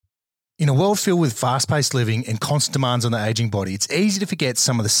a world filled with fast-paced living and constant demands on the aging body, it's easy to forget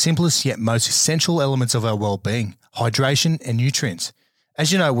some of the simplest yet most essential elements of our well-being, hydration and nutrients.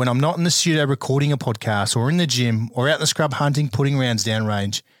 As you know, when I'm not in the studio recording a podcast or in the gym or out in the scrub hunting, putting rounds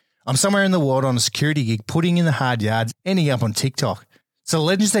downrange, I'm somewhere in the world on a security gig, putting in the hard yards, ending up on TikTok. So the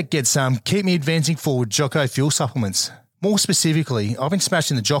legends that get some keep me advancing forward Jocko fuel supplements. More specifically, I've been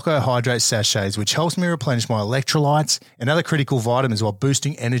smashing the Jocko Hydrate sachets, which helps me replenish my electrolytes and other critical vitamins while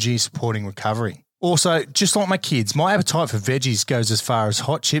boosting energy and supporting recovery. Also, just like my kids, my appetite for veggies goes as far as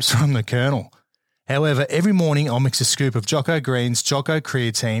hot chips from the Colonel. However, every morning I'll mix a scoop of Jocko Greens, Jocko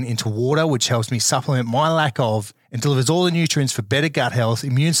Creatine into water, which helps me supplement my lack of and delivers all the nutrients for better gut health,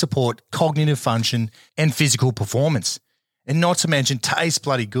 immune support, cognitive function, and physical performance. And not to mention, tastes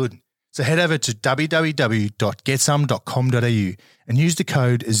bloody good. So head over to www.getsome.com.au and use the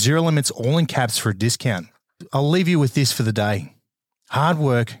code ZeroLimits all in caps for a discount. I'll leave you with this for the day. Hard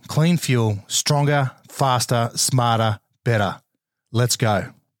work, clean fuel, stronger, faster, smarter, better. Let's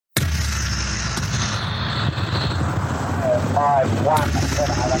go. 5-1.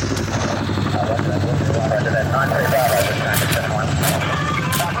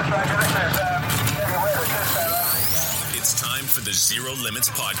 It's time for the Zero Limits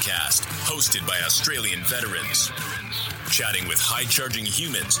podcast, hosted by Australian veterans. Chatting with high-charging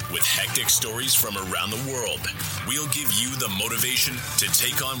humans with hectic stories from around the world. We'll give you the motivation to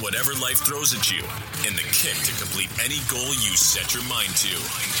take on whatever life throws at you and the kick to complete any goal you set your mind to.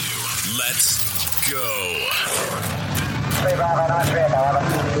 Let's go. 3 Bravo, 93 Echo, over.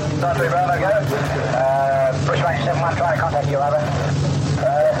 93 Bravo, go. Bush Ranger 71, trying to contact you, over. To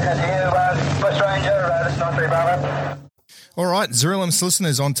you, Bush Ranger, this is 93 Bravo. All right, Zero Limits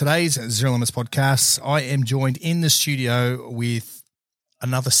listeners, on today's Zero Limits podcast, I am joined in the studio with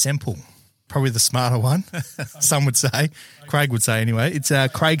another Semple, probably the smarter one, some would say. Craig would say anyway. It's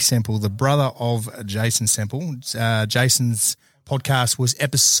Craig Semple, the brother of Jason Semple. Jason's podcast was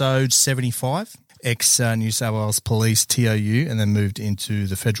episode 75, ex-New South Wales Police TOU, and then moved into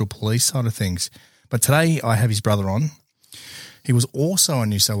the federal police side of things. But today I have his brother on. He was also a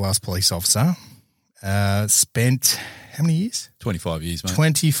New South Wales police officer, spent... How many years? 25 years, mate.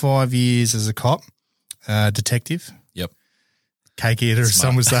 25 years as a cop, detective. Yep. Cake eater, as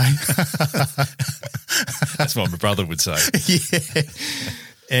some would say. That's what my brother would say. Yeah.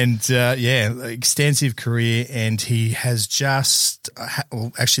 And, extensive career, and he has just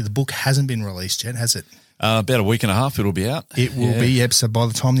actually the book hasn't been released yet, has it? About a week and a half it'll be out. It will be, yep. So by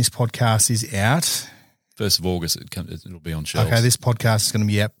the time this podcast is out. 1st of August it'll be on shelves. Okay, this podcast is going to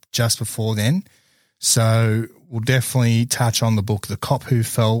be up just before then. So we'll definitely touch on the book, The Cop Who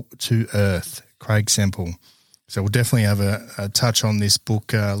Fell to Earth, Craig Semple. So we'll definitely have a touch on this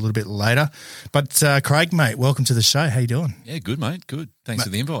book a little bit later. But Craig, mate, welcome to the show. How you doing? Yeah, good, mate. Good. Thanks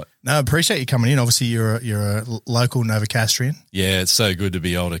for the invite. No, I appreciate you coming in. Obviously, you're a local Novocastrian. Yeah, it's so good to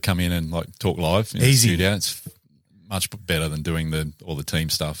be able to come in and talk live in Easy. the studio. It's much better than doing all the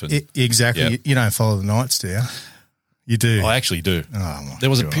team stuff. And exactly. Yep. You don't follow the Knights, do you? You do. I actually do. Oh, there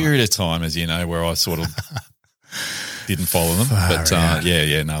was a period of time, as you know, where I sort of didn't follow them. But I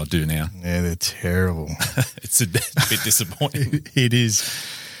do now. Yeah, they're terrible. It's a bit disappointing. It is.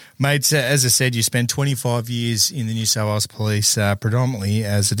 Mate, as I said, you spent 25 years in the New South Wales Police, predominantly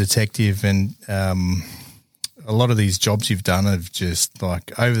as a detective, and a lot of these jobs you've done have just,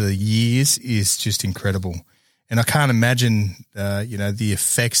 over the years is just incredible. And I can't imagine, the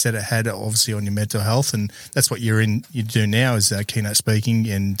effects that it had obviously on your mental health, and that's what you do now is keynote speaking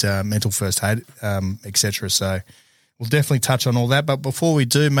and mental first aid, et cetera. So we'll definitely touch on all that. But before we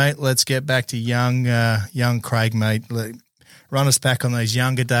do, mate, let's get back to young Craig, mate. Run us back on those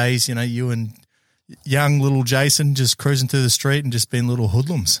younger days, you and young little Jason just cruising through the street and just being little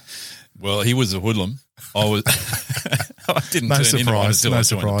hoodlums. Well, he was a hoodlum. I was. I didn't no turn surprise, into one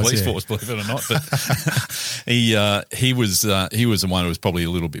until I joined the police yeah. force, believe it or not. But he was the one who was probably a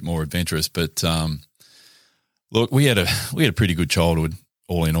little bit more adventurous. But look, we had a pretty good childhood,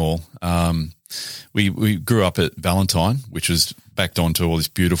 all in all. We grew up at Valentine, which was backed onto all this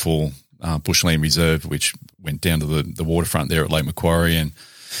beautiful bushland reserve, which went down to the waterfront there at Lake Macquarie, and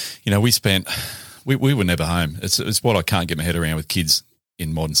we were never home. It's what I can't get my head around with kids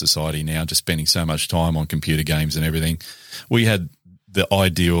in modern society now, just spending so much time on computer games and everything. We had the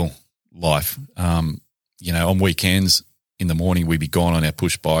ideal life. On weekends in the morning, we'd be gone on our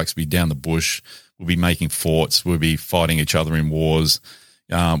push bikes, we'd be down the bush, we'd be making forts, we'd be fighting each other in wars.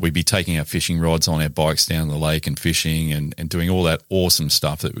 We'd be taking our fishing rods on our bikes down the lake and fishing and doing all that awesome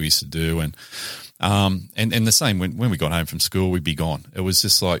stuff that we used to do. And the same when we got home from school, we'd be gone. It was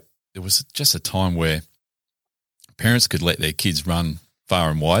just a time where parents could let their kids run far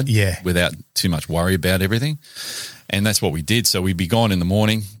and wide without too much worry about everything. And that's what we did. So we'd be gone in the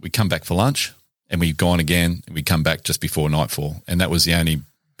morning, we'd come back for lunch, and we'd gone again, and we'd come back just before nightfall. And that was the only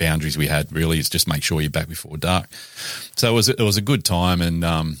boundaries we had, really, is just make sure you're back before dark. So it was a good time. And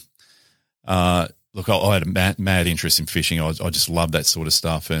look, I had a mad interest in fishing. I just loved that sort of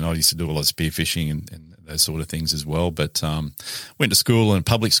stuff, and I used to do a lot of spear fishing and those sort of things as well. But went to school in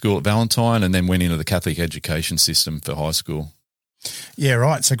public school at Valentine, and then went into the Catholic education system for high school. Yeah,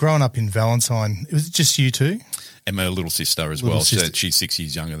 right. So growing up in Valentine, it was just you two? And my little sister as well. So she's 6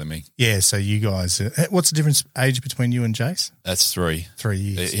 years younger than me. Yeah, so you guys what's the difference age between you and Jace? That's 3. 3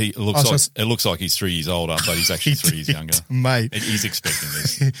 years. It looks like he's 3 years older, but he's actually 3 years younger. Mate. He's expecting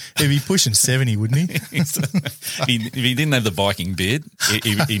this. He'd be pushing 70, wouldn't he? If he didn't have the Viking beard,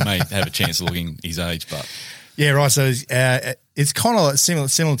 he may have a chance of looking his age. But yeah, right. So it's kind of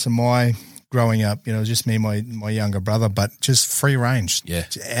similar to my growing up. You know, just me and my younger brother, but just free range. Yeah.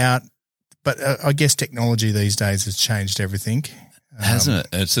 Out. But I guess technology these days has changed everything. Hasn't it?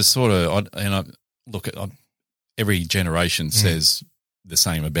 It's just sort of every generation says the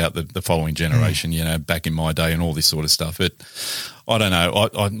same about the following generation, you know, back in my day and all this sort of stuff. I don't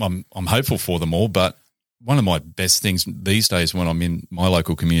know. I'm hopeful for them all, but one of my best things these days when I'm in my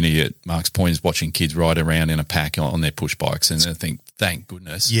local community at Marks Point is watching kids ride around in a pack on their push bikes, and I think, thank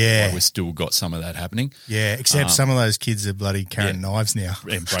goodness, we've still got some of that happening. Yeah, except some of those kids are bloody carrying knives now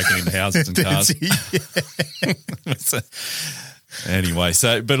and breaking into houses and cars. Anyway,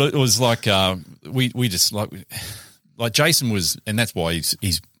 but it was like we just like Jason was, and that's why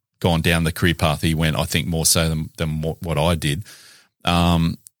he's gone down the career path he went. I think more so than what I did.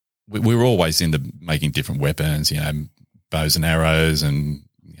 We were always into making different weapons, you know, bows and arrows and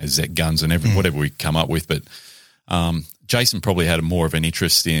Zet guns and whatever we come up with. But Jason probably had more of an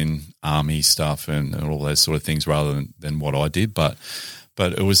interest in army stuff and all those sort of things rather than what I did. But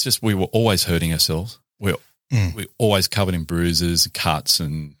it was just we were always hurting ourselves. We were always covered in bruises, cuts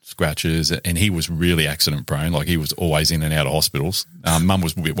and scratches, and he was really accident prone. Like he was always in and out of hospitals. Mum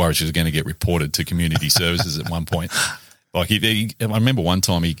was a bit worried she was going to get reported to community services at one point. Like I remember one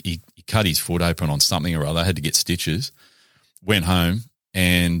time he cut his foot open on something or other, had to get stitches, went home,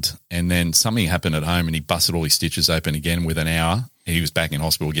 and then something happened at home and he busted all his stitches open again within an hour. And he was back in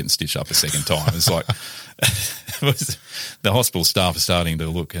hospital getting stitched up a second time. It's like the hospital staff are starting to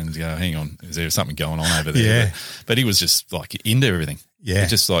look and go, hang on, is there something going on over there? Yeah. But he was just like into everything. Yeah.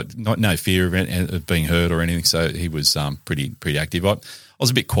 Just like no fear of being hurt or anything. So he was pretty active. I was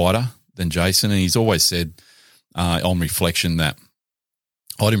a bit quieter than Jason, and he's always said, on reflection, that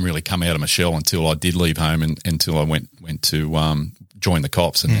I didn't really come out of my shell until I did leave home and until I went to join the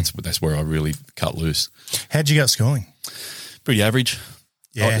cops, and that's where I really cut loose. How'd you go at schooling? Pretty average.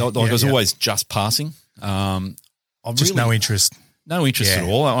 Yeah, I was always just passing. Just no interest. No interest at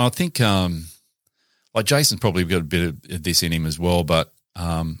all. I think like Jason's probably got a bit of this in him as well, but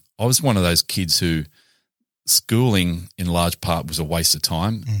I was one of those kids who schooling in large part was a waste of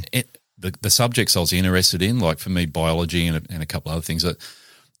time. The subjects I was interested in, like for me, biology and a couple other things that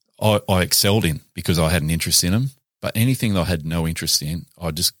I excelled in because I had an interest in them. But anything that I had no interest in,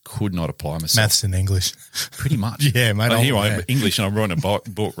 I just could not apply myself. Maths and English. Pretty much. Yeah, mate. Here I am, English, and I'm writing a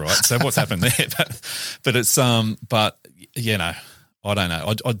book, right? So what's happened there? But it's but you know, I don't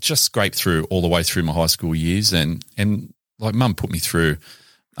know. I just scraped through all the way through my high school years, and like Mum put me through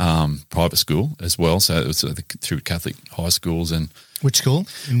private school as well. So it was through Catholic high schools. And which school?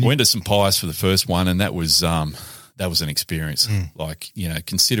 I went to St Pius for the first one, and that was an experience. Like, you know,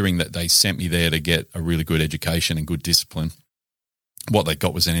 considering that they sent me there to get a really good education and good discipline, what they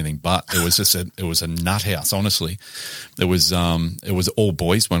got was anything but. It was just it was a nut house, honestly. It was all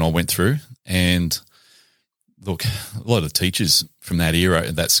boys when I went through, and look, a lot of teachers from that era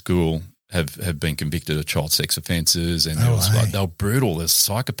at that school have been convicted of child sex offences, and they were brutal. There's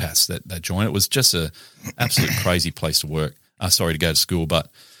psychopaths that joined. It was just a absolute crazy place to work. To go to school, but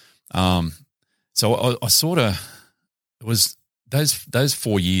so I sort of. It was those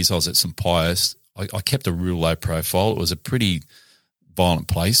 4 years I was at St Pius, I kept a real low profile. It was a pretty violent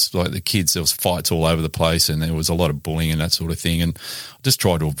place. Like the kids, there was fights all over the place, and there was a lot of bullying and that sort of thing. And I just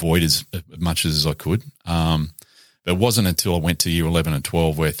tried to avoid as much as I could. But it wasn't until I went to year 11 and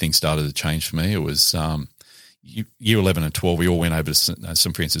 12 where things started to change for me. It was year 11 and 12, we all went over to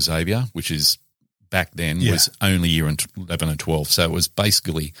St Francis Xavier, which is back then was only year 11 and 12. So it was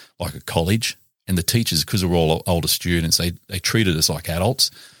basically like a college. And the teachers, because we were all older students, they treated us like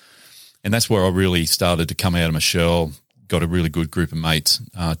adults. And that's where I really started to come out of my shell, got a really good group of mates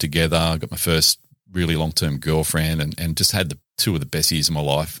together. I got my first really long-term girlfriend and just had two of the best years of my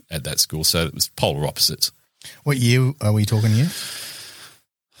life at that school. So it was polar opposites. What year are we talking here?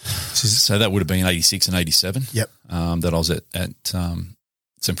 So that would have been 86 and 87. Yep. That I was at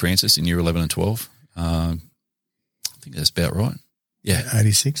St. Francis in year 11 and 12. I think that's about right. Yeah.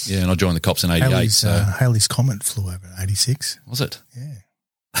 86. Yeah, and I joined the cops in 88. Halley's Comet flew over in 86. Was it? Yeah.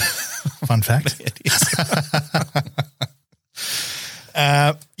 Fun fact. It is.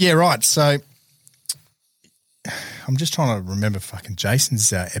 Yeah, right. So I'm just trying to remember fucking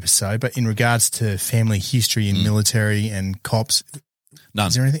Jason's episode, but in regards to family history in military and cops, none.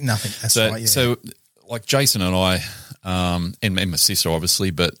 Is there anything? Nothing. That's right. Yeah. So like Jason and I, and my sister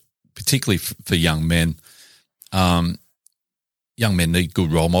obviously, but particularly for young men need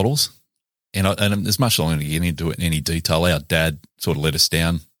good role models. And as much as I'm going to get into it in any detail, our dad sort of let us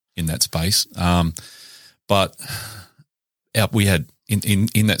down in that space. But we had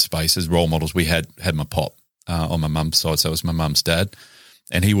in that space as role models, we had my pop on my mum's side, so it was my mum's dad,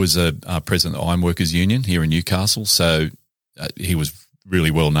 and he was a president of the Ironworkers Union here in Newcastle. So he was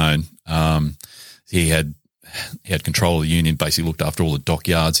really well known. He had control of the union, basically looked after all the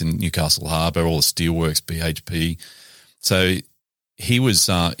dockyards in Newcastle Harbour, all the steelworks, BHP. So he was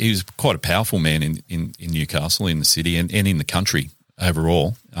quite a powerful man in Newcastle, in the city, and in the country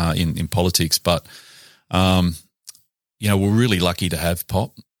overall in politics. But we're really lucky to have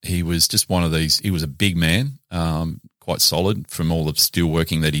Pop. He was just one of these. He was a big man, quite solid from all the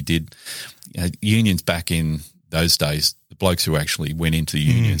steelworking that he did. Unions back in those days, the blokes who actually went into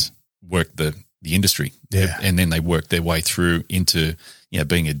unions worked the industry, and then they worked their way through into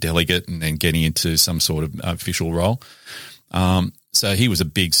being a delegate and then getting into some sort of official role. So he was a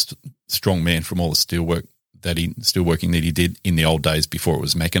big, strong man from all the steelworking that he did in the old days before it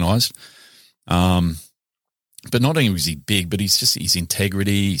was mechanised. But not only was he big, but his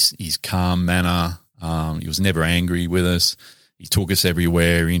integrity, his calm manner. He was never angry with us. He took us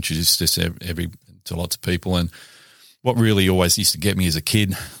everywhere. He introduced us to lots of people. And what really always used to get me as a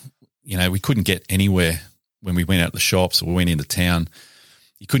kid, we couldn't get anywhere when we went out to the shops or we went into town.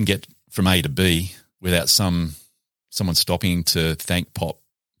 You couldn't get from A to B without someone stopping to thank Pop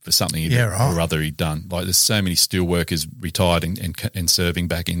for something or other he'd done. Like there's so many steel workers retired and serving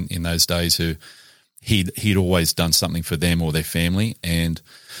back in those days who he'd always done something for them or their family, and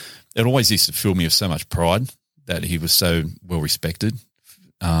it always used to fill me with so much pride that he was so well respected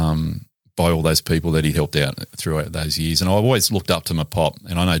by all those people that he helped out throughout those years. And I always looked up to my Pop,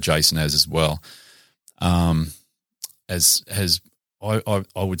 and I know Jason has as well. As I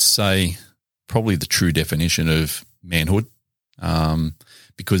would say, probably the true definition of manhood,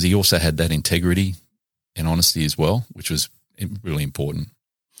 because he also had that integrity and honesty as well, which was really important.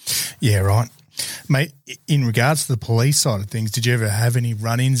 Yeah, right. Mate, in regards to the police side of things, did you ever have any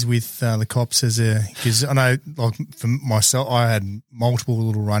run-ins with the cops because I know, like, for myself, I had multiple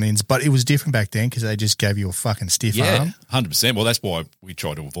little run-ins, but it was different back then because they just gave you a fucking stiff arm. 100%. Well, that's why we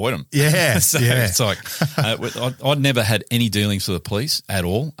try to avoid them. Yeah. So it's like, I'd never had any dealings with the police at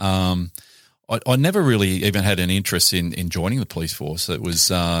all. I never really even had an interest in joining the police force. It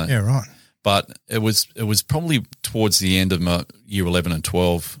was yeah, right. But it was probably towards the end of my year 11 and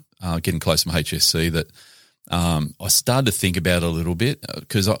 12, getting close to my HSC, that I started to think about it a little bit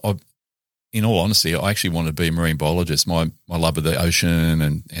because I, in all honesty, I actually wanted to be a marine biologist. My love of the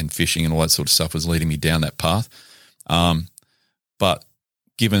ocean and fishing and all that sort of stuff was leading me down that path. But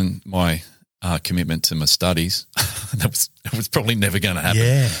given my commitment to my studies, it was probably never going to happen.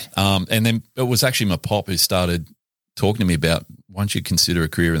 Yeah. And then it was actually my pop who started talking to me about, once you consider a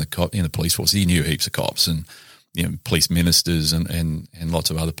career in the police force. He knew heaps of cops and police ministers and lots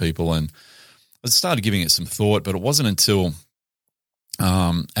of other people, and I started giving it some thought. But it wasn't until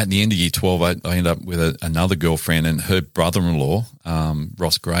at the end of year 12 I ended up with another girlfriend, and her brother-in-law,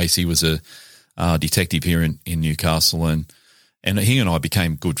 Ross Grace. He was a detective here in Newcastle, and he and I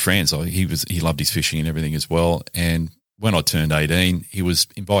became good friends. He loved his fishing and everything as well. And when I turned 18, he was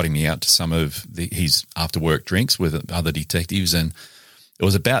inviting me out to some of his after-work drinks with other detectives, and it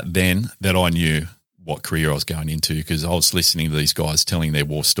was about then that I knew what career I was going into, because I was listening to these guys telling their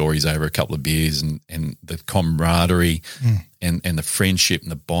war stories over a couple of beers, and the camaraderie and the friendship and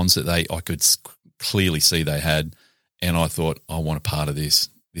the bonds that I could clearly see they had. And I thought, I want a part of this.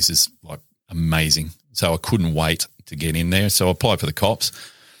 This is like amazing. So I couldn't wait to get in there. So I applied for the cops,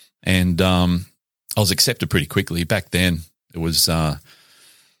 and I was accepted pretty quickly. Back then it was, look,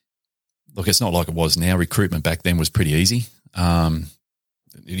 it's not like it was now. Recruitment back then was pretty easy.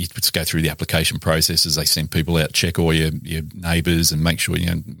 You just go through the application processes. They send people out, check all your neighbours and make sure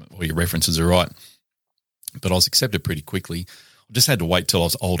all your references are right. But I was accepted pretty quickly. I just had to wait till I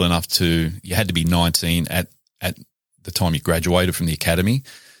was old enough to. You had to be 19 at the time you graduated from the academy.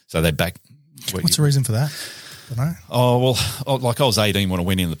 So they back. What's the reason for that? I don't know. Oh, well, like I was 18 when I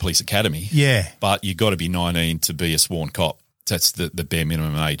went into the police academy. Yeah. But you got to be 19 to be a sworn cop. That's the bare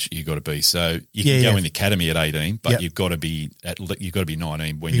minimum age you got to be. So you can go in the academy at 18, but you've got to be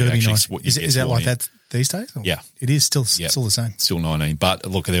 19 when you actually Is that like that these days? Or? Yeah, it is still the same. Still 19, but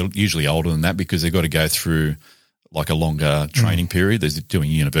look, they're usually older than that because they've got to go through like a longer training period. They're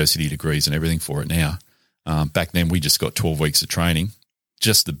doing university degrees and everything for it now. Back then, we just got 12 weeks of training,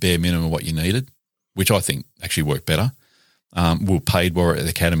 just the bare minimum of what you needed, which I think actually worked better. We were paid more at the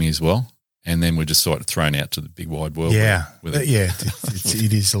academy as well. And then we're just sort of thrown out to the big wide world. Yeah,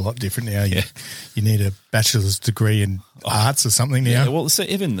 it is a lot different now. You need a bachelor's degree in arts or something now. Yeah, well, so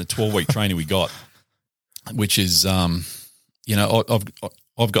even the 12-week training we got, which is, I've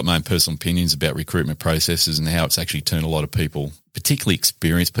got my own personal opinions about recruitment processes and how it's actually turned a lot of people, particularly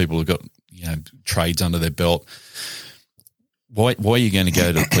experienced people who've got trades under their belt. Why are you going to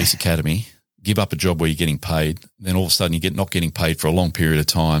go to the police academy, give up a job where you're getting paid, then all of a sudden you not getting paid for a long period of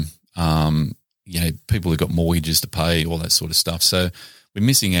time? People who've got mortgages to pay, all that sort of stuff. So we're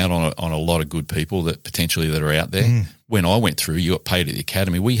missing out on a lot of good people that are out there. When I went through, you got paid at the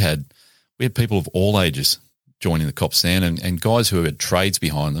academy. We had people of all ages joining the cop stand and guys who had trades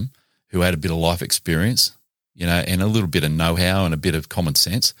behind them, who had a bit of life experience, and a little bit of know-how and a bit of common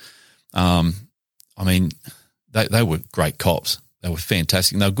sense. They were great cops. They were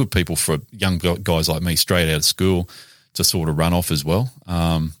fantastic. And they were good people for young guys like me straight out of school to sort of run off as well.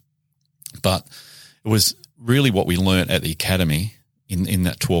 But it was really what we learnt at the academy in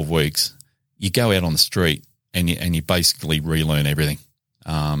that 12 weeks. You go out on the street and you basically relearn everything.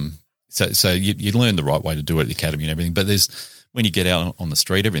 So you learn the right way to do it at the academy and everything. But when you get out on the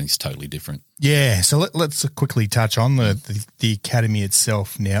street, everything's totally different. Yeah. So let's quickly touch on the academy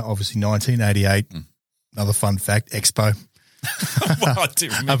itself now. Obviously, 1988. Another fun fact: Expo. Well, I do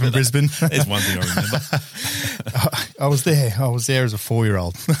remember up in Brisbane. There's one thing I remember. I was there. I was there as a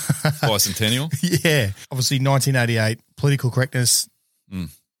 4-year-old. Bicentennial? Yeah. Obviously, 1988, political correctness.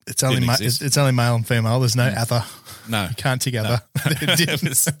 It's only male and female. There's no other. No. You can't tick other.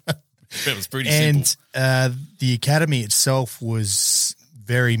 It was pretty simple. And the academy itself was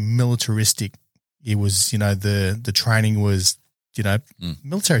very militaristic. It was, the training was,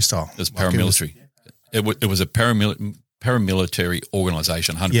 military style. It was paramilitary. It was a paramilitary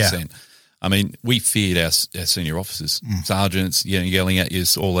organisation, 100%. Yeah. I mean, we feared our senior officers, sergeants, yelling at you,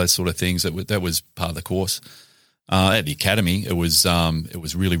 all those sort of things. That was part of the course. At the academy, it was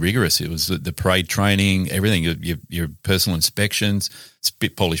really rigorous. It was the parade training, everything, your personal inspections,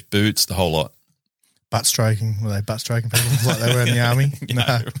 spit polished boots, the whole lot. Butt stroking? Were they butt stroking people like they were in the army?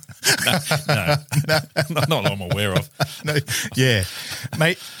 No. Not that I'm aware of. No. Yeah.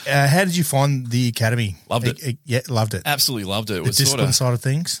 Mate, how did you find the academy? Loved it. Yeah, loved it. Absolutely loved it. It the was discipline side of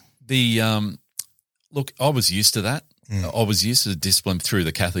things? Look, I was used to that. I was used to the discipline through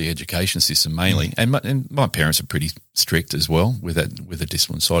the Catholic education system mainly, and my parents are pretty strict as well with the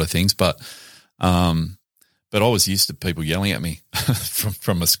discipline side of things. But I was used to people yelling at me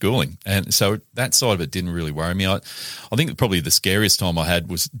from my schooling, and so that side of it didn't really worry me. I think probably the scariest time I had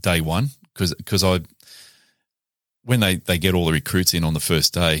was day one because when they get all the recruits in on the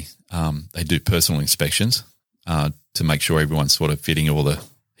first day, they do personal inspections to make sure everyone's sort of fitting all the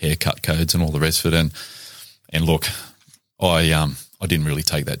haircut codes and all the rest of it. And look, I didn't really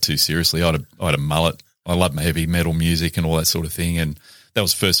take that too seriously. I had a mullet. I loved my heavy metal music and all that sort of thing. And that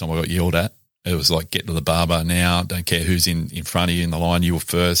was the first time I got yelled at. It was like, get to the barber now. Don't care who's in front of you in the line. You were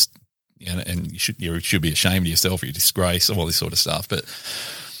first, and you should be ashamed of yourself. You're a disgrace, all this sort of stuff. But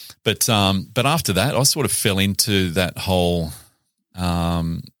after that, I sort of fell into that whole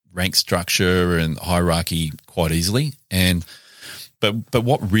rank structure and hierarchy quite easily. But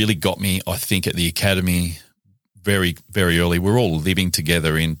what really got me, I think, at the academy very, very early, we're all living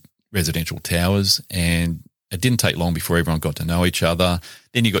together in residential towers, and it didn't take long before everyone got to know each other.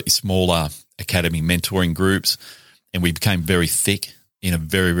 Then you got your smaller academy mentoring groups, and we became very thick in a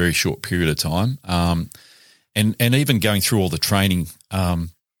very, very short period of time. And even going through all the training,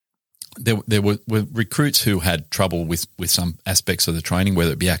 there were recruits who had trouble with some aspects of the training,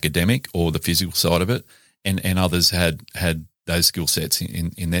 whether it be academic or the physical side of it, and others had those skill sets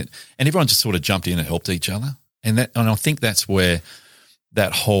in that, and everyone just sort of jumped in and helped each other, and I think that's where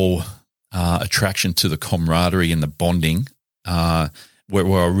that whole attraction to the camaraderie and the bonding,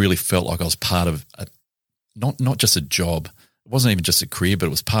 where I really felt like I was part of not just a job. It wasn't even just a career, but it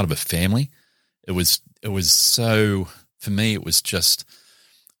was part of a family. It was so, for me, it was just,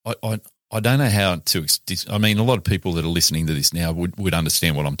 I don't know how to, I mean, a lot of people that are listening to this now would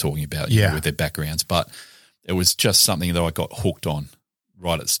understand what I'm talking about with their backgrounds, but it was just something that I got hooked on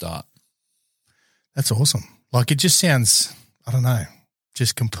right at the start. That's awesome. Like it just sounds, I don't know,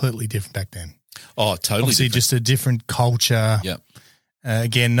 just completely different back then. Oh, totally Obviously different. just a different culture. Yep.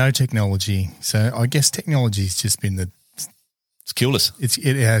 Again, no technology. So I guess technology's just been It's killed us.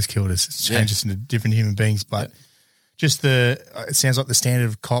 it has killed us. It's changed us into different human beings. But just it sounds like the standard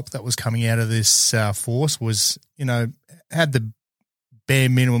of cop that was coming out of this force was, had the bare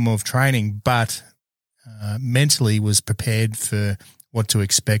minimum of training, but mentally was prepared for what to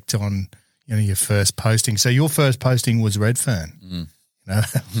expect on, your first posting. So your first posting was Redfern.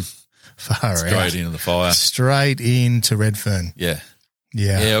 Far Straight out. into the fire. Straight into Redfern. Yeah.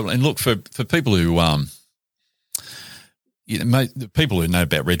 Yeah. Yeah, and look, for people who the people who know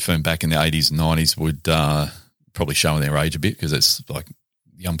about Redfern back in the 80s and 90s would probably show their age a bit, because it's like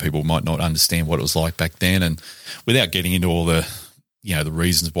young people might not understand what it was like back then. And without getting into all the the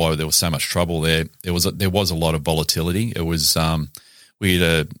reasons why there was so much trouble there was a lot of volatility. It was we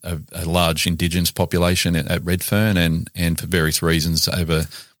had a large Indigenous population at Redfern, and for various reasons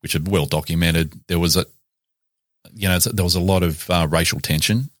which are well documented, there was a lot of racial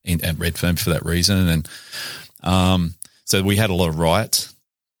tension at Redfern for that reason, and so we had a lot of riots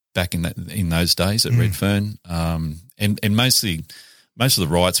back in those days at Redfern, and most of the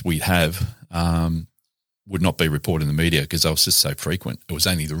riots we'd have would not be reported in the media because they was just so frequent. It was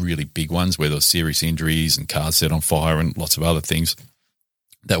only the really big ones where there were serious injuries and cars set on fire and lots of other things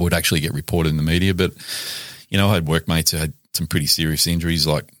that would actually get reported in the media. But I had workmates who had some pretty serious injuries,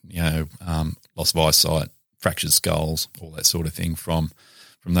 like loss of eyesight, fractured skulls, all that sort of thing from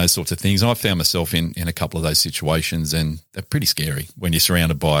those sorts of things. And I found myself in a couple of those situations, and they're pretty scary when you're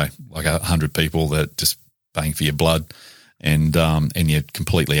surrounded by like 100 people that just paying for your blood, and you're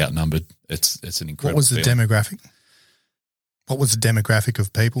completely outnumbered. It's an incredible. What was the feeling. demographic? What was the demographic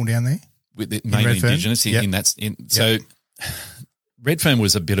of people down there? Mainly Redfern? Indigenous. So Redfern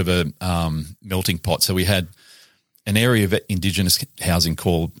was a bit of a melting pot. So we had an area of Indigenous housing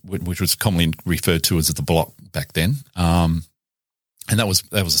which was commonly referred to as the block back then, and that was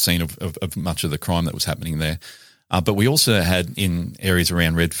the scene of much of the crime that was happening there. But we also had in areas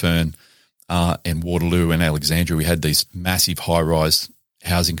around Redfern and Waterloo and Alexandria, we had these massive high-rise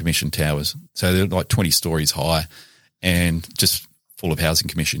housing commission towers. So they're like 20 stories high and just full of housing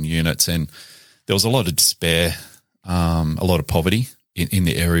commission units. And there was a lot of despair, a lot of poverty in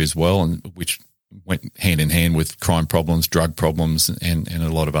the area as well, and which went hand in hand with crime problems, drug problems, and a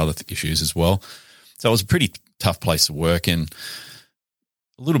lot of other issues as well. So it was a pretty tough place to work. And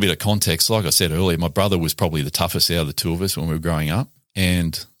a little bit of context, like I said earlier, my brother was probably the toughest out of the two of us when we were growing up,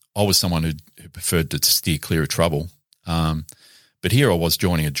 and I was someone who preferred to steer clear of trouble. But here I was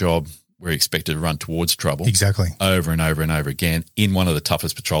joining a job where I expected to run towards trouble. Exactly. Over and over and over again in one of the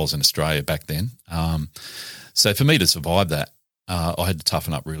toughest patrols in Australia back then. So for me to survive that, I had to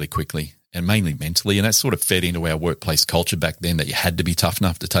toughen up really quickly, and mainly mentally, and that sort of fed into our workplace culture back then, that you had to be tough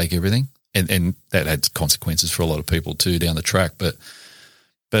enough to take everything, and that had consequences for a lot of people too down the track. But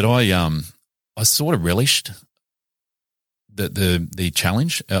I sort of relished the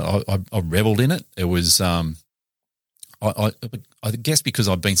challenge. I reveled in it. It was I guess because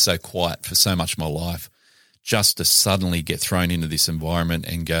I've been so quiet for so much of my life, just to suddenly get thrown into this environment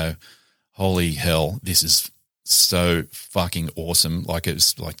and go, holy hell, this is so fucking awesome. Like,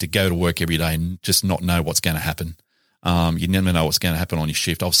 it's like to go to work every day and just not know what's going to happen. You never know what's going to happen on your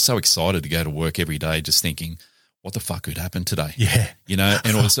shift. I was so excited to go to work every day, just thinking, what the fuck could happen today? Yeah. And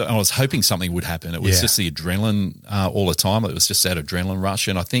I was hoping something would happen. It was just the adrenaline all the time. It was just that adrenaline rush.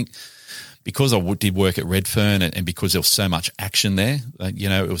 And I think because I did work at Redfern, and because there was so much action there,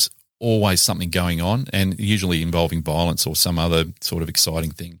 it was always something going on, and usually involving violence or some other sort of exciting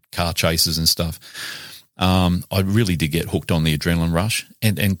thing, car chases and stuff. I really did get hooked on the adrenaline rush,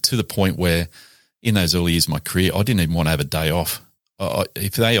 and to the point where in those early years of my career, I didn't even want to have a day off.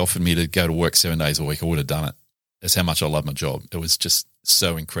 If they offered me to go to work 7 days a week, I would have done it. That's how much I love my job. It was just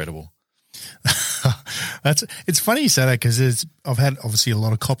so incredible. It's funny you say that, because I've had obviously a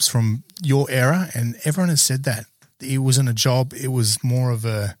lot of cops from your era, and everyone has said that it wasn't a job. It was more of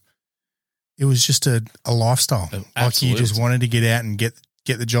it was just a lifestyle. Like you just wanted to get out and get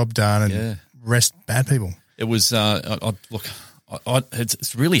the job done and rest bad people. It was,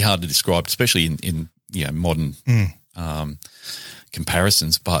 it's really hard to describe, especially in modern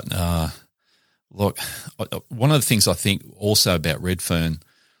comparisons. But look, one of the things I think also about Redfern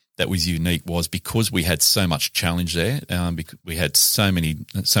that was unique was because we had so much challenge there. Because we had so many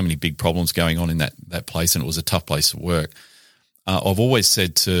big problems going on in that place, and it was a tough place to work. I've always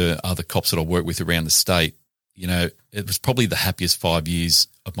said to other cops that I work with around the state, it was probably the happiest 5 years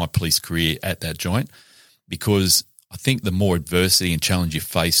of my police career at that joint, because I think the more adversity and challenge you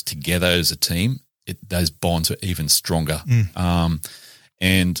face together as a team, those bonds are even stronger.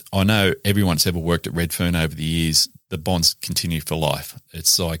 And I know everyone's ever worked at Redfern over the years, the bonds continue for life.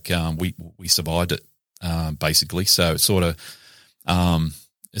 It's like we survived it, basically. So it's sort of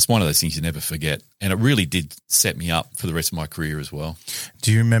it's one of those things you never forget. And it really did set me up for the rest of my career as well.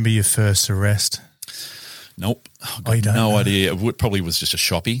 Do you remember your first arrest? Nope. You don't know? Idea. It probably was just a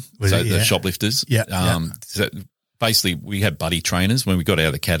shoppie. The shoplifters. Yeah. So basically, we had buddy trainers. When we got out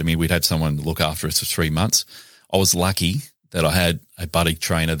of the academy, we'd had someone look after us for 3 months. I was lucky that I had a buddy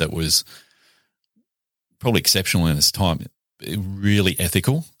trainer that was probably exceptional in his time, really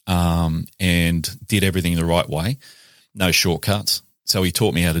ethical, and did everything the right way. No shortcuts. So he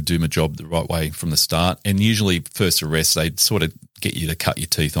taught me how to do my job the right way from the start. And usually first arrests, they'd sort of get you to cut your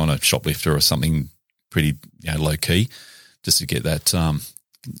teeth on a shoplifter or something pretty low key, just to get that,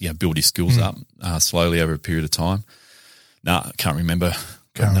 build your skills up slowly over a period of time. I can't remember.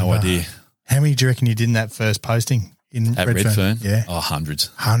 Got no idea. How many do you reckon you did in that first posting at Redfern? Yeah. Oh, hundreds.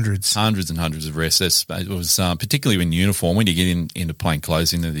 Hundreds and hundreds of arrests. It was particularly in uniform, when you get into plain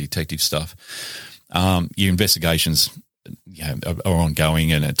clothes, into the detective stuff, your investigations are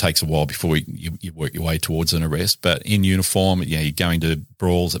ongoing, and it takes a while before you work your way towards an arrest. But in uniform, you're going to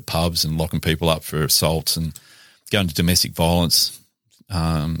brawls at pubs and locking people up for assaults, and going to domestic violence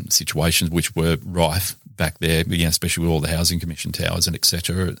situations, which were rife back there, especially with all the Housing Commission towers and et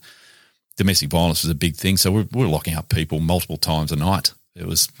cetera. Domestic violence was a big thing. So we're locking up people multiple times a night. It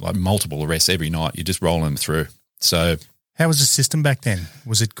was like multiple arrests every night. You're just rolling them through. So how was the system back then?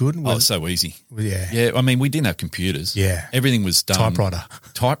 Was it good? It was so easy. Yeah. Yeah, I mean, we didn't have computers. Yeah. Everything was done.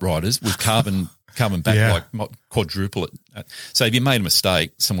 Typewriters with carbon back, like quadruple it. So if you made a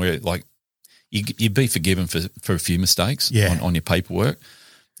mistake somewhere, like you'd be forgiven for a few mistakes on your paperwork.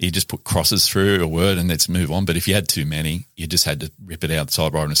 You just put crosses through a word and let's move on. But if you had too many, you just had to rip it out the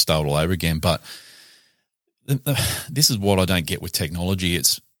typewriter and start all over again. But this is what I don't get with technology.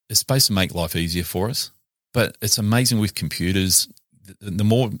 It's supposed to make life easier for us, but it's amazing with computers. The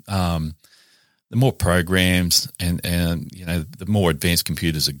more programs and the more advanced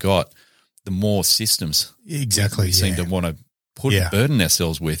computers have got, the more systems we seem to want to put burden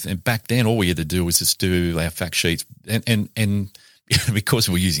ourselves with. And back then, all we had to do was just do our fact sheets and because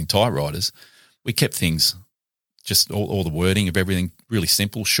we're using typewriters, we kept things, just all the wording of everything really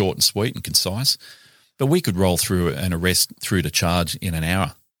simple, short and sweet and concise. But we could roll through an arrest through to charge in an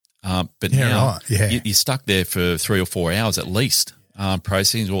hour. But now you're stuck there for 3 or 4 hours at least,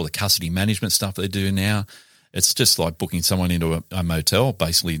 proceedings, all the custody management stuff they do now. It's just like booking someone into a motel,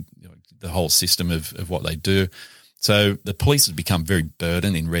 basically the whole system of what they do. So the police has become very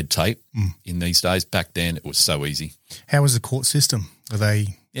burdened in red tape in these days. Back then, it was so easy. How was the court system? Were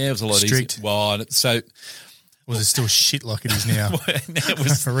they it was a lot strict? Easier. Well, so was it still shit like it is now? It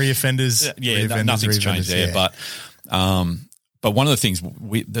was for reoffenders. Nothing's changed there. Yeah. But one of the things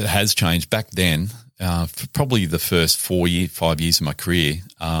that has changed back then, for probably the first 5 years of my career,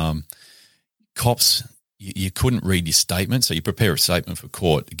 cops. You couldn't read your statement, so you prepare a statement for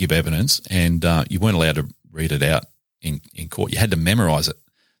court to give evidence, and you weren't allowed to read it out in court. You had to memorise it.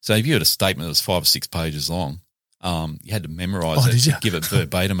 So if you had a statement that was 5 or 6 pages long, you had to memorise it to give it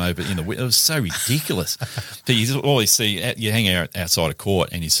verbatim over in the. It was so ridiculous. So you always see, you hang out outside of court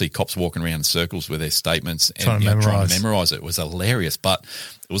and you see cops walking around in circles with their statements and trying to memorise it. It was hilarious, but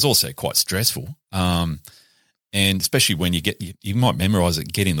it was also quite stressful. And especially when you might memorise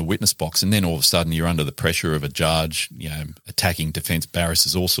it, get in the witness box, and then all of a sudden you're under the pressure of a judge, attacking defence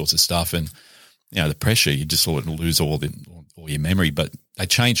barristers, all sorts of stuff, and the pressure, you just sort of lose all your memory. But they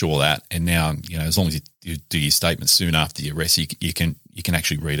changed all that, and now as long as you do your statement soon after the arrest, you can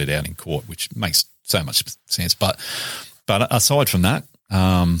actually read it out in court, which makes so much sense. But aside from that,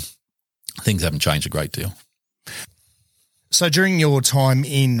 things haven't changed a great deal. So during your time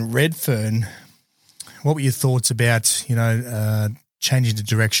in Redfern, what were your thoughts about, changing the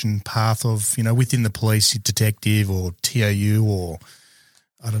direction path of, within the police, detective or TOU or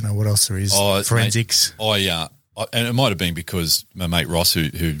I don't know what else there is, forensics? Mate, and it might have been because my mate Ross, who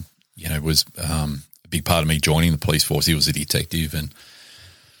was a big part of me joining the police force, he was a detective, and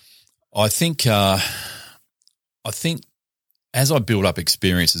I think as I built up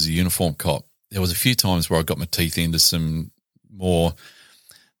experience as a uniform cop, there was a few times where I got my teeth into some more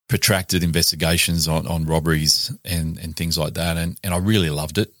protracted investigations on robberies and things like that. And I really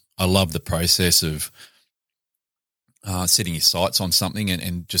loved it. I loved the process of setting your sights on something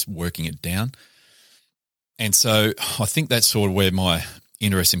and just working it down. And so I think that's sort of where my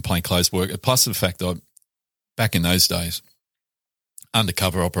interest in plainclothes work, plus the fact that back in those days,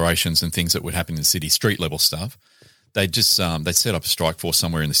 undercover operations and things that would happen in the city, street level stuff, they'd set up a strike force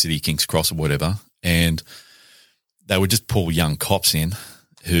somewhere in the city, King's Cross or whatever, and they would just pull young cops in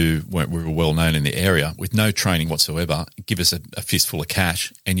who were well known in the area with no training whatsoever, give us a fistful of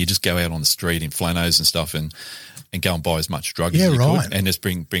cash, and you just go out on the street in flanos and stuff and go and buy as much drug as you could, and just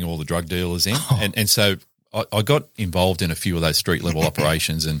bring all the drug dealers in. And so I got involved in a few of those street level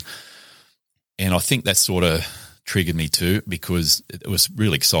operations, and I think that sort of triggered me too, because it was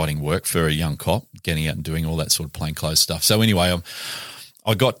really exciting work for a young cop, getting out and doing all that sort of plainclothes stuff. So anyway,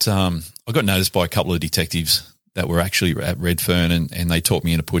 I got noticed by a couple of detectives that were actually at Redfern, and they talked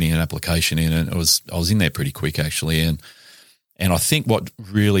me into putting an application in, and I was in there pretty quick actually, and I think what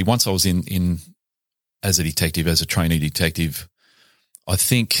really, once I was in as a detective, as a trainee detective, I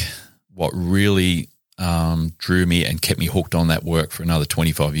think what really drew me and kept me hooked on that work for another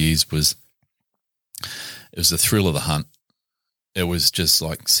 25 years was the thrill of the hunt. It was just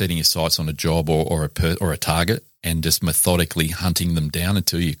like setting your sights on a job or a target and just methodically hunting them down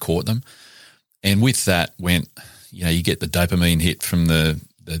until you caught them. And with that went, you get the dopamine hit from the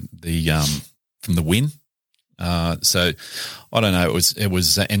win. So I don't know. It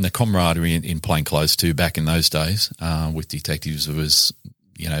was, and the camaraderie in plainclothes too. Back in those days, with detectives, it was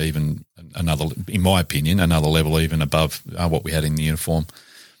even another, in my opinion, another level even above what we had in the uniform.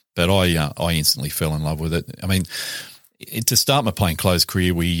 But I instantly fell in love with it. I mean, to start my plainclothes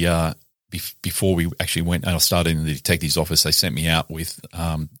career, we before we actually went and I started in the detective's office, they sent me out with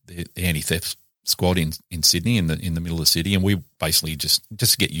the anti-theft squad in Sydney, in the middle of the city, and we basically just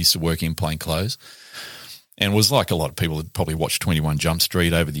to get used to working in plainclothes. And it was like a lot of people had probably watched 21 Jump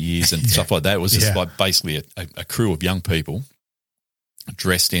Street over the years and stuff like that. It was just like basically a crew of young people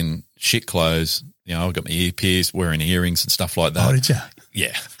dressed in shit clothes. I got my ear pierced, wearing earrings and stuff like that. Oh, did you?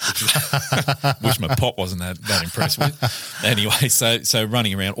 Yeah. Which my pop wasn't that impressed with. Anyway, so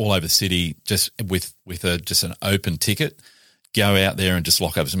running around all over the city just with just an open ticket, go out there and just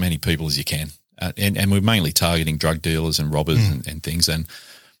lock up as many people as you can. And we're mainly targeting drug dealers and robbers and things. And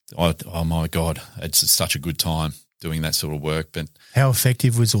oh my God, it's such a good time doing that sort of work. But how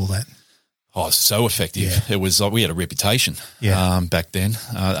effective was all that? Oh, so effective. Yeah. It was we had a reputation back then,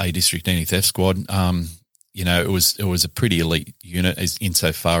 A District Anti-Theft Squad. It was a pretty elite unit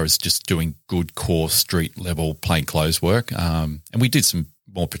insofar as just doing good core street level plainclothes work. And we did some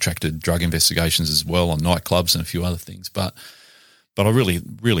more protracted drug investigations as well on nightclubs and a few other things. But I really,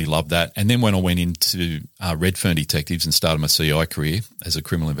 really loved that. And then when I went into Redfern Detectives and started my CI career as a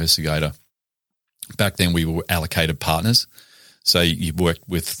criminal investigator, back then we were allocated partners. So you worked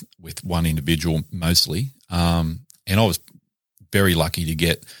with one individual mostly. And I was very lucky to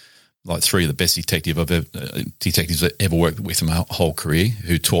get like three of the best detectives I've ever worked with in my whole career,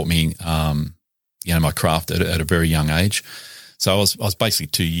 who taught me, my craft at a very young age. So I was basically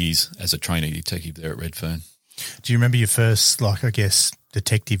 2 years as a trainee detective there at Redfern. Do you remember your first,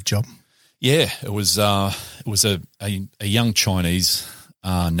 detective job? Yeah, it was a young Chinese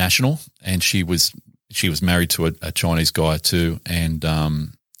national, and she was married to a Chinese guy too, and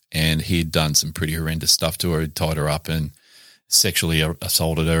he'd done some pretty horrendous stuff to her. He'd tied her up and sexually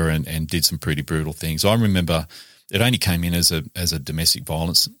assaulted her and did some pretty brutal things. I remember it only came in as a domestic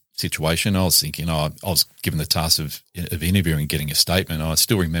violence situation. I was thinking, I was given the task of interviewing, getting a statement. I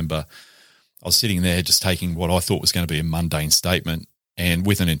still remember I was sitting there just taking what I thought was going to be a mundane statement, and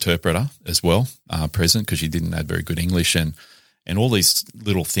with an interpreter as well present, because she didn't have very good English, and all these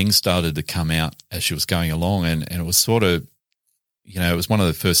little things started to come out as she was going along, and it was sort of, it was one of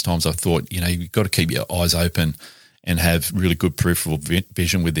the first times I thought, you've got to keep your eyes open and have really good peripheral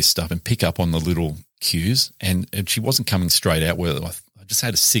vision with this stuff and pick up on the little cues. And she wasn't coming straight out with it. I just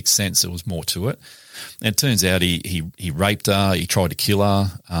had a sixth sense there was more to it. And it turns out he raped her, he tried to kill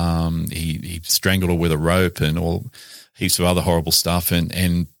her, he strangled her with a rope and all heaps of other horrible stuff.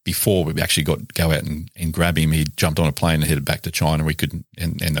 And before we actually go out and grab him, he jumped on a plane and headed back to China. We couldn't,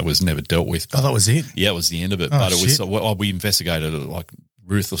 and that was never dealt with. Oh, that was it? Yeah, it was the end of it. Oh, but it was, we investigated it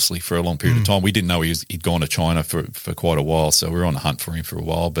ruthlessly for a long period of time. We didn't know he'd gone to China for quite a while, so we were on a hunt for him for a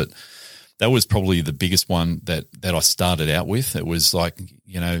while. But that was probably the biggest one that I started out with. It was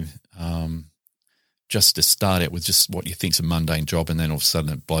just to start out with just what you think's a mundane job, and then all of a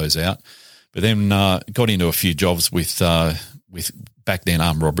sudden it blows out. But then got into a few jobs with back then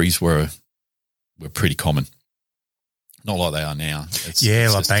armed robberies were pretty common. Not like they are now.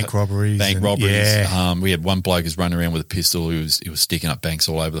 It's bank robberies. Bank robberies. Yeah. We had one bloke who's running around with a pistol who was sticking up banks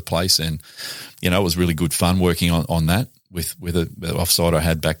all over the place, and it was really good fun working on that with the offside I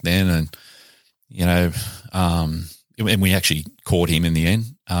had back then, and we actually caught him in the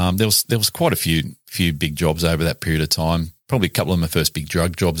end. There was quite a few big jobs over that period of time. Probably a couple of my first big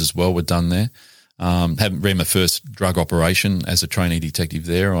drug jobs as well were done there. Ran my first drug operation as a trainee detective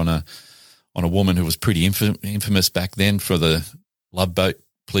there on on a woman who was pretty infamous back then for the Love Boat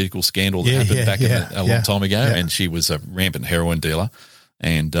political scandal that happened back a long time ago, and she was a rampant heroin dealer.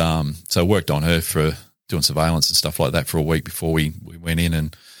 And so I worked on her for doing surveillance and stuff like that for a week before we went in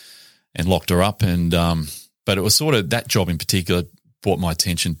and locked her up. And but it was sort of that job in particular brought my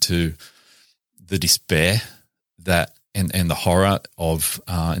attention to the despair that and the horror of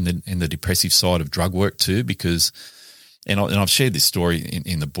and the depressive side of drug work too, because and I've shared this story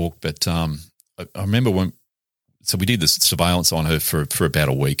in the book, but I remember so we did this surveillance on her for about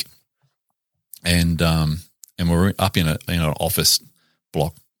a week, and we're up in an office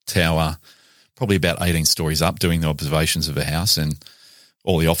block tower, probably about 18 stories up, doing the observations of the house, and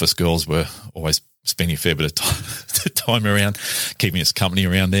all the office girls were always spending a fair bit of time around, keeping us company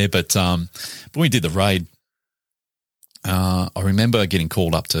around there. But when we did the raid, I remember getting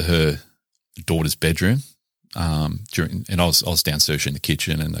called up to her daughter's bedroom and I was downstairs in the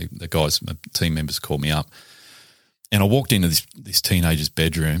kitchen, and the guys, my team members, called me up, and I walked into this teenager's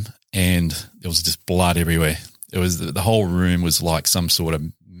bedroom, and there was just blood everywhere. It was the whole room was like some sort of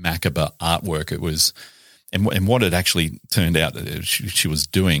macabre artwork. It was, and what it actually turned out that she was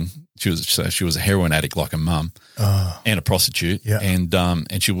doing. She was a heroin addict like a mum, and a prostitute, and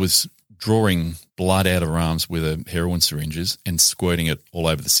she was drawing blood out of her arms with her heroin syringes and squirting it all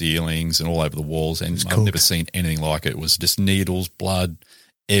over the ceilings and all over the walls. And I've never seen anything like it. It was just needles, blood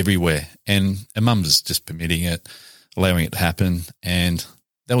everywhere. And her mum was just permitting it, allowing it to happen. And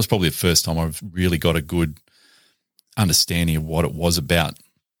that was probably the first time I've really got a good understanding of what it was about,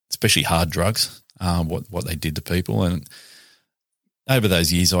 especially hard drugs, what they did to people. And over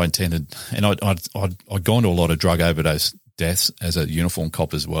those years I intended, and I'd gone to a lot of drug overdose deaths as a uniform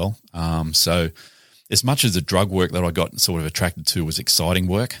cop as well. So as much as the drug work that I got sort of attracted to was exciting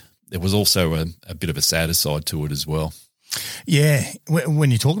work, there was also a bit of a sadder side to it as well. Yeah.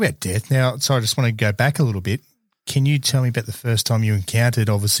 When you talk about death, now, so I just want to go back a little bit. Can you tell me about the first time you encountered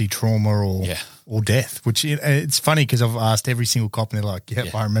obviously trauma or death? Which it's funny because I've asked every single cop and they're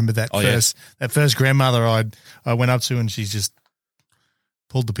like, I remember that that first grandmother I went up to, and she's just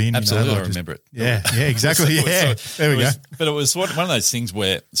pulled the pin. Absolutely, I remember it. Yeah, exactly. There we go. But it was one of those things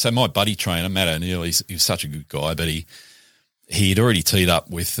where, so my buddy trainer, Matt O'Neill, he was such a good guy, but he'd already teed up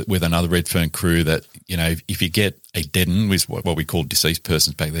with another Redfern crew that, you know, if you get a deaden, was what we called deceased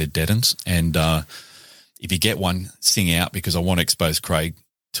persons back there, deadens, and if you get one, sing out, because I want to expose Craig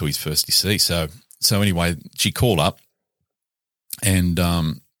to his first decease. So anyway, she called up, and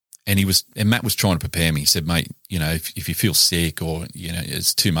Matt was trying to prepare me. He said, mate, you know, if you feel sick or, you know,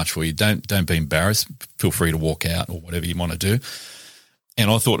 it's too much for you, don't be embarrassed. Feel free to walk out or whatever you want to do. And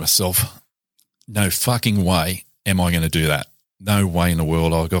I thought to myself, no fucking way am I going to do that. No way in the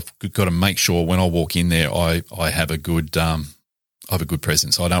world. I've got to make sure when I walk in there, I have a good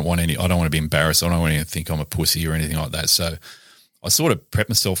presence. I don't want to be embarrassed. I don't want anyone to think I'm a pussy or anything like that. So I sort of prepped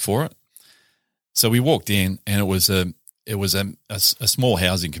myself for it. So we walked in, and it was a small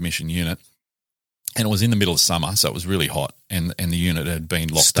housing commission unit, and it was in the middle of summer, so it was really hot, and the unit had been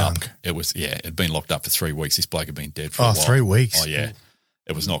locked up. It had been locked up for 3 weeks. This bloke had been dead for a while. 3 weeks. Oh yeah,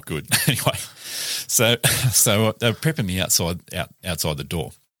 it was not good. Anyway, so they were prepping me outside the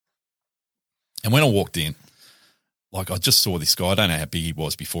door, and when I walked in, like, I just saw this guy. I don't know how big he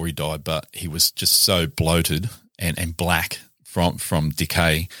was before he died, but he was just so bloated and black from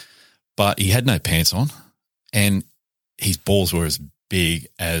decay, but he had no pants on, and his balls were as big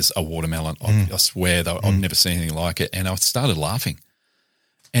as a watermelon. I swear, though, I've never seen anything like it. And I started laughing.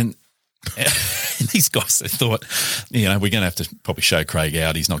 And these guys, they thought, you know, we're going to have to probably show Craig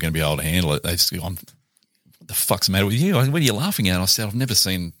out. He's not going to be able to handle it. They've just gone, what the fuck's the matter with you? What are you laughing at? And I said, I've never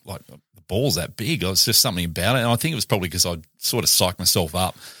seen, like, the balls that big. It was just something about it. And I think it was probably because I sort of psyched myself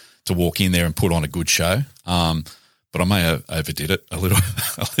up to walk in there and put on a good show. But I may have overdid it a little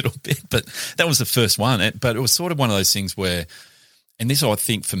bit. But that was the first one. But it was sort of one of those things where, and this, I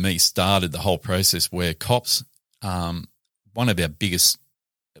think, for me, started the whole process where cops, one of our biggest,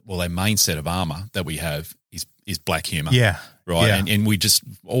 their main set of armour that we have is black humour. Yeah. Right. Yeah. And we just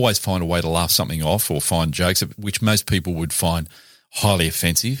always find a way to laugh something off or find jokes, which most people would find highly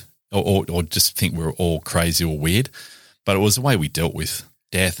offensive or just think we're all crazy or weird. But it was the way we dealt with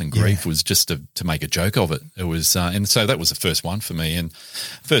death and grief was just to make a joke of it. It was, and so that was the first one for me, and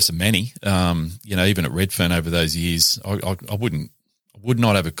first of many. You know, even at Redfern over those years, I would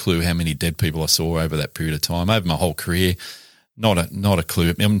not have a clue how many dead people I saw over that period of time. Over my whole career, not a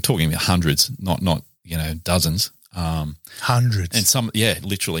clue. I'm talking about hundreds, not you know, dozens. Hundreds, and some,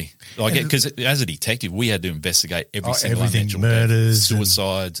 literally. Like, because as a detective, we had to investigate every single everything, unnatural murders, death,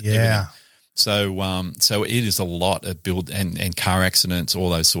 suicides, everything. So it is a lot of build and car accidents, all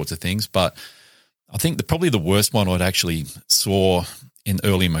those sorts of things. But I think probably the worst one I'd actually saw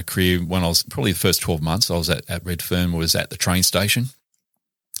early in my career, when I was probably the first 12 months I was at Redfern, was at the train station.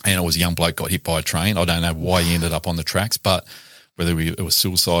 And it was a young bloke got hit by a train. I don't know why he ended up on the tracks, but whether it was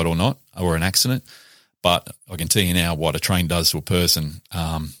suicide or not, or an accident. But I can tell you now what a train does to a person.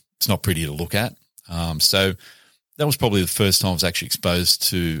 It's not pretty to look at. So that was probably the first time I was actually exposed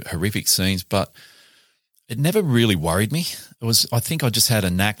to horrific scenes, but it never really worried me. I think I just had a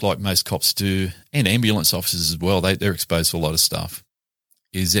knack, like most cops do, and ambulance officers as well. They're exposed to a lot of stuff,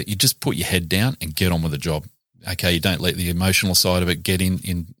 is that you just put your head down and get on with the job. Okay, you don't let the emotional side of it get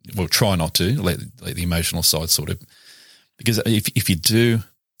in. Well, try not to let the emotional side sort of, because if you do,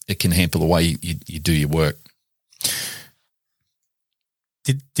 it can hamper the way you do your work.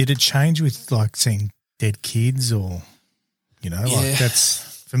 Did it change with like seeing dead kids, or like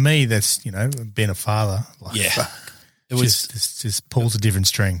that's for me? That's being a father. Like, fuck, it was just pulls a different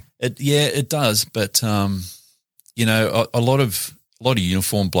string. It does, but a lot of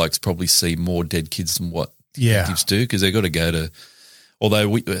uniform blokes probably see more dead kids than what detectives do, because they've got to go to.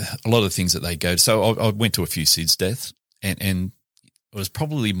 Although a lot of the things that they go to. So I went to a few SIDS deaths, and it was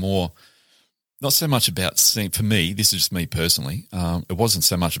probably more. Not so much about seeing, for me, this is just me personally, it wasn't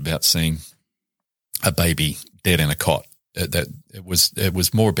so much about seeing a baby dead in a cot. It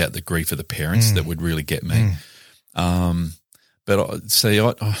was more about the grief of the parents that would really get me. But I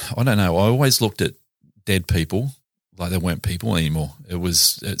don't know. I always looked at dead people like they weren't people anymore.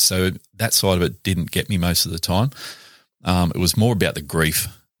 So that side of it didn't get me most of the time. It was more about the grief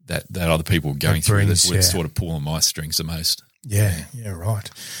that other people were going through that would sort of pull on my strings the most. Yeah, right.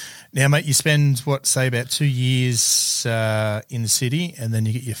 Now, mate, you spend, about 2 years in the city, and then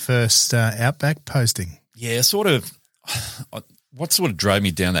you get your first Outback posting. Yeah, what sort of drove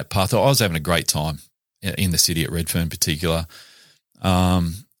me down that path, I was having a great time in the city at Redfern in particular.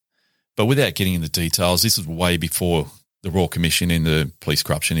 But without getting into details, this was way before the Royal Commission into Police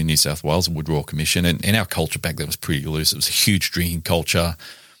Corruption in New South Wales, the Wood Royal Commission, and our culture back then was pretty loose. It was a huge drinking culture,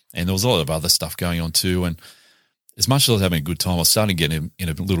 and there was a lot of other stuff going on too, and as much as I was having a good time, I was starting to get in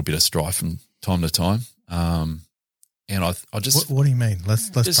a little bit of strife from time to time. And I just... What do you mean? Let's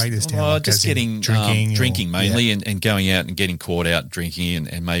break this down. Just getting... Drinking mainly and going out and getting caught out drinking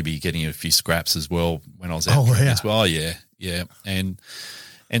and maybe getting a few scraps as well when I was out drinking as well. Yeah. And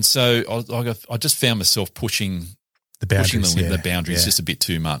so I just found myself pushing the boundaries just a bit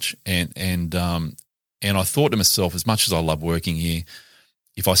too much. And I thought to myself, as much as I love working here,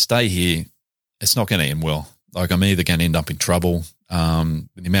 if I stay here, it's not going to end well. Like, I'm either going to end up in trouble. The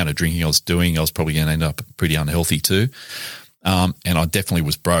amount of drinking I was doing, I was probably going to end up pretty unhealthy too. And I definitely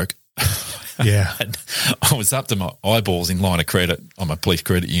was broke. Yeah. I was up to my eyeballs in line of credit on my police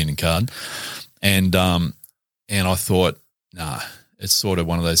credit union card. And I thought, nah, it's sort of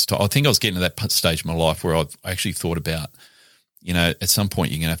one of those. I think I was getting to that stage of my life where I actually thought about, at some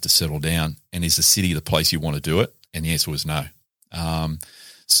point you're going to have to settle down. And is the city the place you want to do it? And the answer was no.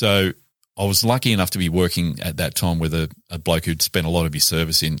 So I was lucky enough to be working at that time with a bloke who'd spent a lot of his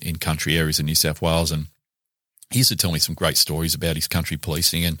service in country areas in New South Wales, and he used to tell me some great stories about his country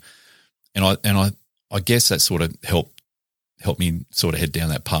policing, and I guess that sort of helped me sort of head down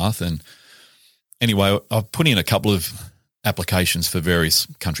that path. And anyway, I put in a couple of applications for various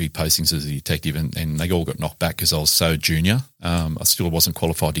country postings as a detective, and they all got knocked back because I was so junior. I still wasn't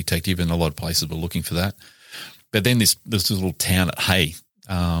qualified detective, and a lot of places were looking for that. But then this little town at Hay,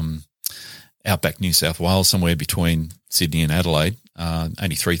 outback New South Wales, somewhere between Sydney and Adelaide,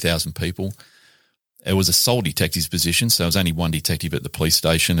 only 3,000 people. It was a sole detective's position, so there was only one detective at the police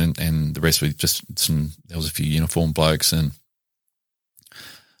station, and the rest were just there was a few uniformed blokes. And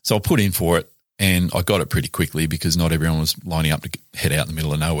so I put in for it, and I got it pretty quickly because not everyone was lining up to head out in the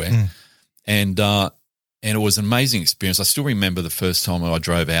middle of nowhere. And it was an amazing experience. I still remember the first time I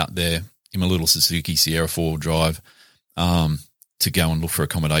drove out there in my little Suzuki Sierra 4-wheel drive, to go and look for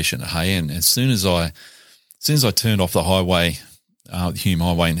accommodation at Hay. And as soon as I turned off the highway, the Hume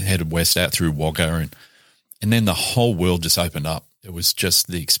Highway, and headed west out through Wagga, and then the whole world just opened up. It was just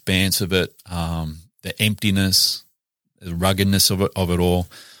the expanse of it, the emptiness, the ruggedness of it all.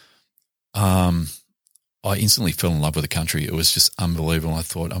 I instantly fell in love with the country. It was just unbelievable. I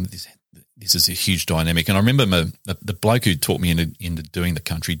thought, this is a huge dynamic. And I remember the bloke who taught me into doing the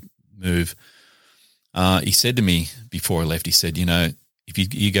country move, he said to me before I left, he said, if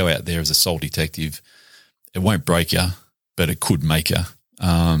you go out there as a sole detective, it won't break you, but it could make you,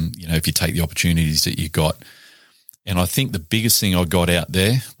 if you take the opportunities that you got. And I think the biggest thing I got out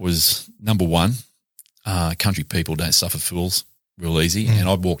there was, number one, country people don't suffer fools. real easy. And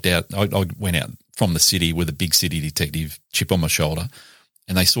I walked out. I went out from the city with a big city detective chip on my shoulder,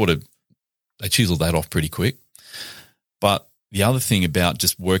 and they chiseled that off pretty quick. But the other thing about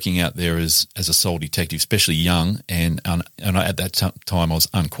just working out there as a sole detective, especially young, and at that time I was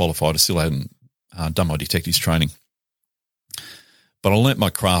unqualified. I still hadn't done my detectives training. But I learnt my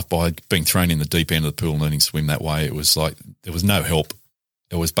craft by being thrown in the deep end of the pool and learning to swim that way. It was like there was no help.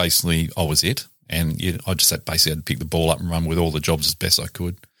 It was basically I was it. And I just basically had to pick the ball up and run with all the jobs as best I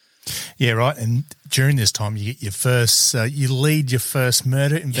could. Yeah, right. And during this time, you get your first, you lead your first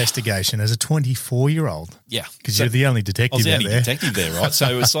murder investigation as a 24-year-old. Yeah, because you're the only detective. I was the only detective there, right?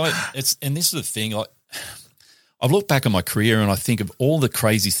 So it's like and this is the thing. I've looked back on my career and I think of all the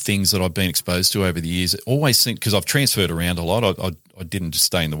crazy things that I've been exposed to over the years. It always seemed, because I've transferred around a lot. I didn't just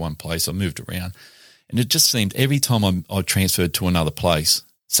stay in the one place. I moved around, and it just seemed every time I transferred to another place,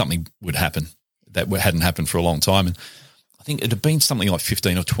 something would happen that hadn't happened for a long time. And I think it had been something like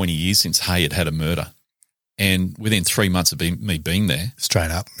 15 or 20 years since Hay had a murder. And within 3 months of me being there,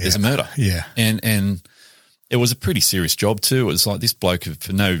 straight up, there's a murder. Yeah. And it was a pretty serious job too. It was like this bloke,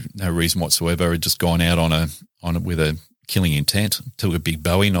 for no reason whatsoever, had just gone out on it with a killing intent, took a big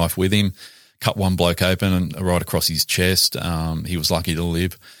Bowie knife with him, cut one bloke open and right across his chest. He was lucky to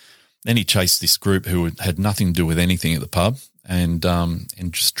live. Then he chased this group who had nothing to do with anything at the pub, and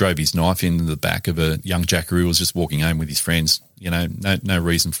just drove his knife into the back of a young jackaroo who was just walking home with his friends. No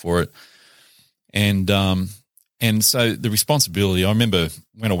reason for it. And so the responsibility, I remember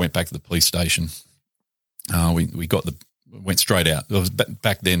when I went back to the police station, we went straight out. It was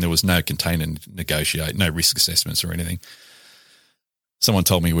back then there was no contain and negotiate, no risk assessments or anything. Someone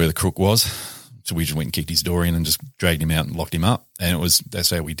told me where the crook was, so we just went and kicked his door in and just dragged him out and locked him up. And that's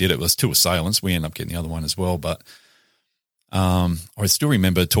how we did it. It was 2 assailants. We ended up getting the other one as well. But I still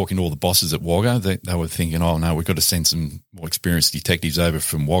remember talking to all the bosses at Wagga. They were thinking, oh, no, we've got to send some more experienced detectives over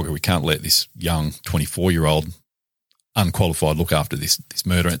from Wagga. We can't let this young 24-year-old unqualified look after this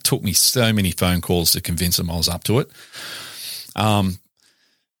murder. It took me so many phone calls to convince them I was up to it.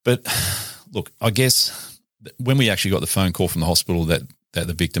 But look, I guess when we actually got the phone call from the hospital that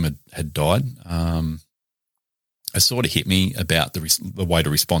the victim had died, it sort of hit me about the weight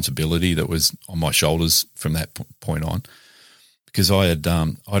of responsibility that was on my shoulders from that point on, because I had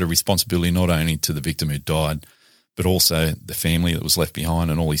a responsibility not only to the victim who died, but also the family that was left behind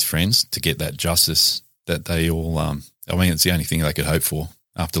and all his friends to get that justice that they all it's the only thing they could hope for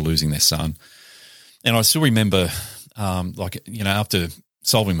after losing their son. And I still remember, after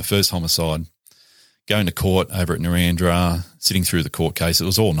solving my first homicide, going to court over at Narrandera, sitting through the court case. It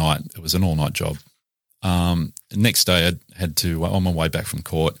was all night. It was an all-night job. The next day I had to, on my way back from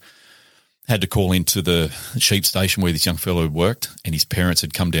court, had to call into the sheep station where this young fellow had worked, and his parents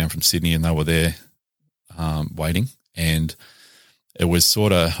had come down from Sydney and they were there waiting. And it was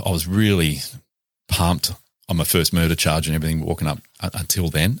I was really pumped on my first murder charge and everything walking up until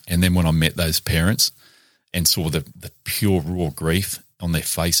then. And then when I met those parents and saw the pure raw grief on their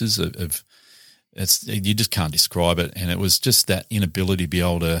faces you just can't describe it. And it was just that inability to be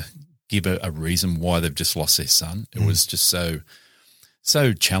able to give a reason why they've just lost their son. It was just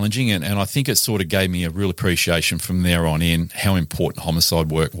so challenging. And I think it sort of gave me a real appreciation from there on in how important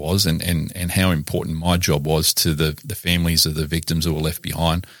homicide work was and how important my job was to the families of the victims who were left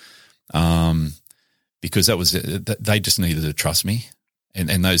behind. Because they just needed to trust me.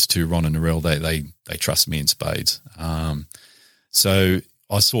 And those two, Ron and Narelle, they trust me in spades. So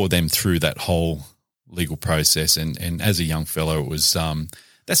I saw them through that whole legal process, and as a young fellow, it was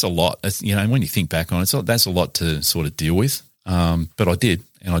that's a lot. When you think back on it, that's a lot to sort of deal with. But I did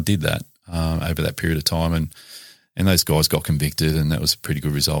that over that period of time, and those guys got convicted, and that was a pretty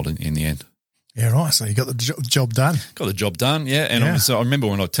good result in the end. Yeah, right. So you got the job done. Got the job done, yeah. And I remember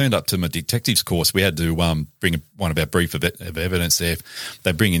when I turned up to my detectives course, we had to bring one of our brief of evidence there.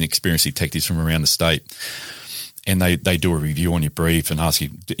 They bring in experienced detectives from around the state, and they do a review on your brief and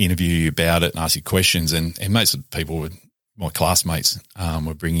interview you about it and ask you questions. And most of the people, my classmates,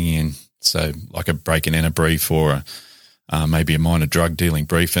 were bringing in, so like a break and enter brief or maybe a minor drug dealing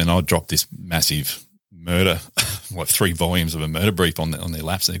brief. And I dropped this massive murder, like 3 volumes of a murder brief on their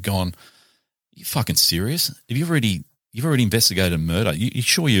laps. They've gone, "Are you fucking serious? Have you already investigated a murder? You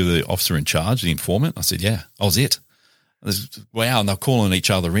sure you're the officer in charge, the informant?" I said, "Yeah, I was it." Wow, and they're calling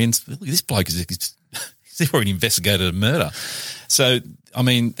each other in. Look, this bloke he's already investigated a murder. So, I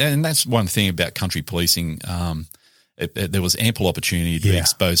mean, and that's one thing about country policing. There was ample opportunity to be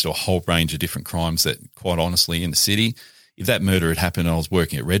exposed to a whole range of different crimes that, quite honestly, in the city, if that murder had happened and I was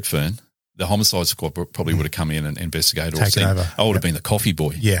working at Redfern, the homicide squad probably would have come in and investigated. Taken over. I would have been the coffee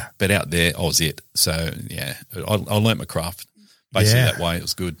boy. Yeah. But out there, I was it. So, yeah, I learnt my craft basically that way. It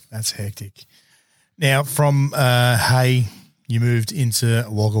was good. That's hectic. Now, from Hay, you moved into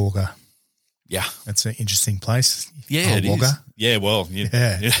Wagga Wagga. Yeah. That's an interesting place. Yeah, it Wagga. is. Yeah, well,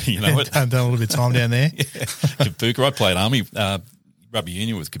 yeah. You know it. Done a little bit of time down there. Kapuka. I played Army rugby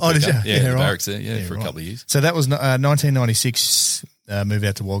union with Kapuka. Oh, did you? Yeah, the right. barracks there, for a couple of years. So that was 1996, move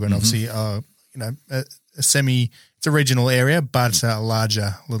out to Wagga, and obviously, it's a regional area, but a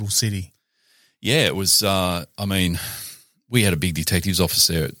larger little city. Yeah, it was, we had a big detectives office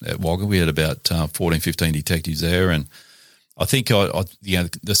there at Wagga. We had about 14, 15 detectives there, and I think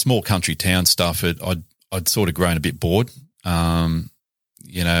the small country town stuff, I'd sort of grown a bit bored. I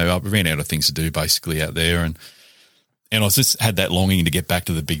ran out of things to do basically out there, and I just had that longing to get back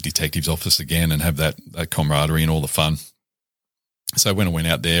to the big detectives office again and have that camaraderie and all the fun. So when I went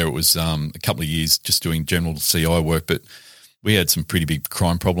out there, it was a couple of years just doing general CI work, but we had some pretty big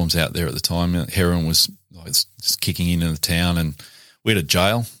crime problems out there at the time. Heroin was just kicking in the town, and we had a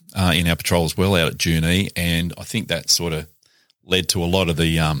jail in our patrol as well out at Junee, and I think that sort of led to a lot of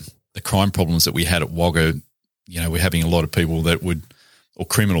the crime problems that we had at Wagga. We're having a lot of people or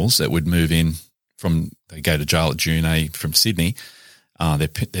criminals that would move in they go to jail at Junee from Sydney.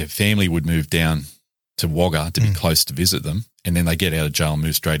 Their family would move down to Wagga to be close to visit them, and then they get out of jail and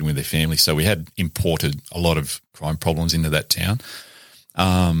move straight in with their family. So we had imported a lot of crime problems into that town.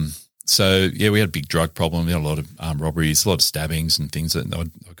 We had a big drug problem. We had a lot of robberies, a lot of stabbings and things that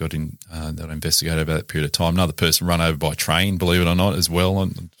I got in that I investigated over that period of time. Another person run over by a train, believe it or not, as well. I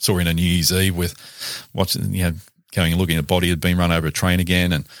saw in a New Year's Eve with watching, going and looking at the body had been run over a train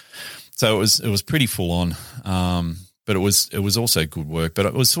again, and so it was pretty full on. But it was also good work. But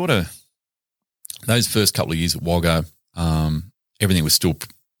it was sort of those first couple of years at Wagga, everything was still.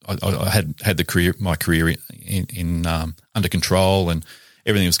 I had my career in under control, and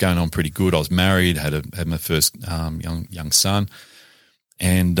everything was going on pretty good. I was married, had my first young son,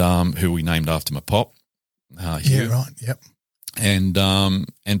 and who we named after my pop. Hugh. Yeah, right. Yep.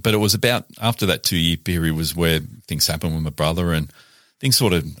 But it was about after that 2-year period was where things happened with my brother, and things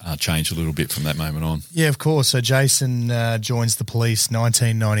sort of changed a little bit from that moment on. Yeah, of course. So Jason joins the police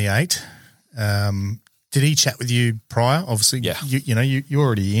 1998. Did he chat with you prior? Obviously, yeah. You're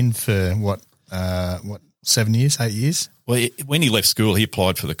already in for what 7 years, 8 years? Well, when he left school, he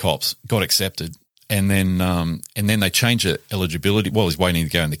applied for the cops, got accepted, and then they changed the eligibility. While he's waiting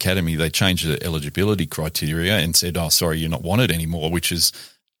to go in the academy, they changed the eligibility criteria and said, "Oh, sorry, you're not wanted anymore." Which is,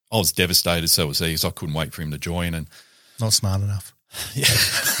 I was devastated. So was he, because I couldn't wait for him to join. And not smart enough. Yeah.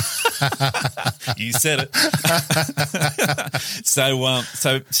 You said it.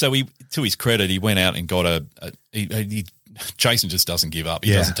 So he, to his credit, he went out and got Jason just doesn't give up.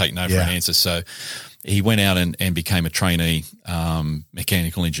 He doesn't take no for an answer. So he went out and became a trainee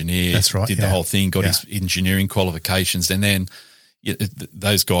mechanical engineer. That's right. Did the whole thing, got his engineering qualifications, and then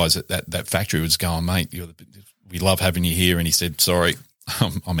those guys at that factory was going, "Mate, we love having you here." And he said, "Sorry,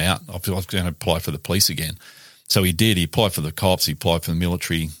 I'm out. I was going to apply for the police again." So he did. He applied for the cops. He applied for the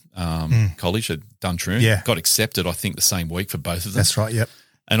military college at Duntroon. Yeah. Got accepted, I think, the same week for both of them. That's right, yep.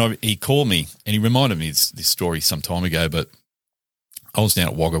 And he called me, and he reminded me this story some time ago, but I was down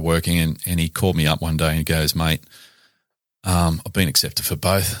at Wagga working, and he called me up one day and he goes, "Mate, I've been accepted for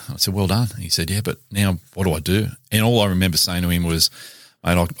both." I said, "Well done." And he said, "Yeah, but now what do I do?" And all I remember saying to him was,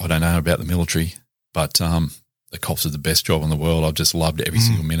 "Mate, I don't know about the military, but the cops are the best job in the world. I've just loved every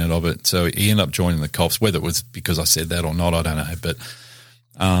single minute of it." So he ended up joining the cops, whether it was because I said that or not, I don't know. But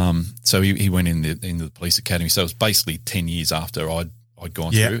so he went into the police academy. So it was basically 10 years after I'd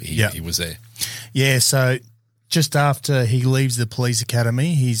gone through. He was there. Yeah. So just after he leaves the police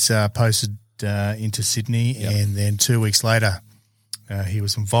academy, he's posted into Sydney, and then 2 weeks later, he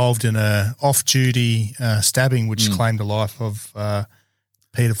was involved in a off-duty stabbing, which claimed the life of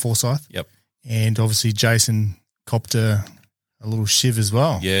Peter Forsyth. Yep. And obviously Jason copped a little shiv as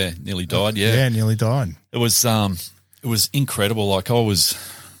well. Yeah, nearly died. Yeah, nearly died. It was incredible. Like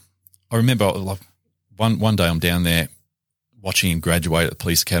I remember like one day I'm down there watching him graduate at the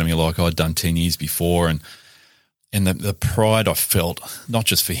police academy, like I'd done 10 years before, and the pride I felt, not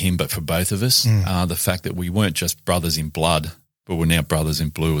just for him but for both of us, the fact that we weren't just brothers in blood, but we're now brothers in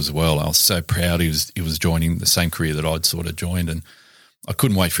blue as well. I was so proud he was joining the same career that I'd sort of joined, and I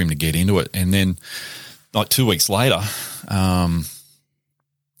couldn't wait for him to get into it. And then like 2 weeks later, I'm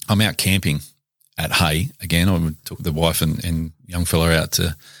out camping at Hay again. I took the wife and young fella out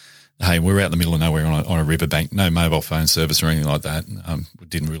to Hay. We were out in the middle of nowhere on a riverbank, no mobile phone service or anything like that. We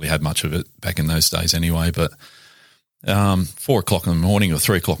didn't really have much of it back in those days anyway. But 4 o'clock in the morning or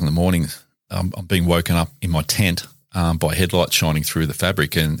 3 o'clock in the morning, I'm being woken up in my tent by headlights shining through the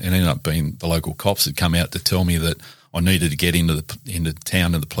fabric, and it ended up being the local cops had come out to tell me that I needed to get into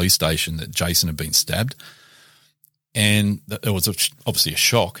town to the police station that Jason had been stabbed. And it was obviously a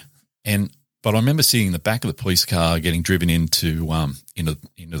shock. But I remember sitting in the back of the police car getting driven into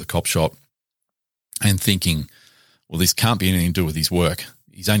the cop shop and thinking, well, this can't be anything to do with his work.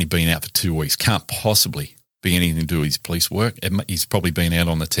 He's only been out for 2 weeks. Can't possibly be anything to do with his police work. He's probably been out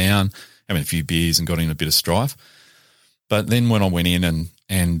on the town, having a few beers and got in a bit of strife. But then when I went in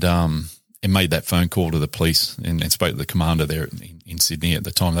and made that phone call to the police and spoke to the commander there in Sydney at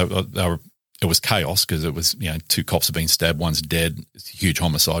the time, it was chaos because it was, 2 cops have been stabbed, one's dead. It's a huge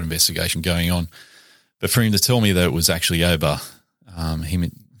homicide investigation going on. But for him to tell me that it was actually over,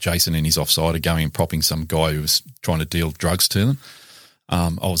 him, Jason and his offsider going and propping some guy who was trying to deal drugs to them,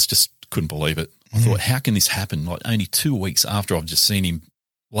 I was just couldn't believe it. I thought, how can this happen? Like only 2 weeks after I've just seen him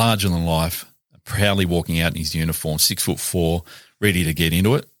larger than life, proudly walking out in his uniform, 6'4", ready to get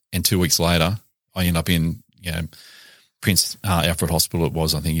into it. And 2 weeks later, I end up in, Prince Alfred Hospital it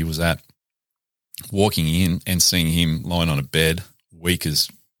was, I think he was at, walking in and seeing him lying on a bed, weak as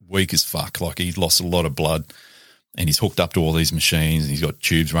fuck. Like he'd lost a lot of blood and he's hooked up to all these machines and he's got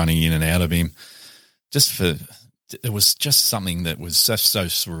tubes running in and out of him. It was just something that was so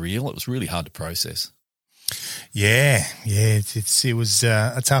surreal. It was really hard to process. Yeah. It was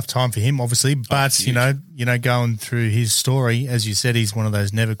a tough time for him, obviously, but going through his story, as you said, he's one of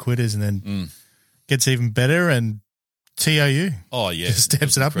those never quitters, and then gets even better and TOU. Oh yeah, just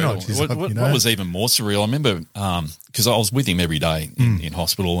steps it up a notch. What was even more surreal? I remember because I was with him every day in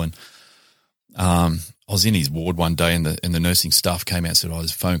hospital, and I was in his ward one day, and the nursing staff came out and said, "Oh,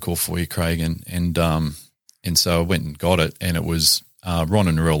 there's a phone call for you, Craig," and so I went and got it, and it was Ron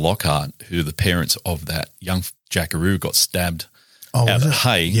and Narelle Lockhart, who are the parents of that young jackaroo got stabbed out of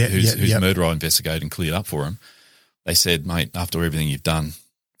Hay, whose murder I investigated and cleared up for him. They said, mate, after everything you've done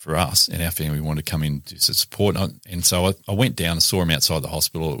for us and our family, we wanted to come in to support. And so I went down and saw him outside the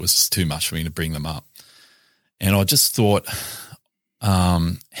hospital. It was too much for me to bring them up. And I just thought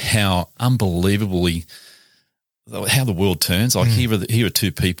how unbelievably how the world turns. Like here are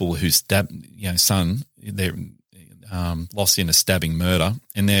two people whose son, they're lost in a stabbing murder,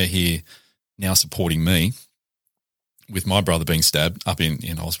 and they're here now supporting me with my brother being stabbed up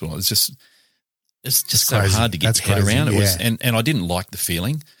in hospital. It's just so hard to get your head around. It was, and I didn't like the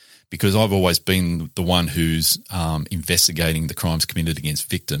feeling because I've always been the one who's investigating the crimes committed against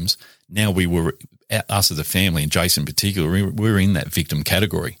victims. Now us as a family, and Jason in particular, we were in that victim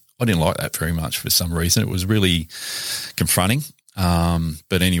category. I didn't like that very much for some reason. It was really confronting.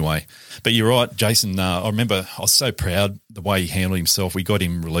 But anyway, but you're right, Jason. I remember I was so proud the way he handled himself. We got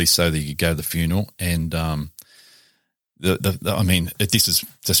him released so that he could go to the funeral, and this is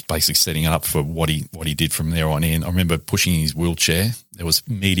just basically setting up for what he did from there on in. I remember pushing his wheelchair. There was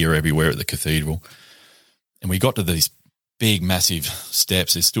media everywhere at the cathedral, and we got to these big, massive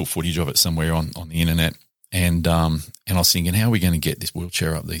steps. There's still footage of it somewhere on the internet, and I was thinking, how are we going to get this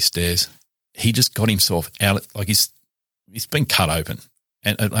wheelchair up these stairs? He just got himself out, like he's been cut open,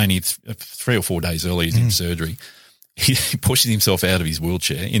 and only 3 or 4 days earlier he's in surgery. He pushes himself out of his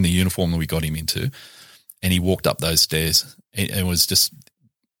wheelchair in the uniform that we got him into, and he walked up those stairs. It was just,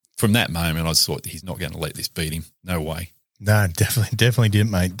 from that moment, I thought he's not going to let this beat him. No way. No, definitely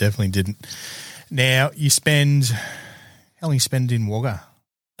didn't, mate. Definitely didn't. Now, how long you spend in Wagga?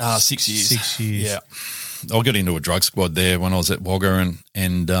 6 years. 6 years. Yeah. I got into a drug squad there when I was at Wagga,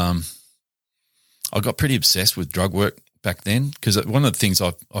 and I got pretty obsessed with drug work back then, because one of the things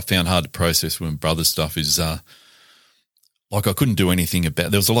I found hard to process with brother stuff is I couldn't do anything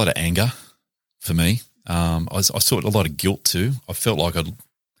about. There was a lot of anger for me. I saw a lot of guilt too. I felt like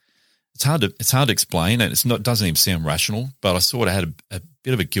it's hard to explain, and it doesn't even sound rational, but I sort of had a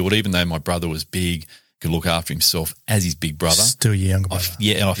bit of a guilt, even though my brother was big, could look after himself as his big brother. Still your younger brother.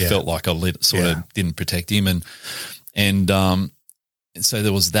 I felt like I didn't protect him, and so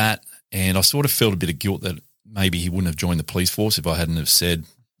there was that, and I sort of felt a bit of guilt that maybe he wouldn't have joined the police force if I hadn't have said,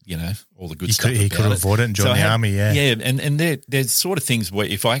 all the good stuff. He could have avoided it and joined the army, yeah. Yeah, and there's sort of things where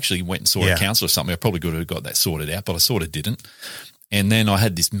if I actually went and saw a counsellor or something, I probably could have got that sorted out, but I sort of didn't. And then I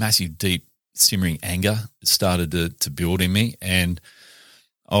had this massive, deep, simmering anger that started to build in me, and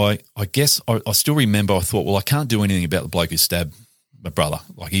I guess I still remember I thought, well, I can't do anything about the bloke who stabbed my brother.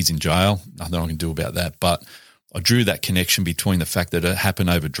 Like, he's in jail, nothing I can do about that. But I drew that connection between the fact that it happened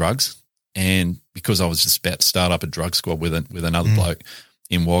over drugs, and because I was just about to start up a drug squad with another bloke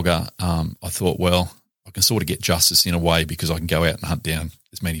in Wagga, I thought, well, I can sort of get justice in a way because I can go out and hunt down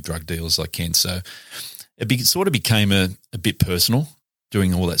as many drug dealers as I can. So it sort of became a bit personal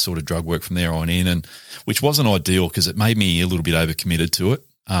doing all that sort of drug work from there on in, and which wasn't ideal because it made me a little bit overcommitted to it.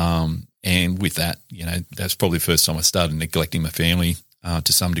 And with that, that's probably the first time I started neglecting my family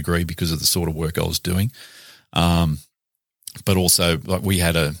to some degree because of the sort of work I was doing. But also, like, we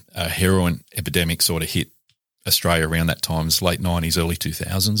had a heroin epidemic sort of hit Australia around that time. It was late 90s, early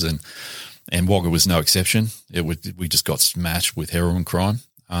 2000s, and Wagga was no exception. We just got smashed with heroin crime.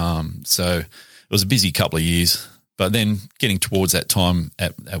 So it was a busy couple of years. But then getting towards that time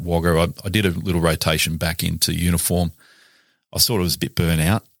at Wagga, I did a little rotation back into uniform. I sort of was a bit burnt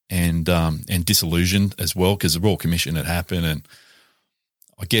out and disillusioned as well because the Royal Commission had happened, and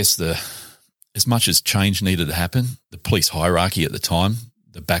I guess as much as change needed to happen, the police hierarchy at the time,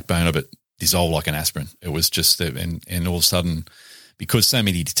 the backbone of it dissolved like an aspirin. It was just, and all of a sudden, because so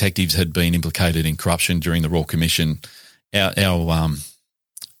many detectives had been implicated in corruption during the Royal Commission, our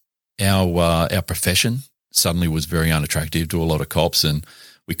profession suddenly was very unattractive to a lot of cops, and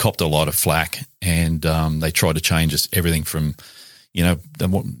we copped a lot of flack, and they tried to change us everything from,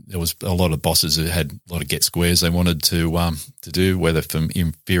 there was a lot of bosses who had a lot of get squares they wanted to do, whether from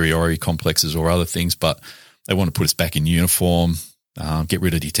inferiority complexes or other things, but they wanted to put us back in uniform, get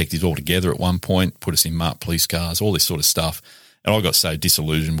rid of detectives altogether at one point, put us in marked police cars, all this sort of stuff. And I got so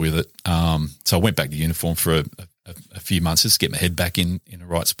disillusioned with it. So I went back to uniform for a few months just to get my head back in the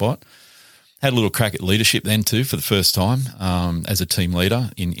right spot. Had a little crack at leadership then too for the first time as a team leader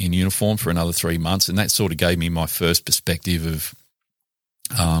in uniform for another 3 months. And that sort of gave me my first perspective of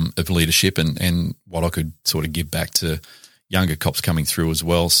leadership and what I could sort of give back to younger cops coming through as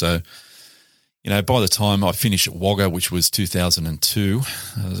well. So, by the time I finished at Wagga, which was 2002,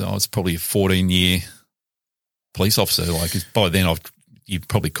 I was probably a 14-year police officer. Like, by then you'd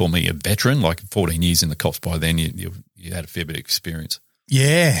probably call me a veteran, like 14 years in the cops. By then you had a fair bit of experience.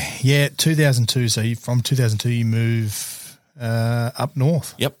 Yeah, 2002. So from 2002 you move up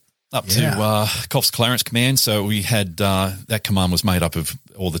north. Yep. Up to Cops Clarence Command. So we had that command was made up of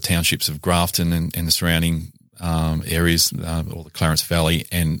all the townships of Grafton and the surrounding areas, all the Clarence Valley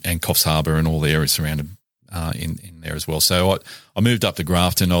and Coffs Harbour and all the areas surrounded in there as well. So I moved up to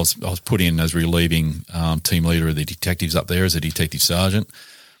Grafton. I was put in as relieving team leader of the detectives up there as a detective sergeant,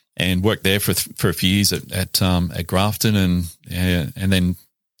 and worked there for a few years at Grafton, and then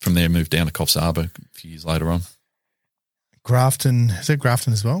from there moved down to Coffs Harbour a few years later on. Grafton, is it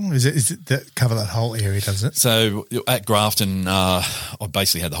Grafton as well? Is it that cover that whole area, does it? So at Grafton, I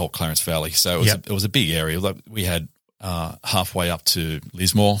basically had the whole Clarence Valley. So it was a big area. We had halfway up to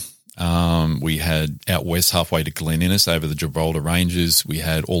Lismore. We had out west halfway to Glen Innes over the Gibraltar Ranges. We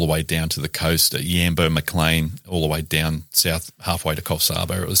had all the way down to the coast at Yamba, Maclean, all the way down south halfway to Coffs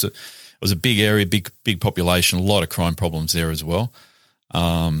Harbour. It was a big area, big population, a lot of crime problems there as well.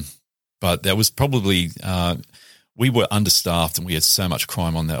 But that was probably we were understaffed and we had so much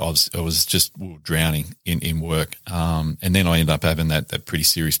crime on that. we were drowning in work. And then I ended up having that pretty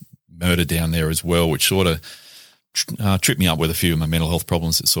serious murder down there as well, which sort of tripped me up with a few of my mental health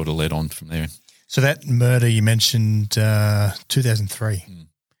problems that sort of led on from there. So that murder you mentioned, 2003.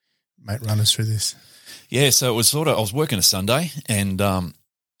 Mate, run us through this. Yeah, so it was I was working a Sunday, and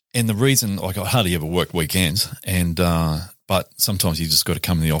the reason, like, I hardly ever worked weekends, but sometimes you just got to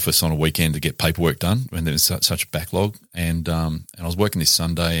come in the office on a weekend to get paperwork done when there's such a backlog. And I was working this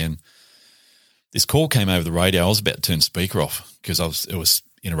Sunday, and this call came over the radio. I was about to turn the speaker off because it was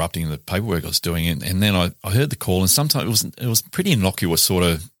interrupting the paperwork I was doing, and then I heard the call, and sometimes it was pretty innocuous sort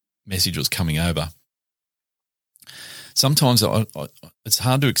of message was coming over. Sometimes it's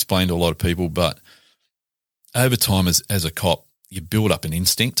hard to explain to a lot of people, but over time as a cop, you build up an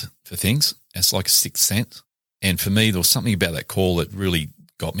instinct for things. It's like a sixth sense. And for me, there was something about that call that really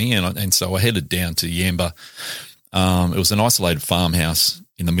got me, and so I headed down to Yamba. It was an isolated farmhouse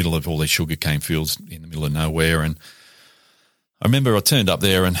in the middle of all these sugarcane fields in the middle of nowhere, and I remember I turned up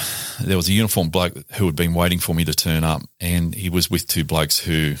there and there was a uniformed bloke who had been waiting for me to turn up, and he was with two blokes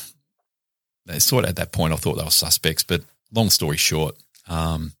who, sort of at that point I thought they were suspects, but long story short,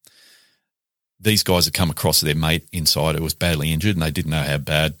 these guys had come across their mate inside who was badly injured, and they didn't know how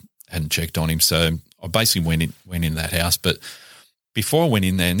bad, hadn't checked on him. So I basically went in that house. But before I went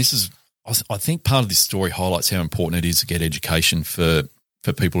in there, and this is, I think part of this story highlights how important it is to get education for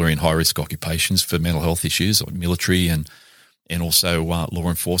people who are in high-risk occupations for mental health issues, like military and also law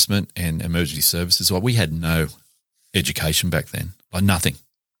enforcement and emergency services. Like, we had no education back then, like nothing.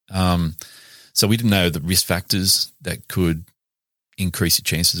 So we didn't know the risk factors that could increase your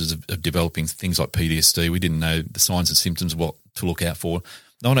chances of developing things like PTSD. We didn't know the signs and symptoms of what to look out for,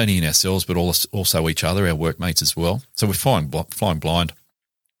 not only in ourselves but also each other, our workmates as well. So we're flying blind.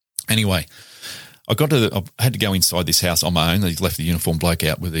 Anyway, I had to go inside this house on my own. They left the uniformed bloke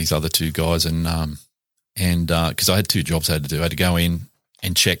out with these other two guys, and because I had two jobs I had to do. I had to go in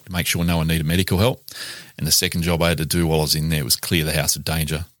and check to make sure no one needed medical help. And the second job I had to do while I was in there was clear the house of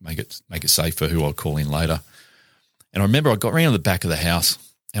danger, make it safe for who I'd call in later. And I remember I got around the back of the house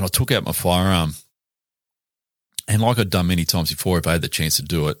and I took out my firearm. And like I'd done many times before, if I had the chance to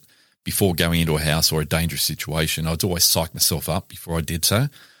do it, before going into a house or a dangerous situation, I'd always psych myself up before I did so.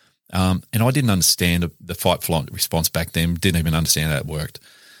 And I didn't understand the fight-flight response back then, didn't even understand how it worked.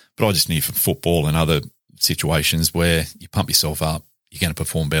 But I just knew from football and other situations where you pump yourself up, you're going to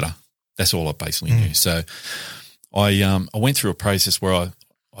perform better. That's all I basically knew. So I went through a process where I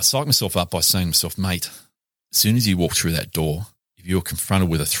psyched myself up by saying to myself, mate, as soon as you walk through that door, if you're confronted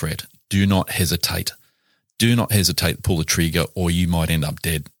with a threat, do not hesitate. Do not hesitate to pull the trigger or you might end up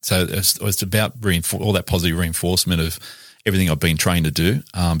dead. So it's about all that positive reinforcement of everything I've been trained to do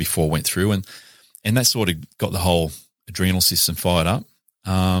before I went through. And that sort of got the whole adrenal system fired up.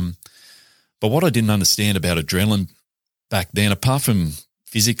 But what I didn't understand about adrenaline back then, apart from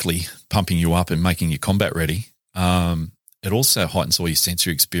physically pumping you up and making you combat ready, it also heightens all your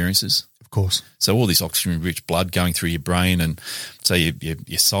sensory experiences. Of course. So all this oxygen-rich blood going through your brain and so your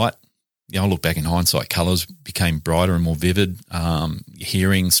sight, I look back in hindsight, colours became brighter and more vivid. Your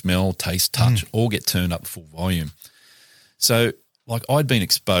hearing, smell, taste, touch all get turned up full volume. So like I'd been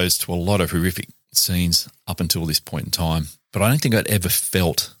exposed to a lot of horrific scenes up until this point in time, but I don't think I'd ever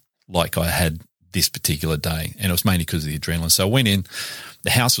felt like I had this particular day, and it was mainly because of the adrenaline. So I went in.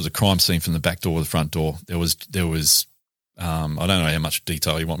 The house was a crime scene from the back door to the front door. There was I don't know how much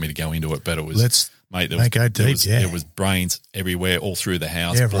detail you want me to go into it, but it was there was brains everywhere, all through the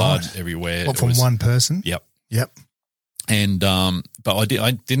house, blood everywhere. What, from one person? Yep. And but I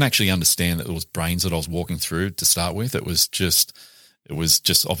didn't actually understand that it was brains that I was walking through to start with. It was just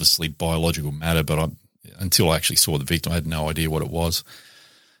obviously biological matter, but until I actually saw the victim, I had no idea what it was.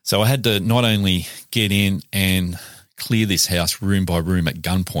 So I had to not only get in and clear this house room by room at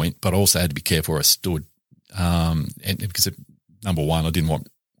gunpoint, but I also had to be careful where I stood. And because number one, I didn't want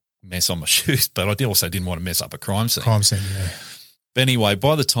mess on my shoes, but I also didn't want to mess up a crime scene. Yeah. But anyway,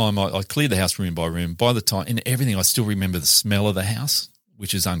 by the time I cleared the house room by room, and everything, I still remember the smell of the house,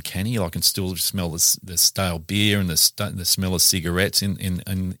 which is uncanny. I can still smell the stale beer and the smell of cigarettes in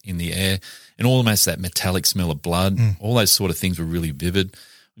the air, and almost that metallic smell of blood. All those sort of things were really vivid.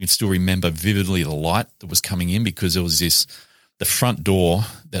 I can still remember vividly the light that was coming in because there was the front door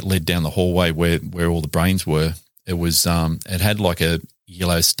that led down the hallway where all the brains were. It was it had like a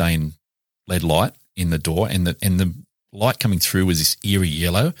yellow stained LED light in the door, and the light coming through was this eerie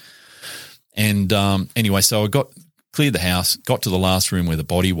yellow. And anyway, so I cleared the house, got to the last room where the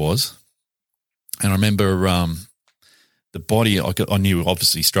body was, and I remember the body. I knew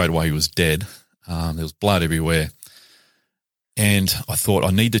obviously straight away he was dead. There was blood everywhere. And I thought, I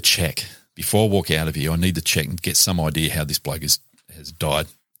need to check before I walk out of here. I need to check and get some idea how this bloke has died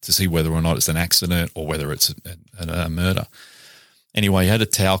to see whether or not it's an accident or whether it's a murder. Anyway, he had a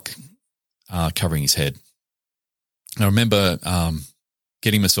towel covering his head. And I remember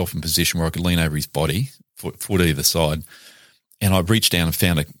getting myself in a position where I could lean over his body, foot either side, and I reached down and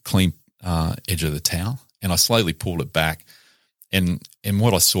found a clean edge of the towel, and I slowly pulled it back. And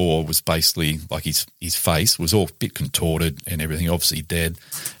what I saw was basically like his face was all a bit contorted and everything, obviously dead.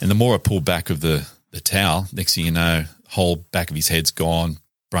 And the more I pulled back of the towel, next thing you know, whole back of his head's gone,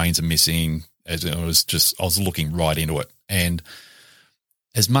 brains are missing. I was looking right into it. And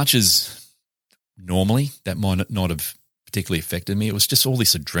as much as normally that might not have particularly affected me, it was just all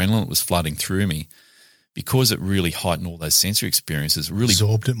this adrenaline that was flooding through me. Because it really heightened all those sensory experiences, it really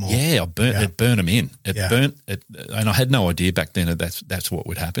absorbed it more. Yeah, it burnt them in. Burnt it, and I had no idea back then that's what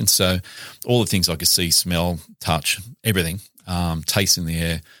would happen. So all the things I could see, smell, touch, everything, taste in the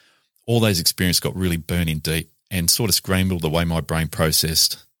air, all those experiences got really burnt in deep and sort of scrambled the way my brain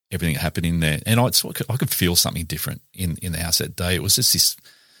processed everything that happened in there. And I could feel something different in the house that day. It was just this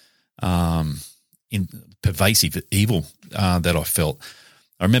pervasive evil that I felt.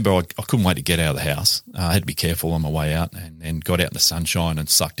 I remember I couldn't wait to get out of the house. I had to be careful on my way out, and then got out in the sunshine and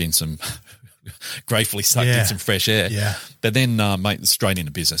gratefully sucked in some fresh air. Yeah. But then, mate, straight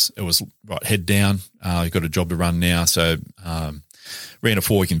into business. It was right, head down. You've got a job to run now. So ran a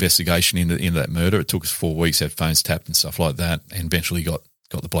 4-week investigation into that murder. It took us 4 weeks, had phones tapped and stuff like that, and eventually got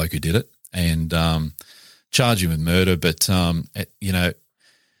the bloke who did it and charged him with murder. But,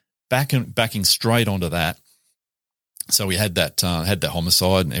 backing straight onto that, so we had that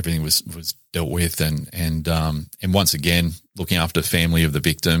homicide and everything was dealt with and once again looking after the family of the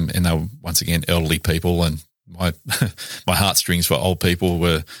victim, and they were once again elderly people, and my heartstrings for old people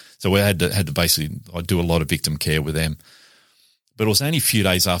were, so we had to basically, I do a lot of victim care with them. But it was only a few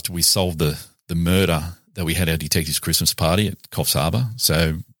days after we solved the murder that we had our detectives Christmas party at Coffs Harbour.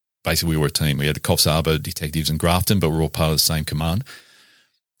 So basically we were a team. We had the Coffs Harbour detectives in Grafton, but we're all part of the same command.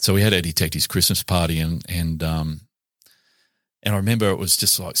 So we had our detectives Christmas party, and I remember it was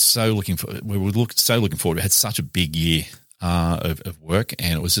just like so looking forward. We had such a big year of work,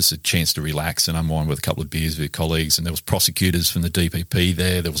 and it was just a chance to relax and unwind with a couple of beers with colleagues. And there was prosecutors from the DPP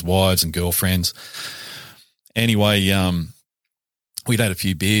there. There was wives and girlfriends. Anyway, we'd had a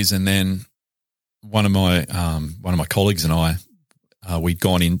few beers, and then one of my colleagues and I, we'd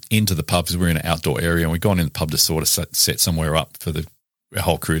gone into the pub because we were in an outdoor area, and we'd gone in the pub to sort of set somewhere up for the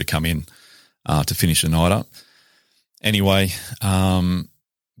whole crew to come in to finish the night up. Anyway,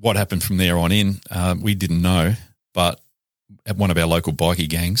 what happened from there on in, we didn't know, but at one of our local bikie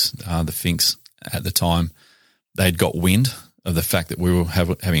gangs, the Finks at the time, they'd got wind of the fact that we were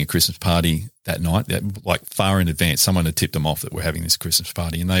having a Christmas party that night, like far in advance. Someone had tipped them off that we're having this Christmas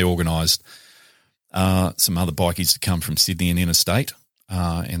party, and they organised some other bikies to come from Sydney and interstate,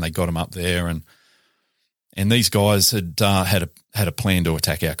 and they got them up there, and these guys had had a plan to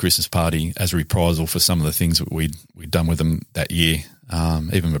attack our Christmas party as a reprisal for some of the things that we'd done with them that year.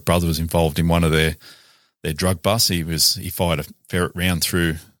 Even my brother was involved in one of their drug busts. He fired a ferret round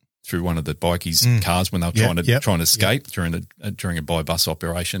through one of the bikies' cars when they were trying to escape during a buy bus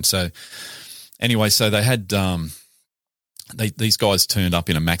operation. So anyway, so they had these guys turned up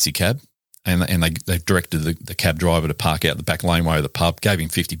in a maxi cab, and they directed the cab driver to park out the back laneway of the pub, gave him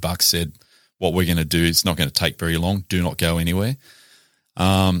 $50, said, what we're going to do, it's not going to take very long. Do not go anywhere.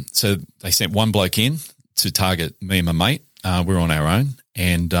 So they sent one bloke in to target me and my mate. We were on our own,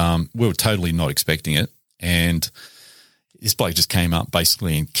 and we were totally not expecting it. And this bloke just came up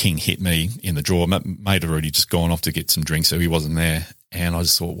basically and king hit me in the jaw. Mate had already just gone off to get some drinks, so he wasn't there. And I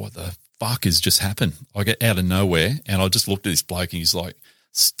just thought, what the fuck has just happened? I get out of nowhere, and I just looked at this bloke, and he's like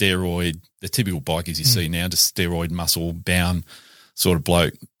steroid, the typical bikies you see now, just steroid muscle bound sort of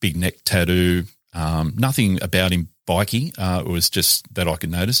bloke, big neck tattoo, nothing about him bikey. It was just that I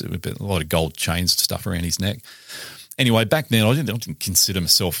could notice. It was a lot of gold chains and stuff around his neck. Anyway, back then I didn't consider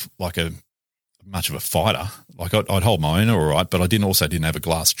myself like much of a fighter. Like I'd hold my own all right, but I didn't have a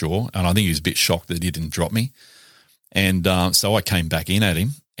glass jaw, and I think he was a bit shocked that he didn't drop me. And so I came back in at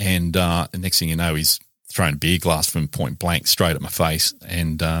him, and the next thing you know, he's throwing a beer glass from point blank straight at my face.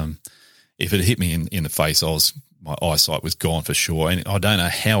 And if it hit me in the face, my eyesight was gone for sure. And I don't know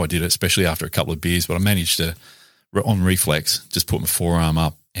how I did it, especially after a couple of beers, but I managed to, on reflex, just put my forearm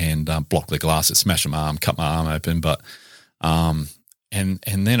up and block the glass. It smashed my arm, cut my arm open. But and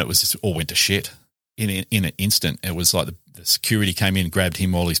then it was just all went to shit in an instant. It was like the security came in, grabbed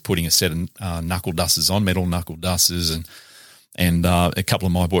him while he's putting a set of knuckle dusters on, metal knuckle dusters, and a couple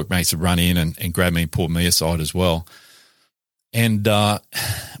of my workmates had run in and grabbed me and pulled me aside as well. And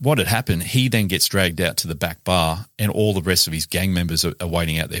what had happened, he then gets dragged out to the back bar, and all the rest of his gang members are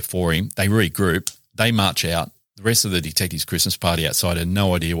waiting out there for him. They regroup. They march out. The rest of the detectives' Christmas party outside had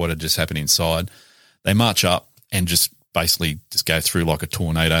no idea what had just happened inside. They march up and just basically just go through like a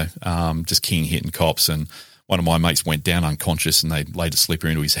tornado, just king hitting cops. And one of my mates went down unconscious, and they laid a slipper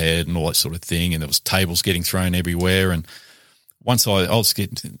into his head and all that sort of thing. And there was tables getting thrown everywhere. And once I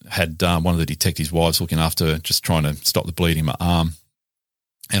had one of the detectives' wives looking after, just trying to stop the bleeding in my arm,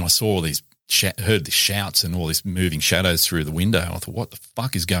 and I saw all these, heard the shouts and all these moving shadows through the window. And I thought, what the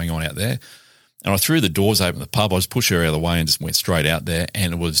fuck is going on out there? And I threw the doors open the pub. I just pushed her out of the way and just went straight out there,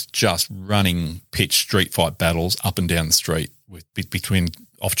 and it was just running pitch street fight battles up and down the street between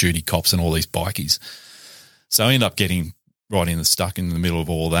off-duty cops and all these bikies. So I ended up getting stuck in the middle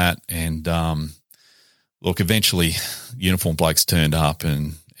of all that, and look, eventually uniformed blokes turned up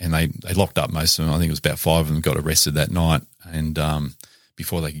and they locked up most of them. I think it was about 5 of them got arrested that night, and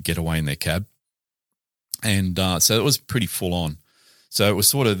before they could get away in their cab. And so it was pretty full on. So it was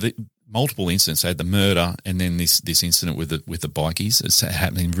sort of the multiple incidents. They had the murder, and then this incident with the bikies. It's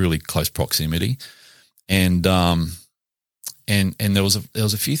happening in really close proximity. And there was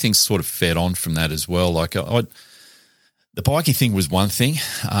a few things sort of fed on from that as well. Like the bikie thing was one thing,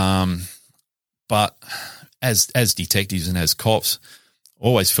 but as detectives and as cops,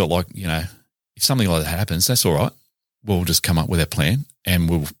 always felt like, if something like that happens, that's all right. We'll just come up with our plan and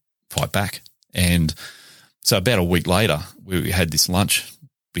we'll fight back. And so about a week later, we had this lunch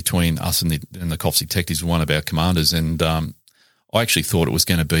between us and the cops detectives, one of our commanders, and I actually thought it was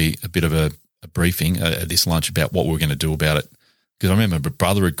going to be a bit of a briefing at this lunch about what we were going to do about it. Because I remember my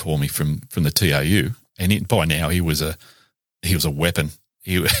brother had called me from the TAU, and by now he was a weapon.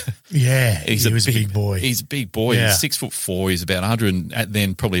 He was a big boy. He's a big boy. Yeah. He's 6'4". He's about 100,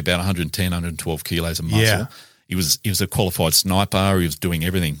 then probably about 110, 112 kilos of muscle. Yeah. he was a qualified sniper. He was doing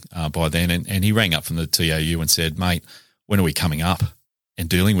everything by then. And he rang up from the TAU and said, mate, when are we coming up and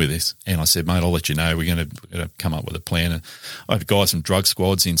dealing with this? And I said, mate, I'll let you know. We're going to come up with a plan. And I have guys from drug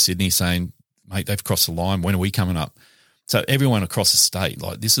squads in Sydney saying, mate, they've crossed the line. When are we coming up? So everyone across the state,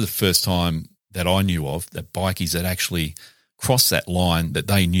 like this is the first time that I knew of that bikies had actually crossed that line that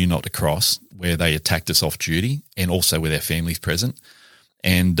they knew not to cross, where they attacked us off duty and also with our families present.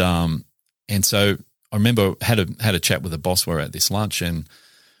 And so I remember had a chat with the boss. We were at this lunch, and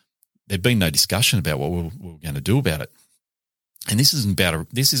there'd been no discussion about what we were going to do about it. And this isn't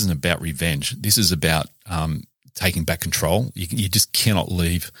about revenge. This is about taking back control. You just cannot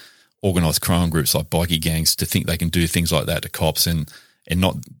leave organised crime groups like bikie gangs to think they can do things like that to cops and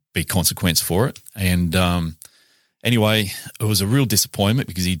not be consequence for it. And anyway, it was a real disappointment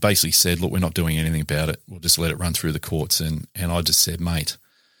because he basically said, look, we're not doing anything about it. We'll just let it run through the courts. And I just said, mate,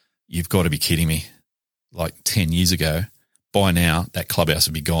 you've got to be kidding me. Like 10 years ago, by now, that clubhouse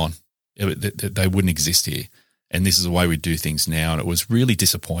would be gone. They wouldn't exist here. And this is the way we do things now. And it was really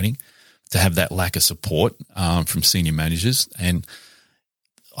disappointing to have that lack of support from senior managers. And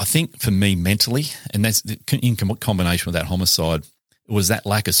I think for me mentally, and that's in combination with that homicide, it was that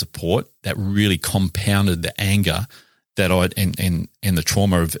lack of support that really compounded the anger that and the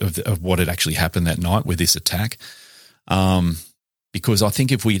trauma of what had actually happened that night with this attack. Because I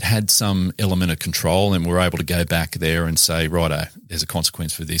think if we'd had some element of control and were able to go back there and say, righto, there's a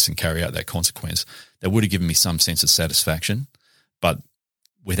consequence for this and carry out that consequence, that would have given me some sense of satisfaction. But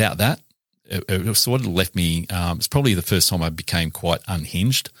without that, it sort of left me, it's probably the first time I became quite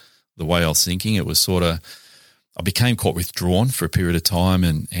unhinged, the way I was thinking. It was sort of, I became quite withdrawn for a period of time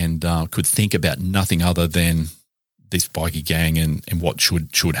and could think about nothing other than this bikie gang and what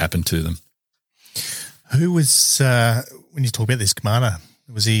should happen to them. Who was, when you talk about this commander,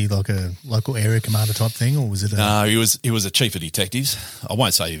 was he like a local area commander type thing, or was it? No, he was a chief of detectives. I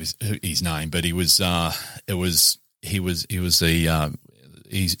won't say his name, but his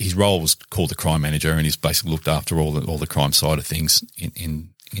role was called the crime manager, and he's basically looked after all the crime side of things in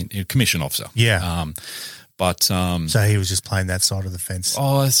commission officer. Yeah. So he was just playing that side of the fence.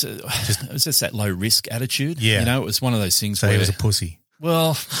 Oh, it was just that low risk attitude. Yeah. It was one of those things. So where he was a pussy.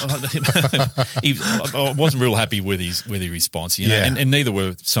 Well, I wasn't real happy with his response, Yeah. and neither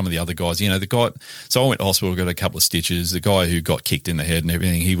were some of the other guys. The guy. So I went to hospital, got a couple of stitches. The guy who got kicked in the head and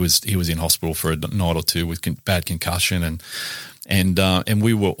everything, he was in hospital for a night or two with bad concussion, and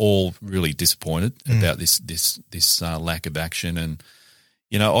we were all really disappointed about this lack of action. And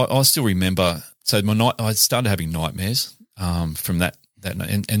I still remember. So I started having nightmares from that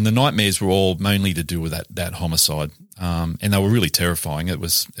night, and the nightmares were all mainly to do with that homicide. And they were really terrifying. It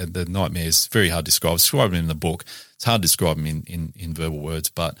was the nightmares, very hard to describe. I describe them in the book. It's hard to describe them in verbal words,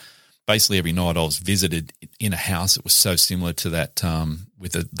 but basically every night I was visited in a house that was so similar to that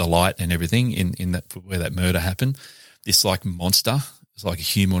with the light and everything in that where that murder happened. This like monster, it's like a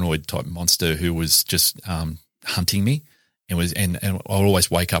humanoid type monster who was just hunting me and I would always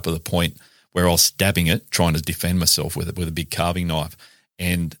wake up at the point where I was stabbing it, trying to defend myself with a big carving knife,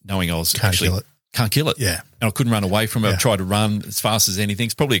 and knowing I was can't kill it. Yeah. And I couldn't run away from it. Yeah. I tried to run as fast as anything.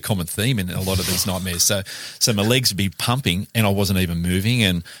 It's probably a common theme in a lot of these nightmares. So my legs would be pumping and I wasn't even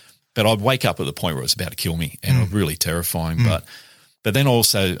moving. But I'd wake up at the point where it was about to kill me, and it was really terrifying. But then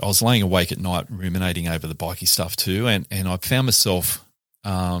also I was laying awake at night ruminating over the bikie stuff too. And I found myself,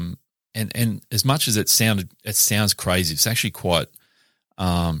 and as much as it sounds crazy, it's actually quite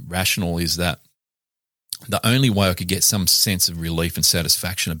rational, is that the only way I could get some sense of relief and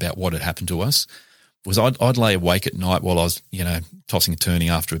satisfaction about what had happened to us was I'd lay awake at night while I was, tossing and turning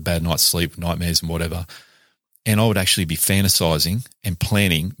after a bad night's sleep, nightmares and whatever, and I would actually be fantasizing and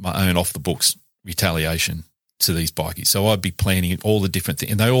planning my own off-the-books retaliation to these bikies. So I'd be planning all the different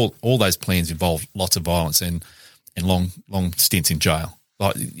things, and all those plans involved lots of violence and long stints in jail.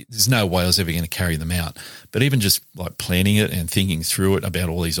 Like, there's no way I was ever going to carry them out. But even just like planning it and thinking through it about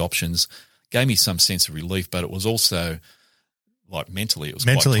all these options gave me some sense of relief, but it was also like mentally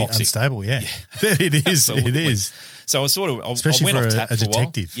quite toxic. Unstable, yeah. It is. It is. So I was sort of, especially I went for off tap a for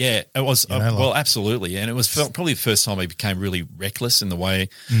detective. A while. Yeah, it was, well, absolutely. And it was probably the first time I became really reckless in the way,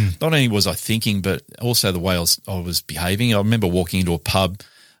 not only was I thinking, but also the way I was behaving. I remember walking into a pub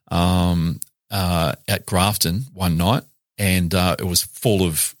at Grafton one night, and it was full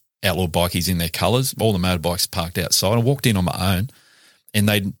of outlaw bikies in their colours, all the motorbikes parked outside. I walked in on my own, and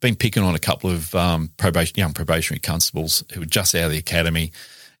they'd been picking on a couple of young probationary constables who were just out of the academy,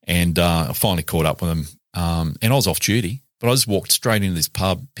 and I finally caught up with them. And I was off duty, but I just walked straight into this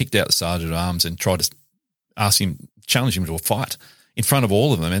pub, picked out the sergeant at arms, and tried to challenge him to a fight in front of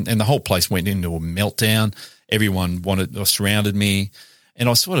all of them. And the whole place went into a meltdown. everyone surrounded me, and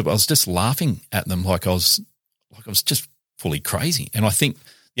I was just laughing at them like I was just fully crazy. And I think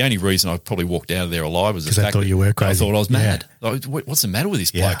the only reason I probably walked out of there alive was the fact thought you were crazy. I thought I was mad. Like, what's the matter with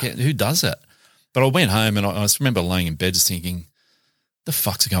this bloke? Who does that? But I went home and I just remember laying in bed just thinking, the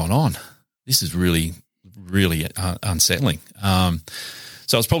fuck's going on? This is really, really unsettling.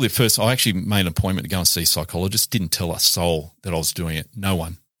 So it was probably the first. I actually made an appointment to go and see a psychologist. Didn't tell a soul that I was doing it. No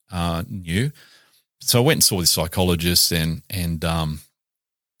one knew. So I went and saw this psychologist, and all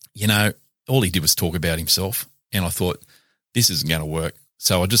he did was talk about himself. And I thought, this isn't going to work.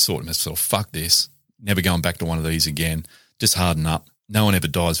 So I just thought to myself, fuck this. Never going back to one of these again. Just harden up. No one ever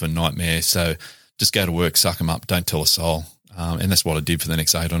dies of a nightmare. So just go to work, suck them up, don't tell a soul. And that's what I did for the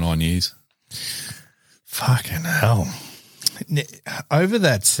next 8 or 9 years. Fucking hell. Over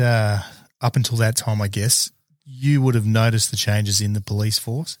that, up until that time, I guess, you would have noticed the changes in the police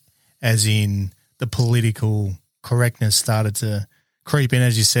force, as in the political correctness started to creep in.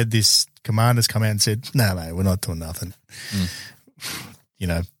 As you said, this commander's come out and said, no, mate, we're not doing nothing.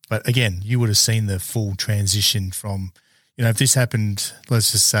 But again, you would have seen the full transition from, if this happened,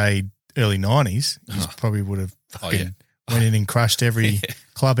 let's just say early 90s, you probably would have fucking went in and crushed every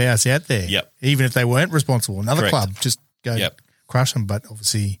clubhouse out there. Yep. Even if they weren't responsible. Another Correct. club, just go crush them. But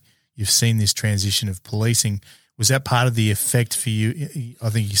obviously you've seen this transition of policing. Was that part of the effect for you? I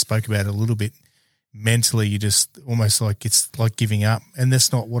think you spoke about it a little bit. Mentally, you just almost like it's like giving up. And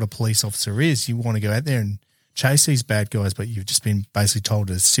that's not what a police officer is. You want to go out there and chase these bad guys, but you've just been basically told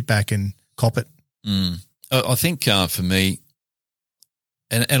to sit back and cop it. I think for me,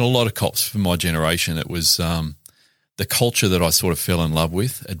 and a lot of cops from my generation, it was the culture that I sort of fell in love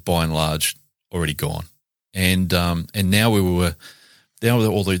with had by and large already gone. And now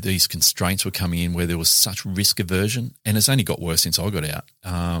all these constraints were coming in where there was such risk aversion, and it's only got worse since I got out.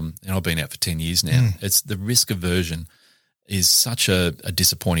 And I've been out for 10 years now. It's the risk aversion is such a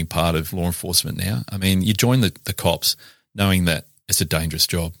disappointing part of law enforcement now. I mean, you join the cops knowing that it's a dangerous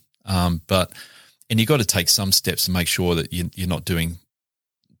job, and you've got to take some steps to make sure that you're not doing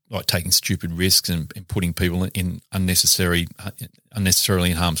like taking stupid risks and putting people in unnecessarily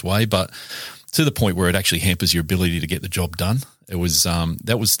in harm's way, but to the point where it actually hampers your ability to get the job done. It was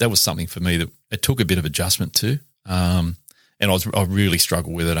that was something for me that it took a bit of adjustment to, and I really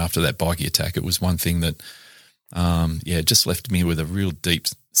struggled with it after that bikie attack. It was one thing that it just left me with a real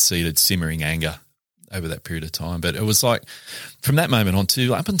deep-seated simmering anger over that period of time. But it was like from that moment on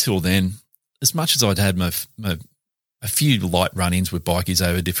to up until then, as much as I'd had a few light run-ins with bikies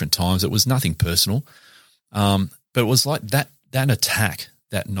over different times, it was nothing personal. But it was like that attack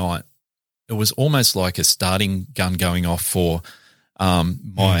that night, it was almost like a starting gun going off for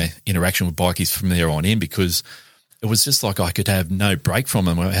my interaction with bikies from there on in, because it was just like I could have no break from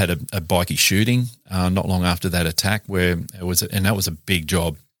them. I had a bikie shooting not long after that attack where it was, and that was a big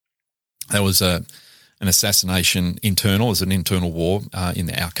job. That was an assassination internal, it was an internal war in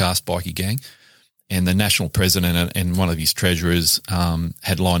the Outcast bikie gang. And the national president and one of his treasurers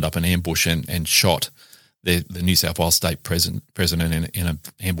had lined up an ambush and shot the New South Wales state president in an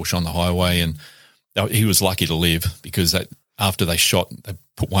ambush on the highway. And he was lucky to live because after they shot, they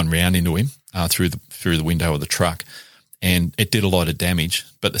put one round into him through the window of the truck, and it did a lot of damage.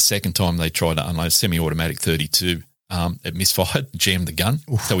 But the second time they tried to unload a semi-automatic 32, it misfired, jammed the gun.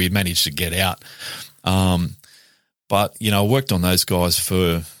 Oof. So he managed to get out. But, I worked on those guys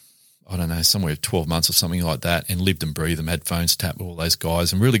for, I don't know, somewhere 12 months or something like that, and lived and breathed them, had phones tapped with all those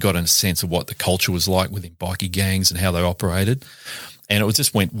guys, and really got a sense of what the culture was like within bikie gangs and how they operated. And it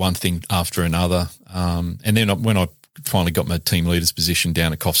just went one thing after another. And then when I finally got my team leader's position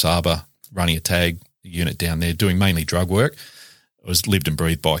down at Coffs Harbour, running a tag unit down there, doing mainly drug work, I was lived and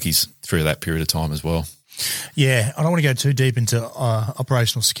breathed bikies through that period of time as well. Yeah, I don't want to go too deep into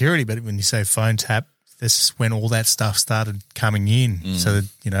operational security, but when you say phone tap, this is when all that stuff started coming in. So,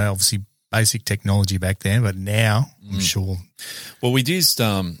 obviously basic technology back then, but now I'm sure. Well, we used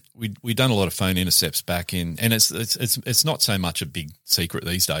we done a lot of phone intercepts back in, and it's not so much a big secret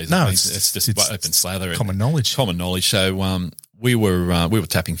these days. No, it's just open slather, common knowledge. Common knowledge. So we were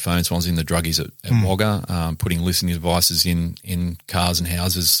tapping phones when I was in the druggies at Wagga, putting listening devices in cars and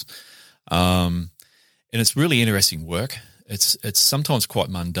houses, and it's really interesting work. It's sometimes quite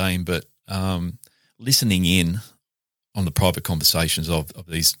mundane, but listening in on the private conversations of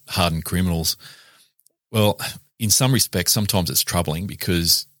these hardened criminals, well, in some respects, sometimes it's troubling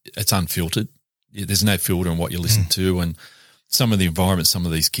because it's unfiltered. There's no filter in what you listen to, and some of the environments some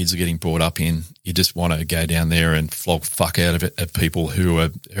of these kids are getting brought up in, you just want to go down there and flog fuck out of it at people who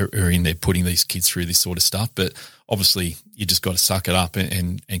are in there putting these kids through this sort of stuff. But obviously you just got to suck it up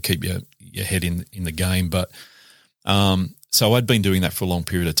and keep ahead in the game. But so I'd been doing that for a long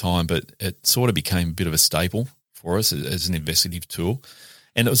period of time, but it sort of became a bit of a staple for us as an investigative tool.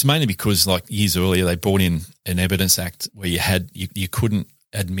 And it was mainly because, like, years earlier, they brought in an Evidence Act where you couldn't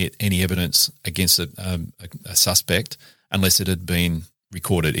admit any evidence against a suspect unless it had been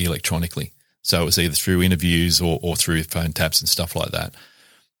recorded electronically. So it was either through interviews or through phone taps and stuff like that.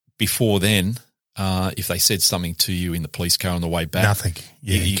 Before then, if they said something to you in the police car on the way back, nothing.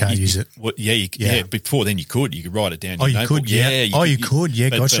 Yeah, you can't use it. Well, yeah. Before then, you could write it down. Oh, you could. Yeah. You could. Yeah,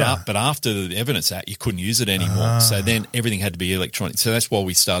 gotcha. But after the Evidence Act, you couldn't use it anymore. So then everything had to be electronic. So that's why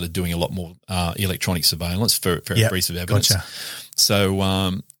we started doing a lot more electronic surveillance for a piece of evidence. Gotcha.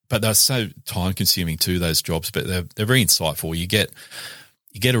 So, but they're so time consuming too, those jobs. But they're very insightful. You get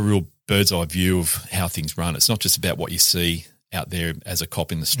a real bird's eye view of how things run. It's not just about what you see out there as a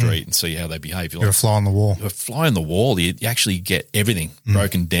cop in the street and see how they behave. You're a fly on the wall. You're a fly on the wall. You actually get everything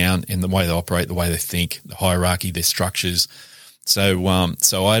broken down in the way they operate, the way they think, the hierarchy, their structures. So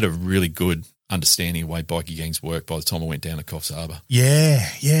I had a really good understanding of the way bikie gangs work by the time I went down to Coffs Harbour.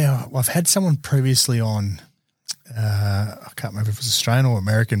 Yeah. Well, I've had someone previously on, I can't remember if it was Australian or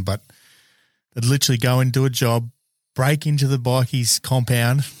American, but they'd literally go and do a job, break into the bikies'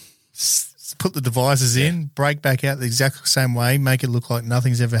 compound, put the devices in, break back out the exact same way, make it look like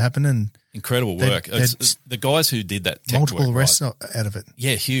nothing's ever happened, and incredible work. It's the guys who did that tech multiple work, arrests right? out of it.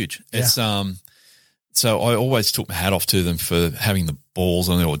 Yeah, huge. Yeah. It's so I always took my hat off to them for having the balls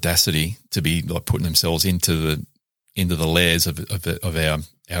and the audacity to be like putting themselves into the lairs of our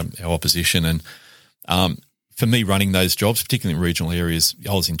opposition. And for me, running those jobs, particularly in regional areas,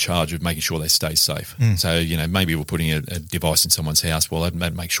 I was in charge of making sure they stay safe. So, maybe we're putting a device in someone's house. Well, I'd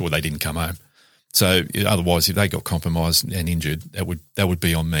make sure they didn't come home. So otherwise, if they got compromised and injured, that would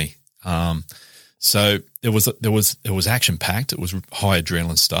be on me. So it was action packed. It was high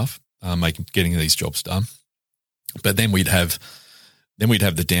adrenaline stuff, getting these jobs done. But then we'd have the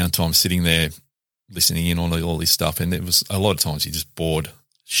downtime sitting there listening in on all this stuff, and it was a lot of times you're just bored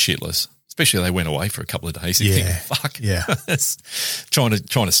shitless. Especially if they went away for a couple of days. You think, fuck. Yeah. trying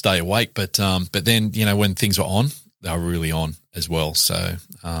to stay awake. But then, when things were on, they were really on as well. So,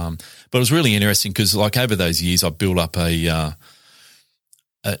 but it was really interesting because, like, over those years, I built up an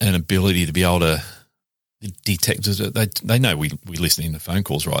ability to be able to detect. They know we listen in the phone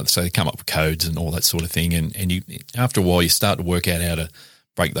calls, right? So they come up with codes and all that sort of thing. And you, after a while, you start to work out how to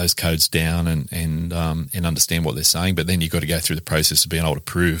break those codes down and understand what they're saying. But then you've got to go through the process of being able to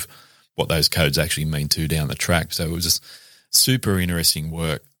prove what those codes actually mean too down the track. So it was just super interesting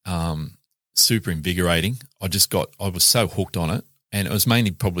work, super invigorating. I was so hooked on it, and it was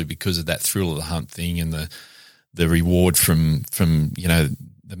mainly probably because of that thrill of the hunt thing and the reward from the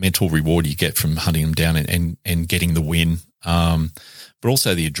mental reward you get from hunting them down and getting the win, but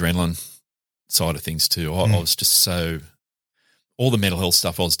also the adrenaline side of things too. I was just so. All the mental health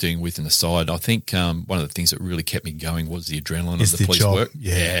stuff I was doing within the side, I think one of the things that really kept me going was the adrenaline of the police work.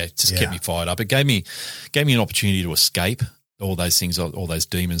 Yeah, it just kept me fired up. It gave me an opportunity to escape all those things, all those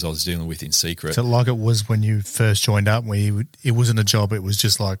demons I was dealing with in secret. So like it was when you first joined up, where it wasn't a job, it was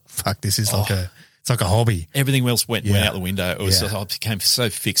just like, fuck, this is it's like a hobby. Everything else went out the window. It was I became so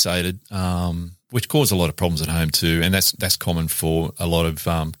fixated, which caused a lot of problems at home too, and that's common for a lot of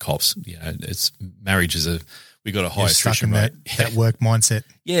cops. It's marriage is we got a high attrition rate. That work mindset.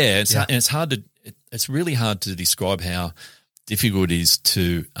 Yeah, it's hard to. It's really hard to describe how difficult it is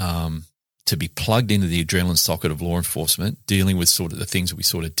to be plugged into the adrenaline socket of law enforcement, dealing with sort of the things that we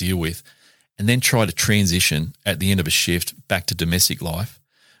sort of deal with, and then try to transition at the end of a shift back to domestic life,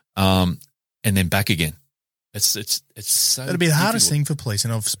 and then back again. It's so. That'd be the hardest thing for police,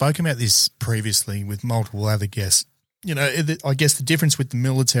 and I've spoken about this previously with multiple other guests. I guess the difference with the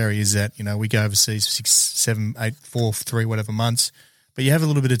military is that, we go overseas for 6, 7, 8, 4, 3, whatever months, but you have a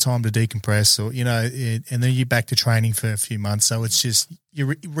little bit of time to decompress or, and then you're back to training for a few months. So it's just, you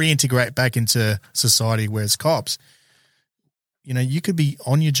reintegrate back into society, whereas cops, you could be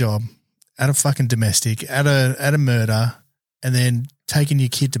on your job at a fucking domestic, at a murder, and then taking your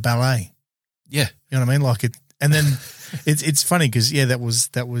kid to ballet. Yeah. You know what I mean? Like it, and then it's funny because,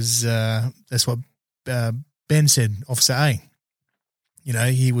 that's what, Ben said, Officer A.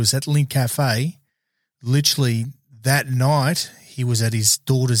 He was at Link Cafe. Literally that night, he was at his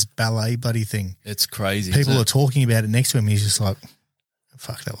daughter's ballet buddy thing. It's crazy. People are talking about it next to him. He's just like,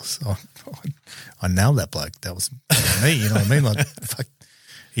 fuck, that was, I nailed that bloke. That was me. You know what I mean? Like, fuck.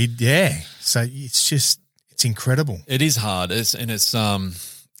 So it's incredible. It is hard. I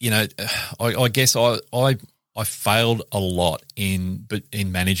guess I failed a lot in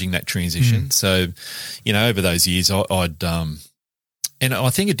managing that transition. So, over those years, I'd And I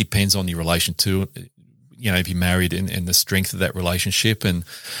think it depends on your relation to, if you're married and the strength of that relationship. And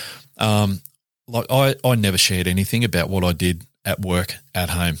I never shared anything about what I did at work, at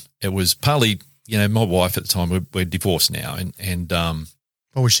home. It was partly, my wife at the time, we're divorced now. And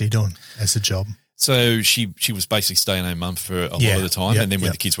what was she doing as a job? So she was basically stay-at-home mum for a lot of the time. And then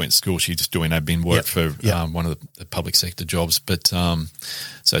when the kids went to school, she was just doing admin work for one of the public sector jobs. But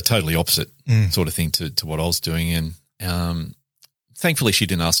so totally opposite sort of thing to what I was doing. And thankfully she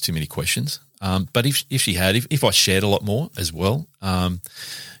didn't ask too many questions. But if she had, if I shared a lot more as well,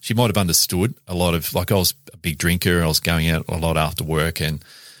 she might have understood a lot of, like I was a big drinker, I was going out a lot after work and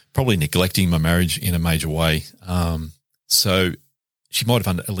probably neglecting my marriage in a major way. So she might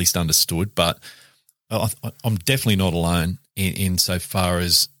have at least understood, but I'm definitely not alone in so far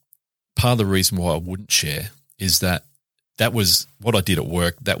as part of the reason why I wouldn't share is that was what I did at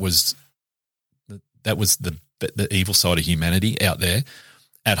work. That was the evil side of humanity out there.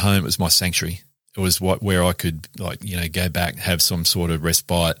 At home, it was my sanctuary. It was where I could go back, have some sort of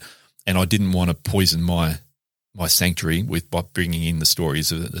respite, and I didn't want to poison my sanctuary by bringing in the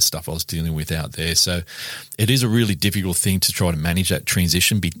stories of the stuff I was dealing with out there. So it is a really difficult thing to try to manage that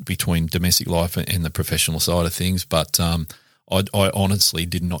transition between domestic life and the professional side of things. But I honestly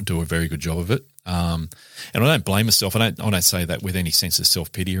did not do a very good job of it. And I don't blame myself. I don't say that with any sense of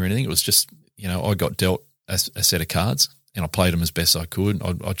self-pity or anything. It was just, I got dealt a set of cards and I played them as best I could.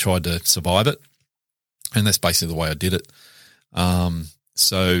 I tried to survive it. And that's basically the way I did it.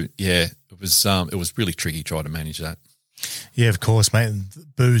 So yeah, it was really tricky trying to manage that. Yeah, of course, mate.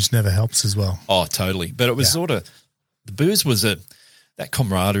 Booze never helps as well. Oh, totally. But it was sort of, the booze was that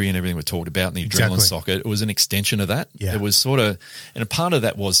camaraderie and everything we talked about and the adrenaline socket. It was an extension of that. Yeah. It was sort of, and a part of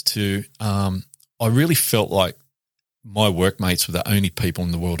that was to, I really felt like my workmates were the only people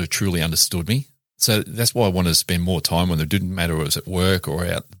in the world who truly understood me. So that's why I wanted to spend more time when it didn't matter if it was at work or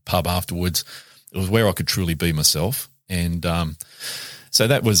out the pub afterwards. It was where I could truly be myself. And so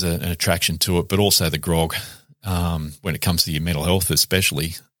that was an attraction to it, but also the grog. When it comes to your mental health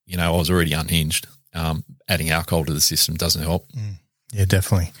especially, I was already unhinged. Adding alcohol to the system doesn't help. Yeah,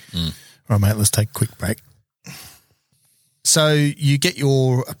 definitely. All right, mate, let's take a quick break. So you get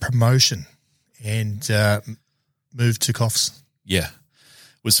your promotion and move to Coffs. Yeah.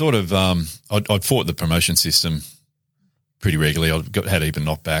 It was sort of I'd fought the promotion system pretty regularly. I had even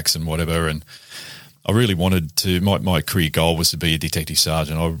knockbacks and whatever, and I really wanted to, my career goal was to be a detective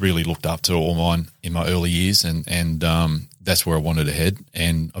sergeant. I really looked up to all mine in my early years and that's where I wanted to head,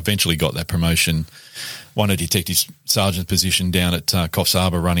 and eventually got that promotion, won a detective sergeant position down at Coffs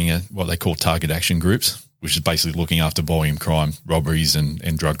Harbour running what they call target action groups, which is basically looking after volume crime, robberies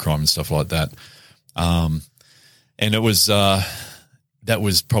and drug crime and stuff like that. And it was that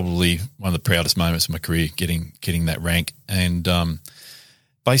was probably one of the proudest moments of my career, getting that rank. And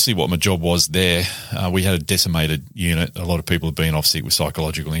basically what my job was there, we had a decimated unit. A lot of people had been off sick with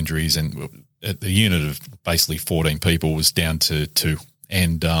psychological injuries, and the unit of basically 14 people was down to 2.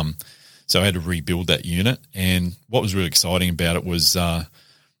 And so I had to rebuild that unit. And what was really exciting about it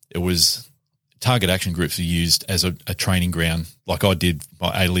was target action groups were used as a training ground, like I did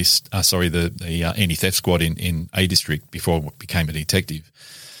my the anti-theft squad in A District before I became a detective.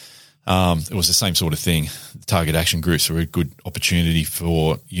 It was the same sort of thing. The target action groups were a good opportunity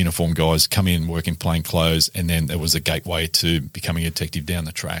for uniformed guys come in, work in plain clothes, and then there was a gateway to becoming a detective down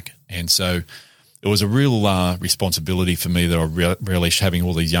the track. And so it was a real responsibility for me that I relished, having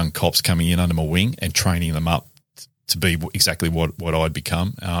all these young cops coming in under my wing and training them up to be exactly what I'd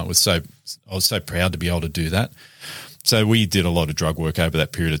become. I was so proud to be able to do that. So we did a lot of drug work over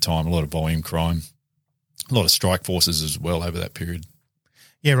that period of time, a lot of volume crime, a lot of strike forces as well over that period.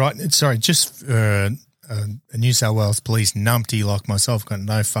 Yeah, right. Sorry, just a New South Wales police numpty like myself, got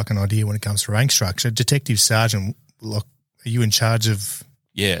no fucking idea when it comes to rank structure. Detective sergeant, like, are you in charge of?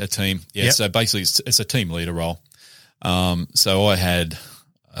 Yeah, a team. Yeah, yep. So basically it's a team leader role. So I had,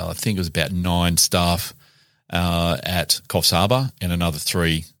 I think it was about 9 staff at Coffs Harbour and another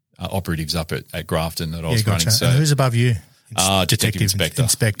 3 operatives up at Grafton that I was running. So and who's above you? Detective Inspector.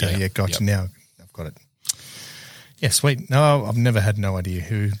 Inspector, yeah, gotcha. Yep. Now I've got it. Yeah, sweet. No, I've never had no idea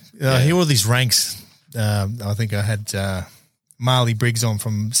who. Here all these ranks. I think I had Marley Briggs on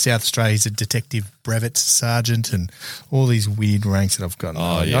from South Australia. He's a detective brevet sergeant, and all these weird ranks that I've got.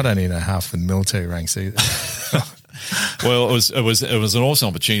 I don't even know half the military ranks either. Well, it was an awesome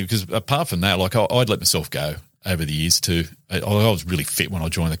opportunity because apart from that, like I'd let myself go over the years too. I was really fit when I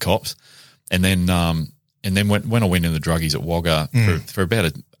joined the cops, and then when I went in the druggies at Wagga for about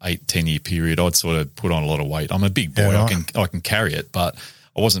an 8-10 year period, I'd sort of put on a lot of weight. I'm a big boy. Yeah, right. I can carry it, but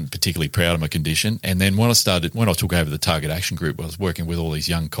I wasn't particularly proud of my condition. And then when I took over the Target Action Group, I was working with all these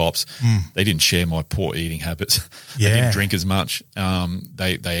young cops. They didn't share my poor eating habits. They didn't drink as much.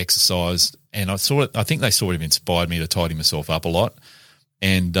 They exercised, and I think they sort of inspired me to tidy myself up a lot.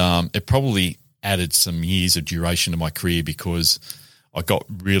 And it probably added some years of duration to my career because I got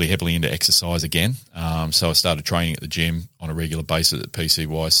really heavily into exercise again. So I started training at the gym on a regular basis at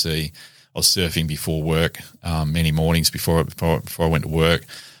PCYC. I was surfing before work, many mornings before I went to work.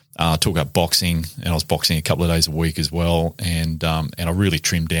 Took up boxing, and I was boxing a couple of days a week as well. And I really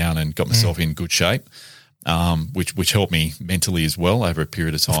trimmed down and got myself in good shape, which helped me mentally as well over a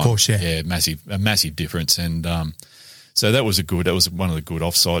period of time. Of course, yeah. Yeah, a massive difference. And so that was one of the good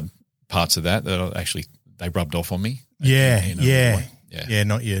offside parts of that they rubbed off on me. Yeah, Yeah. Yeah,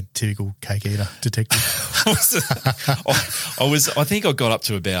 not your typical cake eater detective. I think I got up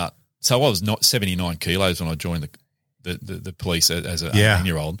to about, so I was not 79 kilos when I joined the police as an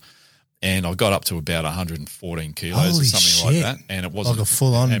 18-year-old, and I got up to about 114 kilos Holy or something shit. like that. And it wasn't like a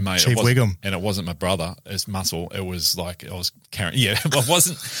full-on Chief Wiggum. And it wasn't my brother, it's muscle. It was like I was carrying. Yeah,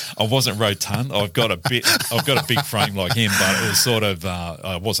 I wasn't rotund. I've got a big frame like him, but it was sort of.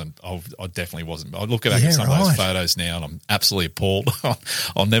 I definitely wasn't. I look back at some of those photos now, and I'm absolutely appalled.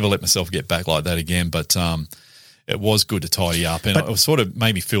 I'll never let myself get back like that again. But it was good to tidy up, and it sort of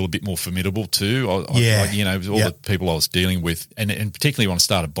made me feel a bit more formidable too. All the people I was dealing with, and particularly when I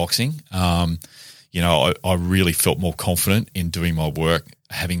started boxing, I really felt more confident in doing my work,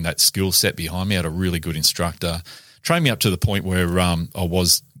 having that skill set behind me. I had a really good instructor, trained me up to the point where I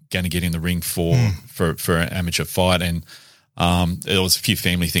was going to get in the ring for an amateur fight, and there was a few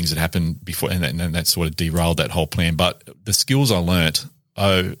family things that happened before, and that sort of derailed that whole plan. But the skills I learnt,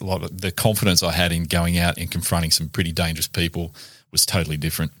 like the confidence I had in going out and confronting some pretty dangerous people was totally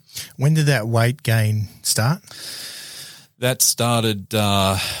different. When did that weight gain start? That started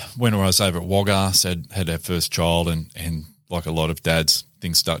when I was over at Wagga, had our first child, and like a lot of dads,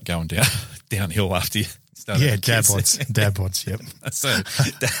 things start going downhill after you start. Yeah, dad bods, yep.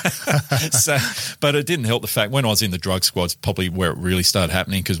 But it didn't help the fact when I was in the drug squads, probably where it really started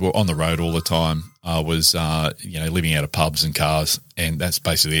happening, because we're on the road all the time. I was, living out of pubs and cars, and that's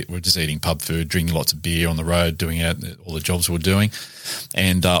basically it. We're just eating pub food, drinking lots of beer on the road, doing all the jobs we're doing.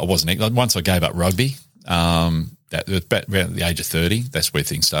 And I wasn't, once I gave up rugby, that around the age of 30, that's where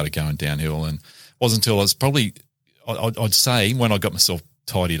things started going downhill. And it wasn't until I was probably, I'd say, when I got myself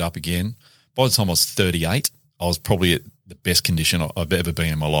tidied up again, by the time I was 38, I was probably at the best condition I've ever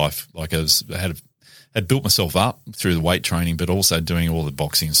been in my life. Like I had built myself up through the weight training, but also doing all the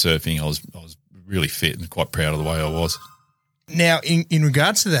boxing and surfing. I was really fit and quite proud of the way I was. Now, in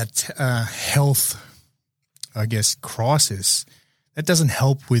regards to that health, I guess, crisis, that doesn't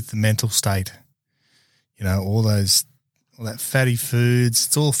help with the mental state. All that fatty foods,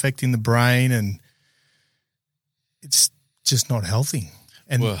 it's all affecting the brain, and it's just not healthy.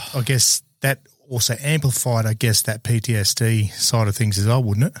 And I guess that also amplified, that PTSD side of things as well,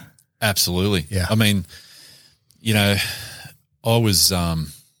 wouldn't it? Absolutely. Yeah. I mean, I was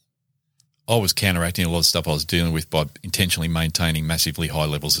counteracting a lot of stuff I was dealing with by intentionally maintaining massively high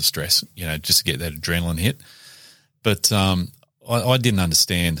levels of stress, just to get that adrenaline hit. But I didn't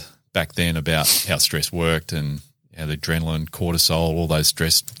understand back then about how stress worked, and the adrenaline, cortisol, all those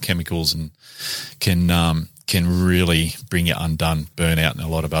stress chemicals, and can really bring you undone, burnout, and a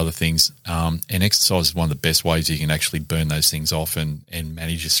lot of other things. And exercise is one of the best ways you can actually burn those things off and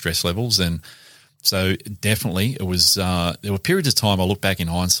manage your stress levels. And so definitely it was, there were periods of time I look back in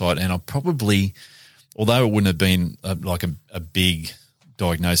hindsight, and I probably, although it wouldn't have been a big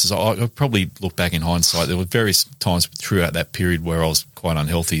diagnosis, I probably look back in hindsight, there were various times throughout that period where I was quite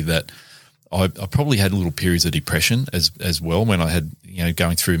unhealthy that I probably had little periods of depression as well, when I had,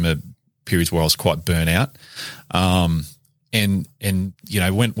 going through my periods where I was quite burnt out. And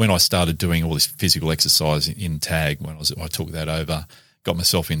when I started doing all this physical exercise in TAG, when I took that over, got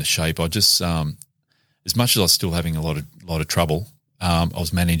myself into shape, I just, as much as I was still having a lot of trouble, I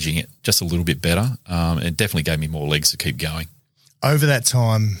was managing it just a little bit better. It definitely gave me more legs to keep going. Over that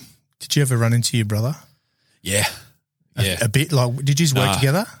time, did you ever run into your brother? Yeah. Yeah. A bit, did you just work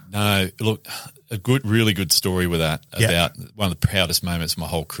together? No, look, really good story with that, about one of the proudest moments of my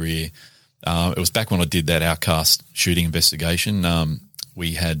whole career. It was back when I did that Outcast shooting investigation.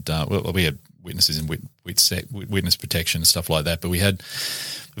 We had witnesses and witness protection and stuff like that, but we had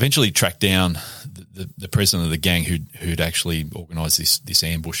eventually tracked down the president of the gang who'd actually organised this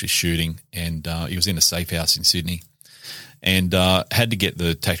ambush, this shooting, and he was in a safe house in Sydney, and had to get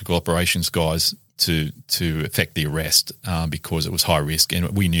the tactical operations guys to effect the arrest because it was high risk, and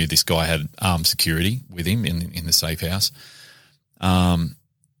we knew this guy had armed security with him in the safe house.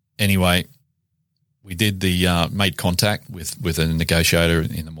 Anyway, we did made contact with a negotiator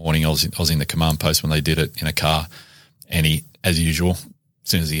in the morning. I was in the command post when they did it in a car, and he, as usual, as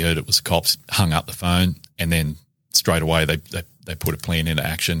soon as he heard it was the cops, hung up the phone, and then straight away they put a plan into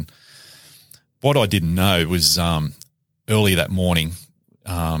action. What I didn't know was early that morning,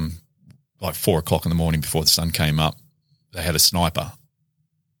 like 4 o'clock in the morning before the sun came up, they had a sniper,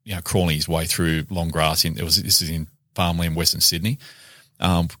 crawling his way through long grass. This is in farmland, Western Sydney,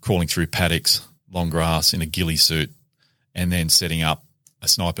 crawling through paddocks, long grass in a ghillie suit, and then setting up a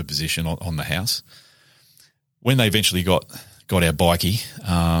sniper position on the house. When they eventually got our bikie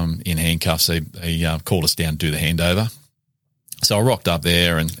in handcuffs, they called us down to do the handover. So I rocked up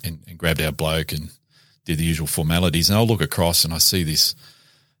there and grabbed our bloke and did the usual formalities. And I look across and I see this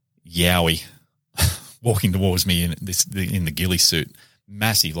yowie walking towards me in the ghillie suit,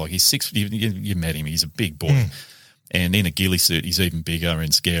 massive, like he's 6. You met him; he's a big boy, and in a ghillie suit, he's even bigger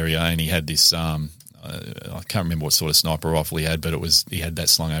and scarier. And he had this I can't remember what sort of sniper rifle he had, but he had that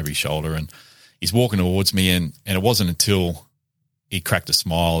slung over his shoulder, and he's walking towards me, and it wasn't until he cracked a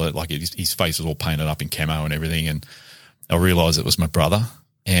smile that his face was all painted up in camo and everything, and I realised it was my brother,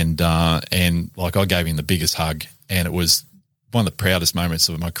 and I gave him the biggest hug, and it was one of the proudest moments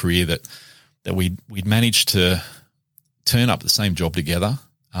of my career that we'd managed to turn up the same job together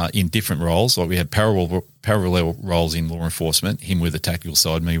in different roles. Like we had parallel roles in law enforcement, him with the tactical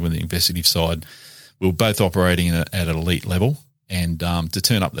side, me with the investigative side. We were both operating at an elite level, and to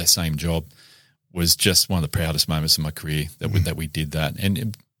turn up that same job was just one of the proudest moments of my career that we did that.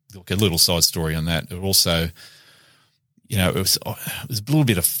 And look, a little side story on that. It also, it was a little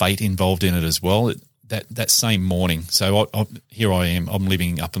bit of fate involved in it as well. That same morning, so here I am. I'm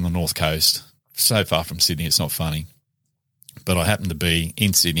living up on the North Coast, so far from Sydney, it's not funny. But I happened to be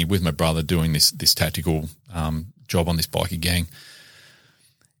in Sydney with my brother doing this tactical job on this bikie gang.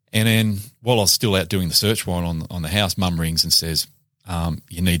 And then while I was still out doing the search warrant on the house, Mum rings and says,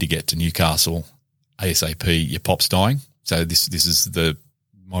 you need to get to Newcastle ASAP, your pop's dying. So this is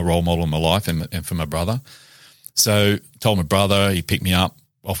my role model in my life and for my brother. So told my brother, he picked me up,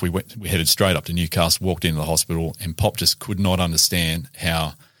 off we went. We headed straight up to Newcastle, walked into the hospital, and Pop just could not understand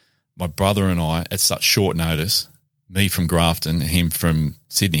how my brother and I, at such short notice, me from Grafton and him from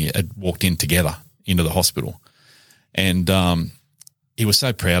Sydney, had walked in together into the hospital. And he was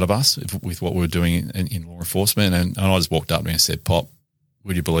so proud of us with what we were doing in law enforcement. And I just walked up to him and said, Pop,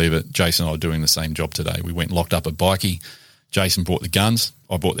 would you believe it? Jason and I are doing the same job today. We went and locked up a bikie. Jason brought the guns.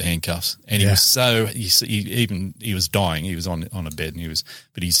 I brought the handcuffs. And he was he was dying. He was on a bed, and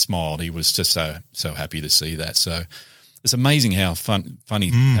but he smiled. He was just so happy to see that. So it's amazing how funny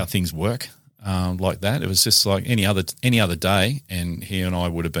how things work like that. It was just like any other day, and he and I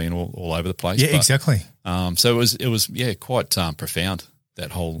would have been all over the place. Yeah, exactly. So it was quite profound,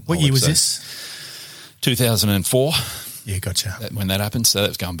 that whole. What year was this? 2004. Yeah, gotcha. When that happened, so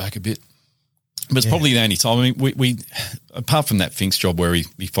that's going back a bit. But it's probably the only time. I mean, we apart from that Finks job where he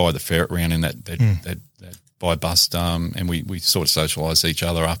fired the ferret round in that by bust, and we sort of socialised each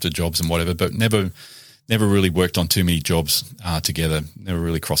other after jobs and whatever, but never really worked on too many jobs together. Never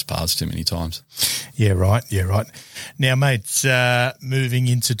really crossed paths too many times. Yeah, right. Now, mate, moving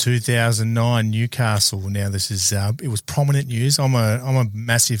into 2009, Newcastle. Now, this is it was prominent news. I'm a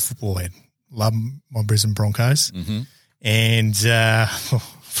massive football head. Love my Brisbane Broncos, and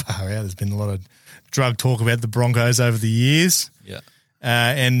far out. There's been a lot of drug talk about the Broncos over the years. Yeah,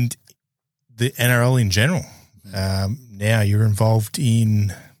 and the NRL in general. Now you're involved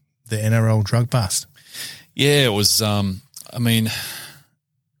in the NRL drug bust. Yeah, it was. I mean,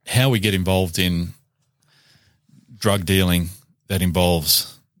 how we get involved in drug dealing that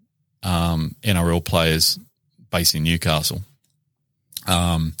involves NRL players based in Newcastle.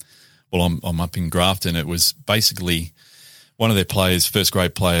 Well, I'm up in Grafton. It was basically one of their players, first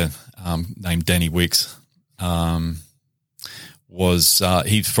grade player named Danny Wicks,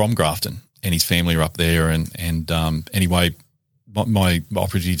 he's from Grafton and his family are up there. And anyway, my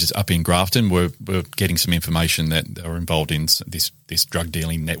operatives up in Grafton were getting some information that they were involved in this drug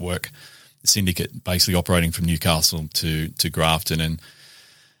dealing network, the syndicate basically operating from Newcastle to Grafton. And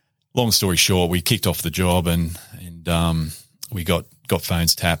long story short, we kicked off the job and we got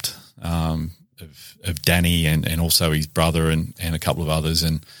phones tapped of Danny and also his brother and a couple of others,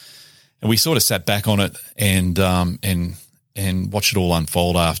 and we sort of sat back on it and watched it all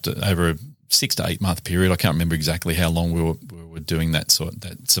unfold over a 6 to 8 month period. I can't remember exactly how long we were doing that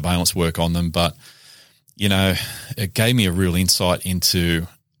surveillance work on them, but it gave me a real insight into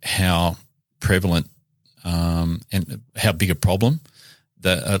how prevalent and how big a problem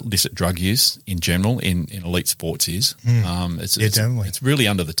the illicit drug use in general in elite sports is. Definitely. It's really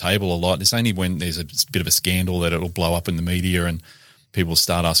under the table a lot. It's only when there's a bit of a scandal that it'll blow up in the media and people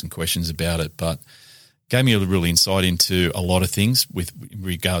start asking questions about it. But gave me a real insight into a lot of things with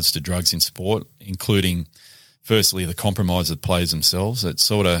regards to drugs in sport, including, firstly, the compromise of the players themselves. It's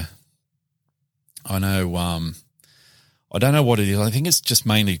sort of, I don't know what it is. I think it's just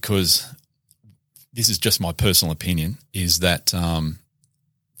mainly because, this is just my personal opinion, is that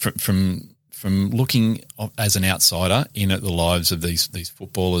from looking as an outsider in at the lives of these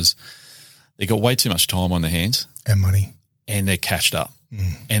footballers, they got way too much time on their hands And money. and they're cashed up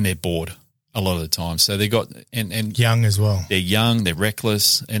and they're bored a lot of the time. So they got and Young as well. they're young, they're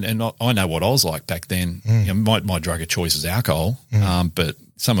reckless, and I know what I was like back then. You know, my drug of choice is alcohol, but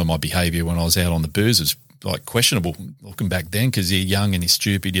some of my behaviour when I was out on the booze was like questionable looking back then because you're young and you're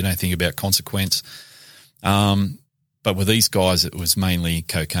stupid, you don't think about consequence. But with these guys, it was mainly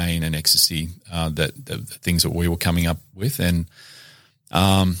cocaine and ecstasy, the things that we were coming up with. And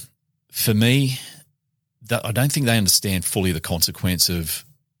for me, I don't think they understand fully the consequence of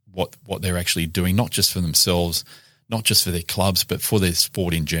what they're actually doing, not just for themselves, not just for their clubs, but for their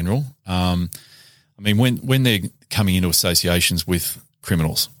sport in general. I mean, when they're coming into associations with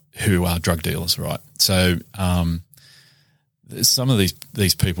criminals who are drug dealers, right? So some of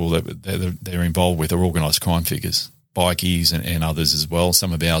these people that they're involved with are organised crime figures, bikies and others as well.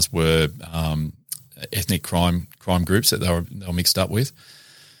 Some of ours were ethnic crime groups that they were mixed up with.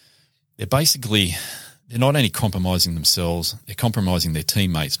 They're not only compromising themselves, they're compromising their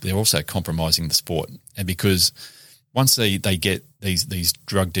teammates, but they're also compromising the sport. And because once they get these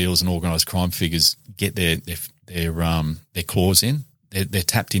drug dealers and organised crime figures get their claws in, they're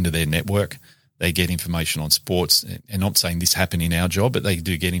tapped into their network. They get information on sports, and not saying this happened in our job, but they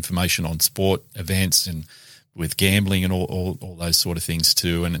do get information on sport events and with gambling and all those sort of things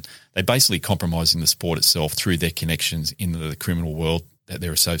too. And they're basically compromising the sport itself through their connections in the criminal world that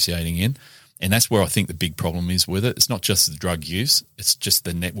they're associating in. And that's where I think the big problem is with it. It's not just the drug use, it's just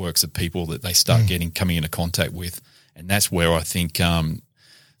the networks of people that they start coming into contact with. And that's where I think some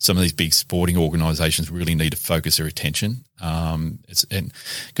of these big sporting organisations really need to focus their attention.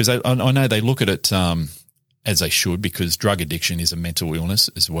 Because I know they look at it as they should, because drug addiction is a mental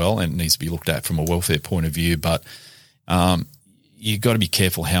illness as well and it needs to be looked at from a welfare point of view. But you've got to be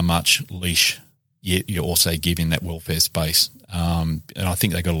careful how much leash you also give in that welfare space. And I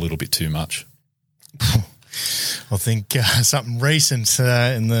think they got a little bit too much. I think something recent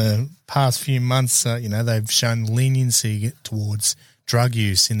in the past few months, they've shown leniency towards drug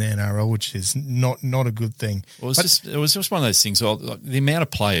use in the NRL, which is not a good thing. Well, it was just one of those things. The amount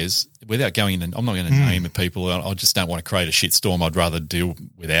of players, without going in, and I'm not going to name the people. I just don't want to create a shitstorm. I'd rather deal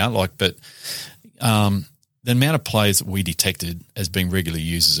without. But the amount of players that we detected as being regular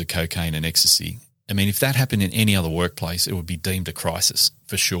users of cocaine and ecstasy. I mean, if that happened in any other workplace, it would be deemed a crisis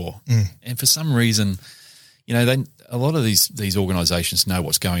for sure. And for some reason, a lot of these organisations know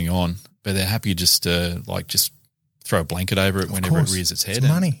what's going on, but they're happy just to throw a blanket over it whenever it rears its head. It's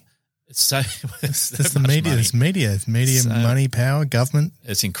money. It's so it's the media. It's media. It's media, money, power, government.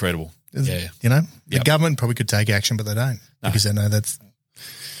 It's incredible. The government probably could take action, but they don't because they know that's.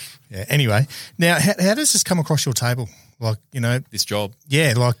 Yeah. Anyway, now how does this come across your table? This job.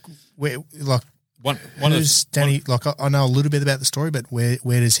 Yeah, One who's Danny? I know a little bit about the story, but where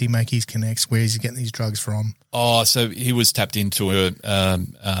does he make his connects? Where is he getting these drugs from? Oh, so he was tapped into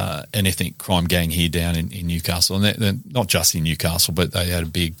an ethnic crime gang here down in Newcastle, and they're not just in Newcastle, but they had a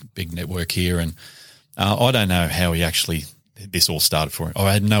big network here. And I don't know how this all started for him.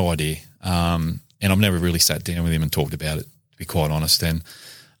 I had no idea, and I've never really sat down with him and talked about it, to be quite honest. And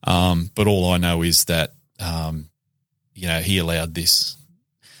but all I know is that he allowed this.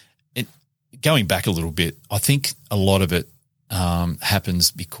 Going back a little bit, I think a lot of it happens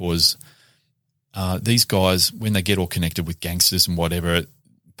because these guys, when they get all connected with gangsters and whatever, it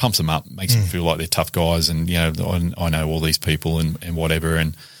pumps them up, makes them feel like they're tough guys, and I know all these people and whatever,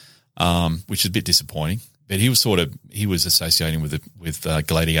 and which is a bit disappointing. But he was associating with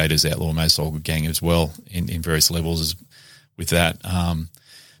Gladiators Outlaw Motorcycle Gang as well in various levels with that.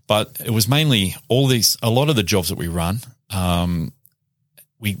 But it was mainly a lot of the jobs that we run.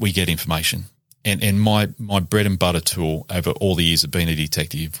 We get information, and my bread and butter tool over all the years of being a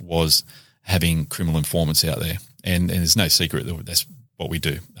detective was having criminal informants out there, and there's no secret that that's what we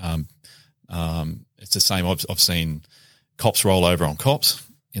do. It's the same. I've seen cops roll over on cops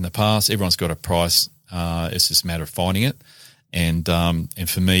in the past. Everyone's got a price. It's just a matter of finding it. And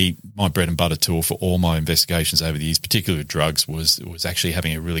for me, my bread and butter tool for all my investigations over the years, particularly with drugs, was actually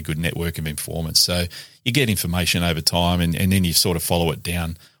having a really good network of informants. So you get information over time, and then you sort of follow it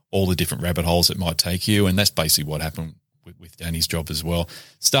down all the different rabbit holes it might take you. And that's basically what happened with Danny's job as well.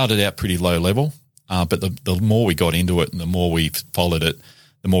 Started out pretty low level, but the more we got into it and the more we followed it,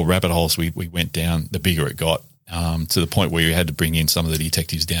 the more rabbit holes we went down, the bigger it got, to the point where we had to bring in some of the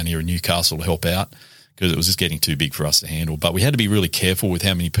detectives down here in Newcastle to help out, because it was just getting too big for us to handle. But we had to be really careful with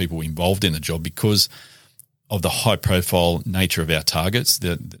how many people we involved in the job because of the high-profile nature of our targets.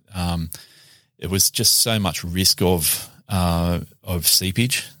 It was just so much risk of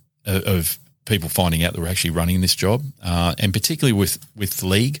seepage, of people finding out that we're actually running this job, and particularly with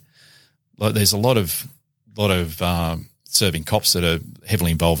league. Like, there's a lot of serving cops that are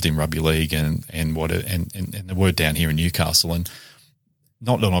heavily involved in rugby league and the word down here in Newcastle. And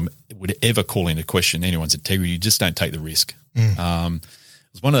not that I would ever call into question anyone's integrity, you just don't take the risk. It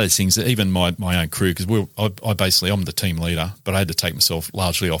was one of those things that even my own crew, because I'm the team leader, but I had to take myself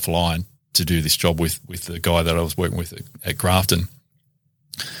largely offline to do this job with the guy that I was working with at Grafton.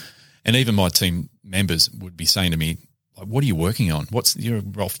 And even my team members would be saying to me, like, what are you working on? You're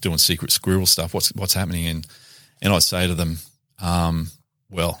off doing secret squirrel stuff. What's happening? And I'd say to them,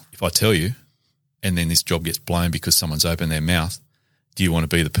 well, if I tell you, and then this job gets blown because someone's opened their mouth, do you want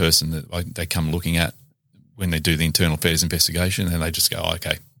to be the person that they come looking at when they do the internal affairs investigation? And they just go, oh,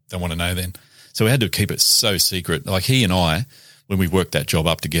 okay, don't want to know then. So we had to keep it so secret. Like, he and I, when we worked that job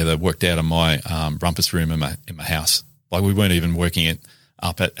up together, worked out of my rumpus room in my house. Like, we weren't even working it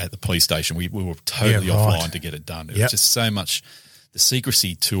up at the police station. We were totally offline to get it done. It was just so much, the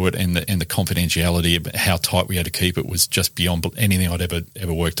secrecy to it and the confidentiality about how tight we had to keep it was just beyond anything I'd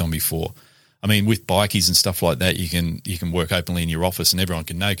ever worked on before. I mean, with bikies and stuff like that, you can work openly in your office and everyone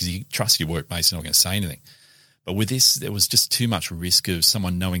can know because you trust your workmates, they're not going to say anything. But with this, there was just too much risk of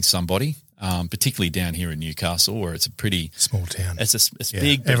someone knowing somebody, particularly down here in Newcastle, where it's a pretty small town. It's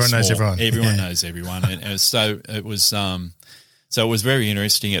big, but everyone small. knows everyone. Everyone knows everyone, and so it was very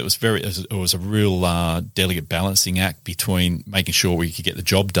interesting. It was a real delicate balancing act between making sure we could get the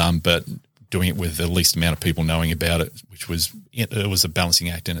job done, but doing it with the least amount of people knowing about it, which was a balancing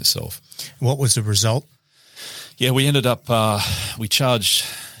act in itself. What was the result? Yeah, we ended up we charged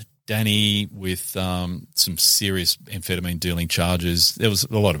Danny with some serious amphetamine dealing charges. There was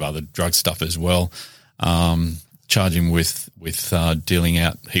a lot of other drug stuff as well. Charging with dealing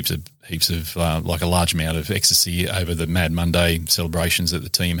out heaps of like a large amount of ecstasy over the Mad Monday celebrations that the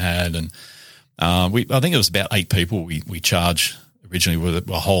team had, and I think it was about 8 people we charged originally with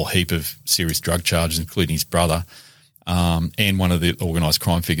a whole heap of serious drug charges, including his brother, and one of the organised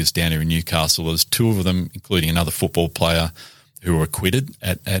crime figures down here in Newcastle. There's 2 of them, including another football player, who were acquitted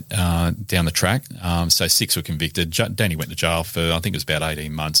at down the track. So 6 were convicted. Danny went to jail for, I think it was about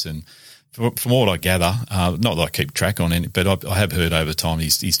 18 months. And from what I gather, not that I keep track on it, but I have heard over time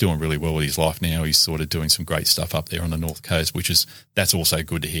he's doing really well with his life now. He's sort of doing some great stuff up there on the North Coast, that's also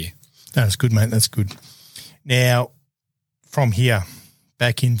good to hear. That's good, mate. That's good. Now, from here,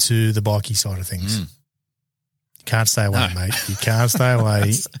 back into the bikie side of things. You can't stay away, mate. You can't stay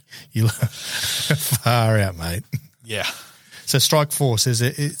away. You far out, mate. Yeah. So strike force,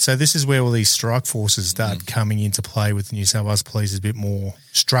 so this is where all these strike forces start coming into play with the New South Wales Police, a bit more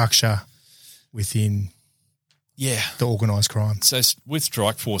structure within the organised crime. So with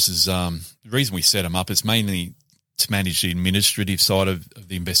strike forces, the reason we set them up is mainly to manage the administrative side of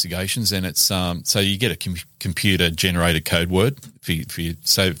the investigations, and it's so you get a computer generated code word for you.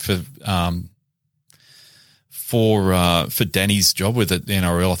 So for Danny's job with the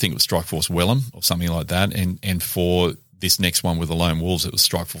NRL, I think it was Strike Force Wellham or something like that, and for this next one with the Lone Wolves, it was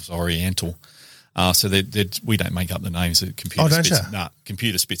Strike Force Oriental. So we don't make up the names. The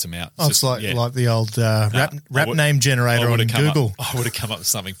computer spits them out. Oh, it's like the old rap name generator on Google. I would have come up with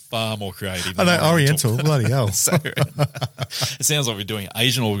something far more creative. I know, Oriental, bloody hell. So, it sounds like we're doing an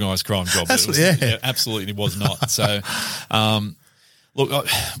Asian organised crime job. But it absolutely was not. So, look,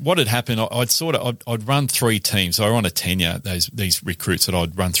 what had happened, I'd run 3 teams. So I were on a tenure, these recruits that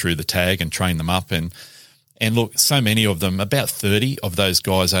I'd run through the tag and train them up, and look, so many of them, about 30 of those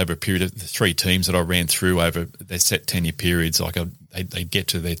guys over a period of the 3 teams that I ran through over their set tenure periods, like they'd get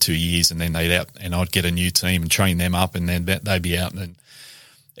to their 2 years and then I'd get a new team and train them up, and then they'd be out. And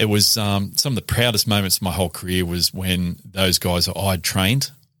it was some of the proudest moments of my whole career was when those guys that I'd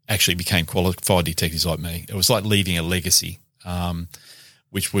trained actually became qualified detectives like me. It was like leaving a legacy,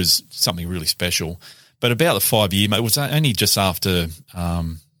 which was something really special. But about the 5-year, it was only just after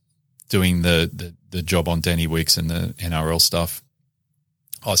doing the job on Danny Weeks and the NRL stuff,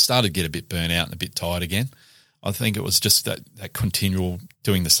 I started to get a bit burnt out and a bit tired again. I think it was just that continual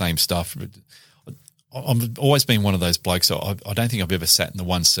doing the same stuff. I've always been one of those blokes. I don't think I've ever sat in the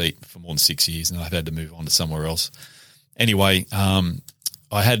one seat for more than 6 years, and I've had to move on to somewhere else. Anyway,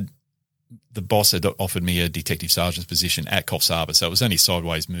 the boss had offered me a detective sergeant's position at Coffs Harbour, so it was only a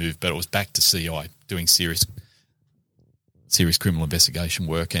sideways move, but it was back to CI, doing serious criminal investigation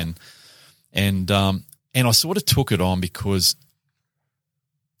work, and I sort of took it on because,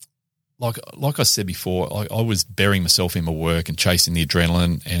 like I said before, I was burying myself in my work and chasing the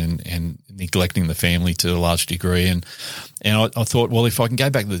adrenaline and neglecting the family to a large degree, and I thought, well, if I can go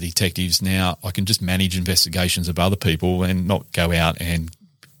back to the detectives now, I can just manage investigations of other people and not go out and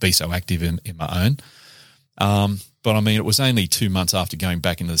be so active in my own. But I mean, it was only 2 months after going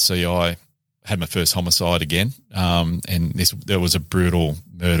back into the CI, I had my first homicide again, and there was a brutal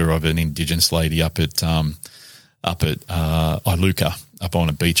murder of an Indigenous lady up at Iluka, up on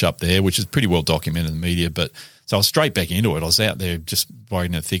a beach up there, which is pretty well documented in the media. But so I was straight back into it. I was out there just right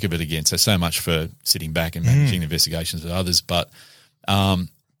in the thick of it again. So much for sitting back and managing investigations with others. But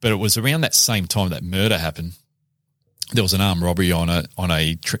it was around that same time that murder happened. There was an armed robbery on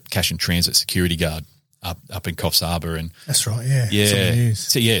a cash and transit security guard up in Coffs Harbour, and that's right, yeah.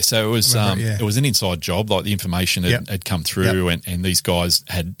 So it was it was an inside job. Like the information had come through, and these guys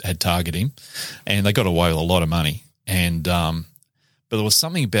had targeted him, and they got away with a lot of money. And but there was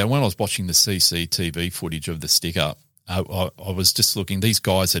something about when I was watching the CCTV footage of the stick up, I was just looking. These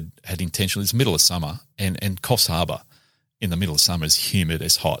guys had intentionally. It's middle of summer, and Coffs Harbour in the middle of summer is humid,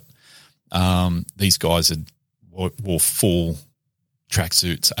 it's hot. These guys wore full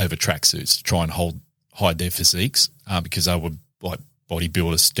tracksuits over tracksuits to try and hide their physiques because they were like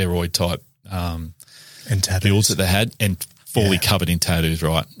bodybuilder, steroid type and tattoos builds that they had, and fully covered in tattoos,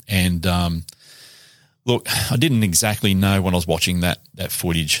 right? And look, I didn't exactly know when I was watching that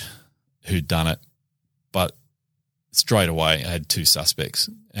footage who'd done it, but straight away I had two suspects,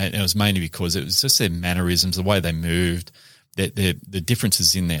 and it was mainly because it was just their mannerisms, the way they moved, the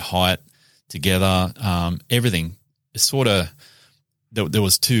differences in their height together, everything. It's sort of there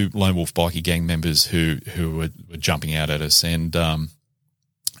was two lone wolf bikie gang members who were jumping out at us, and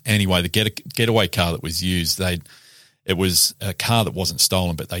anyway, the getaway car that was used, it was a car that wasn't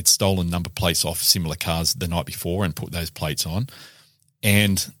stolen, but they'd stolen number plates off similar cars the night before and put those plates on.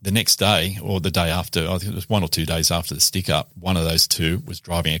 And the next day, or the day after, I think it was 1 or 2 days after the stick up, one of those two was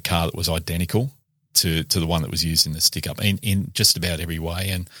driving a car that was identical to the one that was used in the stick up in just about every way.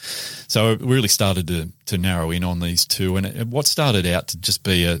 And so it really started to narrow in on these two. And what started out to just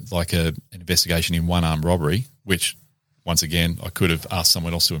be an investigation in one armed robbery, which once again, I could have asked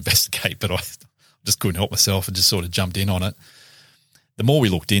someone else to investigate, but I just couldn't help myself and just sort of jumped in on it. The more we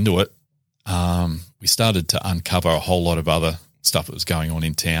looked into it, we started to uncover a whole lot of other stuff that was going on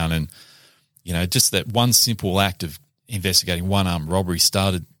in town. And, just that one simple act of investigating one armed robbery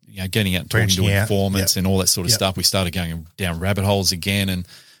started, getting out and talking to informants and all that sort of stuff. We started going down rabbit holes again. And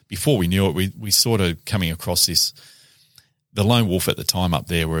before we knew it, we sort of coming across this. The lone wolf at the time up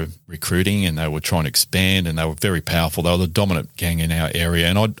there were recruiting, and they were trying to expand, and they were very powerful. They were the dominant gang in our area,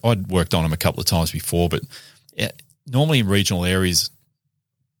 and I'd worked on them a couple of times before. But normally in regional areas,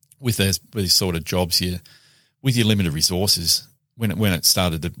 with these sort of jobs, with your limited resources, when it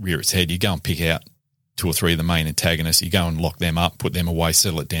started to rear its head, you go and pick out 2 or 3 of the main antagonists. You go and lock them up, put them away,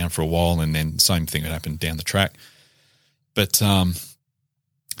 settle it down for a while, and then same thing would happen down the track. But and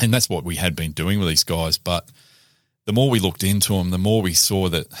that's what we had been doing with these guys. But the more we looked into them, the more we saw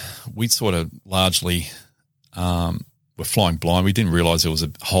that we'd sort of largely were flying blind. We didn't realise there was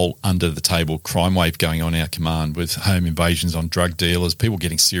a whole under-the-table crime wave going on in our command, with home invasions on drug dealers, people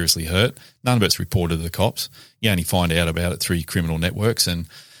getting seriously hurt. None of it's reported to the cops. You only find out about it through criminal networks. And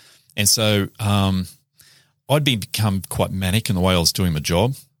so I'd become quite manic in the way I was doing my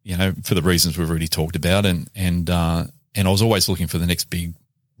job, for the reasons we've already talked about. And I was always looking for the next big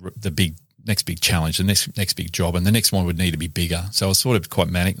challenge, the next big job, and the next one would need to be bigger. So I was sort of quite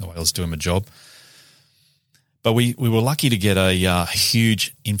manic in the way I was doing my job. But we were lucky to get a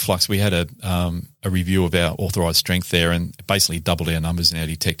huge influx. We had a review of our authorised strength there, and basically doubled our numbers in our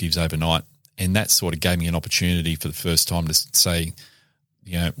detectives overnight. And that sort of gave me an opportunity for the first time to say,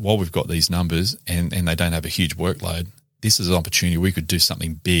 while we've got these numbers and they don't have a huge workload, this is an opportunity we could do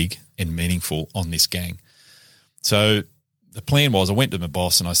something big and meaningful on this gang. So the plan was, I went to my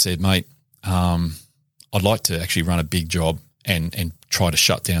boss and I said, mate, I'd like to actually run a big job and try to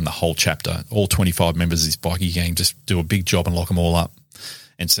shut down the whole chapter, all 25 members of this bikie gang, just do a big job and lock them all up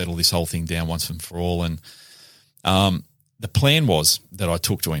and settle this whole thing down once and for all. And the plan was that I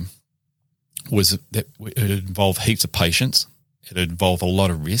took to him was that it would involve heaps of patience. It would involve a lot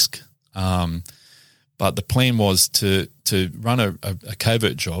of risk. But But the plan was to run a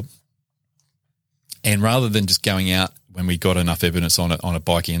covert job, and rather than just going out when we got enough evidence on a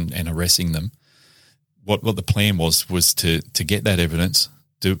bike and arresting them, what the plan was to get that evidence,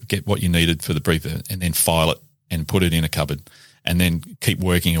 to get what you needed for the brief, and then file it and put it in a cupboard, and then keep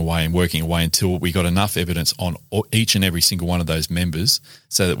working away until we got enough evidence on each and every single one of those members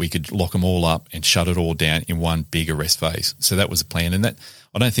so that we could lock them all up and shut it all down in one big arrest phase. So that was the plan. And that,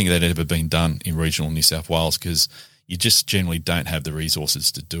 I don't think that had ever been done in regional New South Wales because you just generally don't have the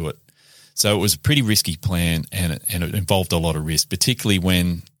resources to do it. So it was a pretty risky plan, and it involved a lot of risk, particularly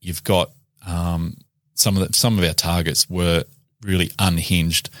when you've got some of our targets were really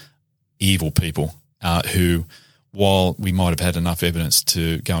unhinged, evil people who, while we might have had enough evidence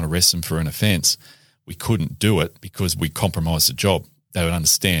to go and arrest them for an offence, we couldn't do it because we compromised the job. They would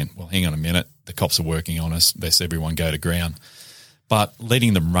understand, well, hang on a minute, the cops are working on us, let's everyone go to ground. But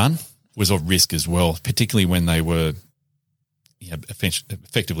letting them run was a risk as well, particularly when they were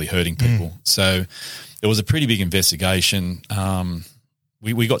effectively hurting people. So it was a pretty big investigation.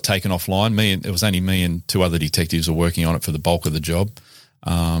 We got taken offline. It was only me and two other detectives were working on it for the bulk of the job.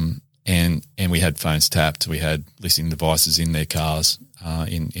 And we had phones tapped. We had listening devices in their cars,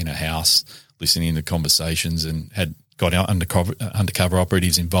 in a house, listening to conversations, and had got our undercover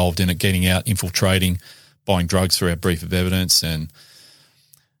operatives involved in it, getting out, infiltrating, buying drugs through our brief of evidence. And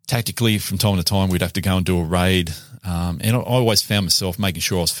tactically, from time to time, we'd have to go and do a raid. And I always found myself making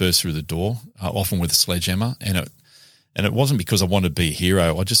sure I was first through the door, often with a sledgehammer. And it wasn't because I wanted to be a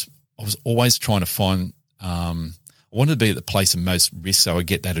hero. I was always trying to find I wanted to be at the place of most risk so I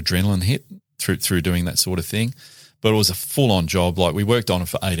get that adrenaline hit through doing that sort of thing. But it was a full-on job. Like, we worked on it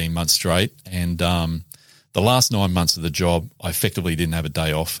for 18 months straight, and the last 9 months of the job, I effectively didn't have a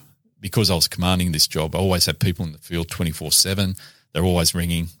day off because I was commanding this job. I always had people in the field 24/7. They're always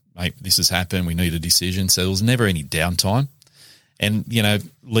ringing, mate, this has happened, we need a decision. So there was never any downtime. And,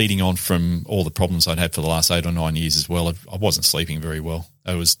 leading on from all the problems I'd had for the last 8 or 9 years as well, I wasn't sleeping very well.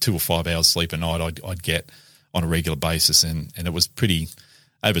 It was 2 or 5 hours sleep a night I'd get on a regular basis, and it was pretty,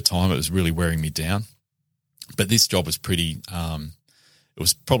 over time, it was really wearing me down. But this job was pretty, it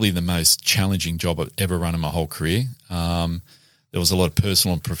was probably the most challenging job I've ever run in my whole career. There was a lot of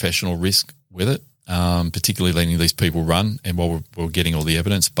personal and professional risk with it, particularly letting these people run and while we were getting all the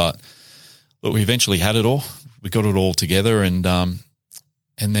evidence. But look, we eventually had it all. We got it all together, and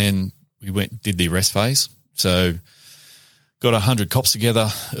then we did the arrest phase. So got 100 cops together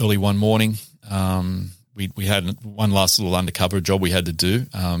early one morning. We had one last little undercover job we had to do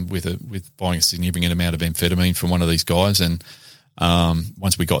with buying a significant amount of amphetamine from one of these guys, and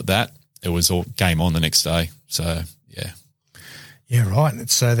once we got that, it was all game on the next day. So yeah, right. And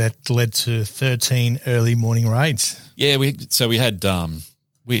so that led to 13 early morning raids. Yeah, we had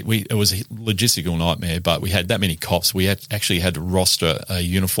it was a logistical nightmare, but we had that many cops. We actually had to roster a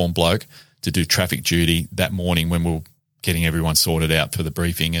uniformed bloke to do traffic duty that morning when we were getting everyone sorted out for the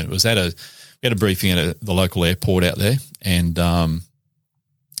briefing. And it was we had a briefing at the local airport out there, and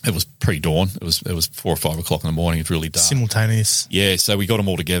it was pre-dawn. It was 4 or 5 o'clock in the morning. It was really dark. Simultaneous. Yeah, so we got them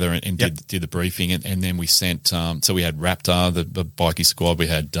all together and did the briefing, and then we sent. So we had Raptor, the bikie squad. We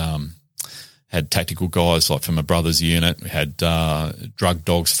had tactical guys like from my brother's unit. We had drug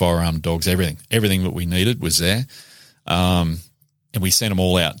dogs, firearm dogs, everything that we needed was there. And we sent them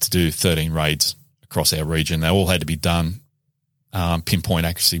all out to do 13 raids across our region. They all had to be done pinpoint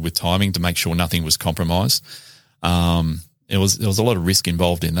accuracy with timing to make sure nothing was compromised. There was a lot of risk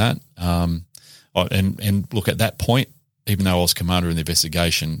involved in that. And look, at that point, even though I was commander in the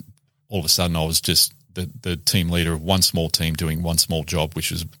investigation, all of a sudden I was just the team leader of one small team doing one small job,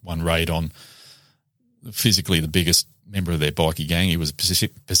 which was one raid on physically the biggest member of their bikie gang. He was a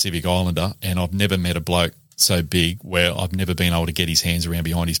Pacific Islander, and I've never met a bloke so big where I've never been able to get his hands around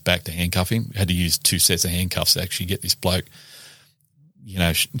behind his back to handcuff him. I had to use 2 sets of handcuffs to actually get this bloke,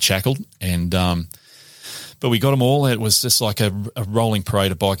 shackled. And but we got them all. It was just like a rolling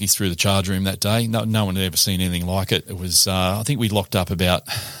parade of bikies through the charge room that day. No one had ever seen anything like it. It was I think we locked up about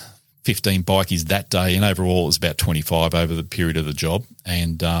 15 bikies that day, and overall it was about 25 over the period of the job.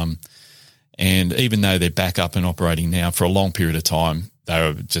 And even though they're back up and operating now, for a long period of time, they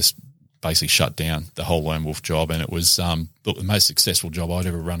were just basically shut down, the whole lone wolf job. And it was the most successful job I'd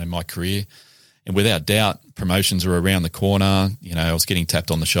ever run in my career. And without doubt, promotions are around the corner. I was getting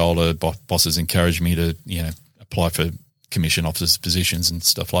tapped on the shoulder. Bosses encouraged me to, apply for commission officers positions and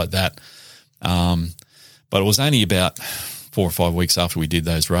stuff like that. But it was only about 4 or 5 weeks after we did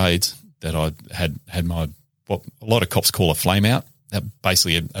those raids that I had my, what a lot of cops call a flame out. That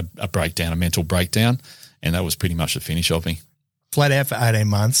basically a breakdown, a mental breakdown, and that was pretty much the finish of me. Flat out for 18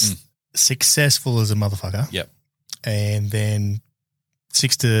 months. successful as a motherfucker. Yep. And then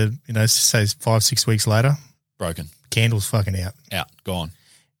 6 to, say 5-6 weeks later, Broken. candle's fucking out. Out. Gone.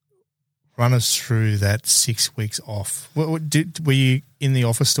 Run us through that 6 weeks off. Were you in the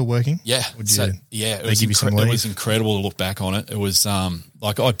office still working? Yeah. It was incredible to look back on it. It was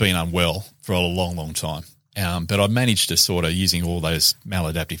like I'd been unwell for a long, long time. But I managed to sort of using all those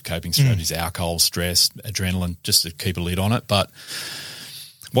maladaptive coping strategies, alcohol, stress, adrenaline, just to keep a lid on it. But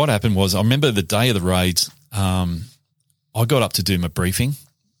what happened was I remember the day of the raids, I got up to do my briefing.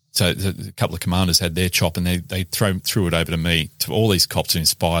 So a couple of commanders had their chop and they threw it over to me, to all these cops to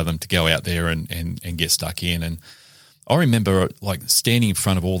inspire them to go out there and get stuck in. And I remember like standing in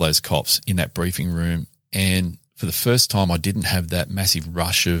front of all those cops in that briefing room, and for the first time I didn't have that massive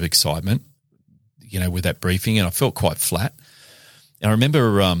rush of excitement, with that briefing, and I felt quite flat. And I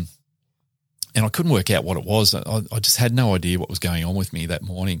remember, and I couldn't work out what it was. I just had no idea what was going on with me that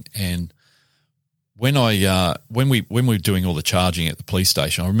morning. And when we were doing all the charging at the police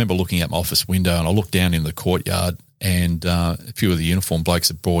station, I remember looking out my office window and I looked down in the courtyard, and a few of the uniformed blokes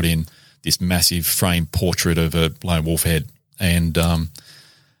had brought in this massive framed portrait of a lone wolf head. And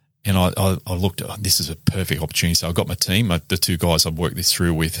I looked, this is a perfect opportunity. So I got my team, the two guys I've worked this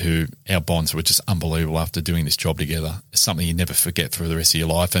through with, who our bonds were just unbelievable after doing this job together. It's something you never forget for the rest of your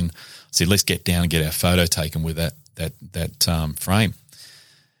life. And I said, let's get down and get our photo taken with that frame.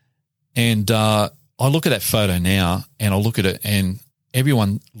 And I look at that photo now, and I look at it, and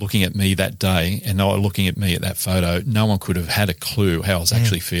everyone looking at me that day and they were looking at me at that photo, no one could have had a clue how I was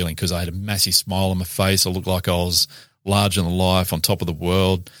actually feeling, because I had a massive smile on my face. I looked like I was larger than life, on top of the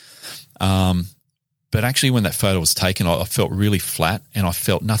world. But actually when that photo was taken, I felt really flat, and I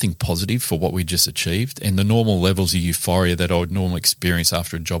felt nothing positive for what we just achieved. And the normal levels of euphoria that I would normally experience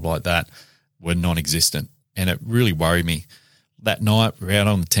after a job like that were non-existent. And it really worried me. That night, we're out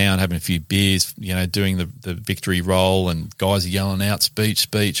on the town having a few beers, doing the victory roll, and guys are yelling out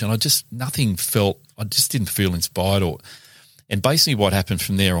speech, and I just didn't feel inspired. And basically what happened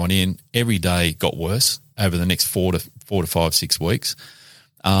from there on in, every day got worse over the next 4 to 5, 6 weeks.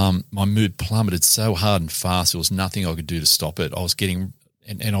 My mood plummeted so hard and fast, there was nothing I could do to stop it. I was getting,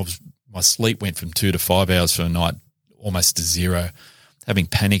 my sleep went from 2 to 5 hours for a night, almost to 0, having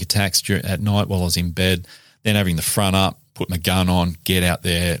panic attacks at night while I was in bed, then having the front up, put my gun on, get out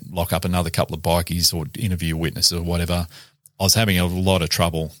there, lock up another couple of bikies or interview witnesses or whatever. I was having a lot of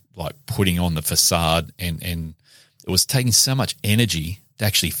trouble like putting on the facade, and it was taking so much energy to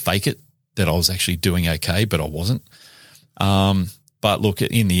actually fake it that I was actually doing okay, but I wasn't. But look,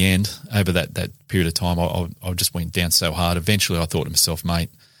 in the end, over that period of time, I just went down so hard. Eventually I thought to myself, mate,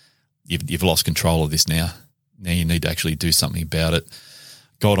 you've lost control of this now. Now you need to actually do something about it.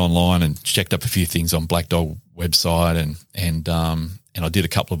 Got online and checked up a few things on Black Dog website, and I did a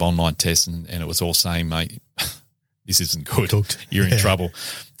couple of online tests, and it was all saying, mate, this isn't good. You're in trouble.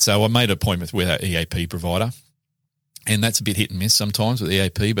 So I made an appointment with our EAP provider, and that's a bit hit and miss sometimes with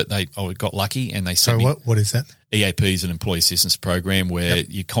EAP, but I got lucky, and they sent me. What is that? EAP is an employee assistance program where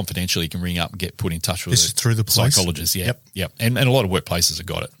you confidentially can ring up and get put in touch with through the police? Psychologist. Yeah, yep. And a lot of workplaces have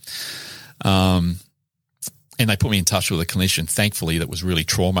got it. And they put me in touch with a clinician, thankfully, that was really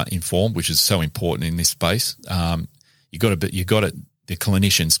trauma informed, which is so important in this space. The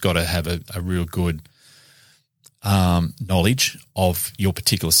clinician's got to have a real good knowledge of your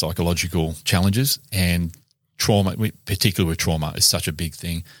particular psychological challenges, and trauma, particularly with trauma, is such a big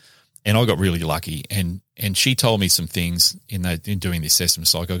thing. And I got really lucky, and she told me some things in doing the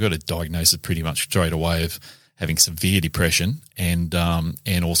assessments. Like I got a diagnosis pretty much straight away of having severe depression and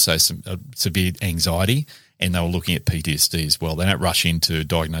also some severe anxiety. And they were looking at PTSD as well. They don't rush into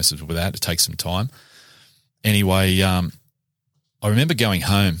diagnosis with that. It takes some time. Anyway, I remember going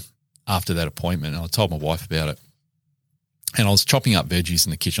home after that appointment, and I told my wife about it. And I was chopping up veggies in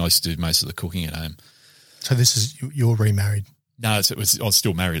the kitchen. I used to do most of the cooking at home. So this is, you're remarried? No, I was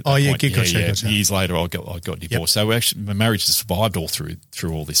still married at that point. Gotcha. Years later, I got divorced. Yep. So actually, my marriage survived all through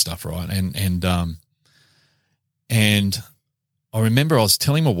all this stuff, right? And I remember I was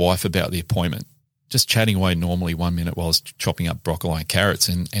telling my wife about the appointment, just chatting away normally 1 minute while I was chopping up broccoli and carrots.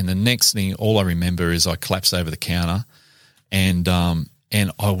 And the next thing, all I remember is I collapsed over the counter, and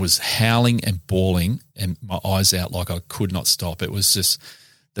I was howling and bawling and my eyes out like I could not stop. It was just,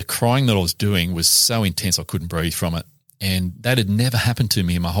 the crying that I was doing was so intense I couldn't breathe from it. And that had never happened to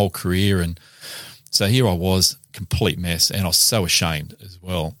me in my whole career. And so here I was, complete mess, and I was so ashamed as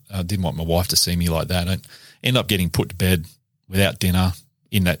well. I didn't want my wife to see me like that. I ended up getting put to bed without dinner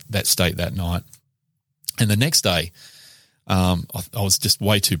in that state that night. And the next day, I was just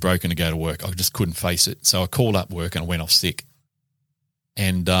way too broken to go to work. I just couldn't face it. So I called up work and I went off sick.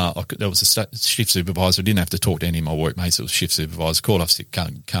 And there was a shift supervisor. I didn't have to talk to any of my workmates. It was shift supervisor. Called off sick,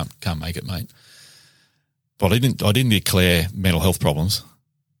 can't make it, mate. But I didn't declare mental health problems.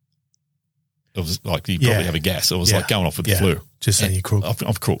 It was like you probably have a gas. It was like going off with the flu. Just saying you're crook.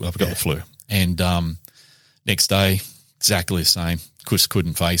 I'm crook. I've got the flu. And next day, exactly the same. Just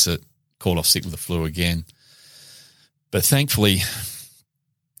couldn't face it. Called off sick with the flu again. But thankfully,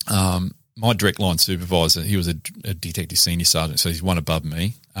 my direct line supervisor, he was a detective senior sergeant, so he's one above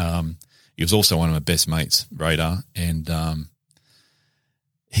me. He was also one of my best mates, Radar, and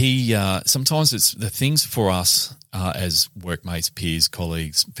he sometimes it's the things for us as workmates, peers,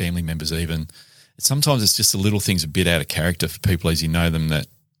 colleagues, family members even. Sometimes it's just the little things a bit out of character for people as you know them that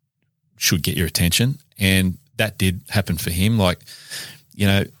should get your attention, and that did happen for him. Like, you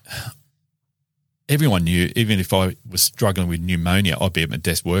know, everyone knew, even if I was struggling with pneumonia, I'd be at my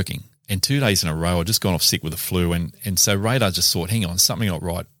desk working. And 2 days in a row, I'd just gone off sick with the flu. And so Radar just thought, hang on, something not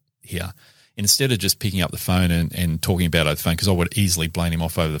right here. Instead of just picking up the phone and talking about it over the phone, because I would easily blame him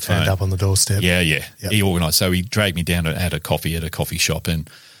off over the phone. End up on the doorstep. Yeah. Yep. He organised. So he dragged me down at a coffee shop. And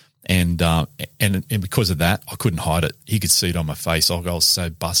because of that, I couldn't hide it. He could see it on my face. I was so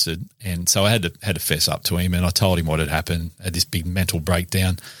busted. And so I had to fess up to him. And I told him what had happened. I had this big mental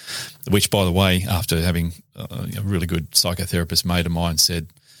breakdown, which, by the way, after having a really good psychotherapist mate of mine said,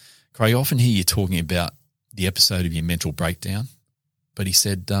 Craig, I often hear you talking about the episode of your mental breakdown, but he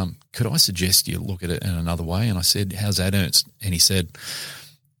said, could I suggest you look at it in another way? And I said, how's that, Ernst? And he said,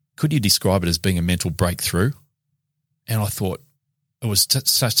 could you describe it as being a mental breakthrough? And I thought it was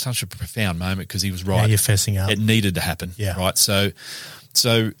such a profound moment because he was right. Now you're fessing up. It needed to happen, right? So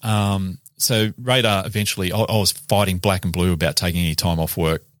Radar eventually, I was fighting black and blue about taking any time off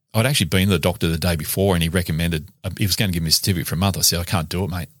work. I'd actually been to the doctor the day before and he recommended, he was going to give me a certificate for a month. I said, I can't do it,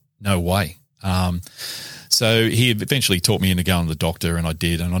 mate. No way. So he eventually taught me into going to the doctor, and I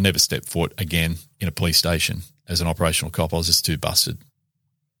did, and I never stepped foot again in a police station as an operational cop. I was just too busted.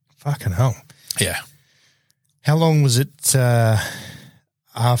 Fucking hell. Yeah. How long was it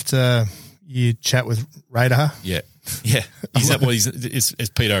after you chat with Radar? Yeah. He's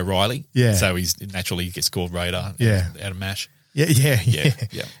Peter O'Reilly. Yeah. So he's naturally gets called Radar. Yeah. Out of MASH. Yeah.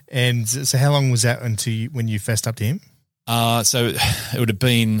 And so how long was that when you fessed up to him? So it would have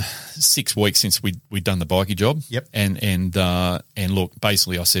been 6 weeks since we'd done the bikie job. Yep. And look,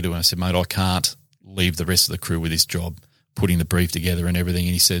 basically I said to him, I said, mate, I can't leave the rest of the crew with this job, putting the brief together and everything.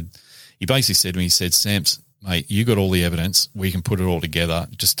 And he basically said to me, he said, Samps, mate, you got all the evidence. We can put it all together.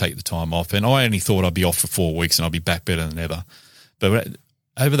 Just take the time off. And I only thought I'd be off for 4 weeks and I'd be back better than ever. But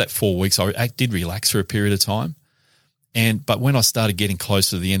over that 4 weeks, I did relax for a period of time. But when I started getting close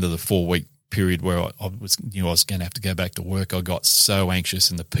to the end of the 4 week period where I was going to have to go back to work, I got so anxious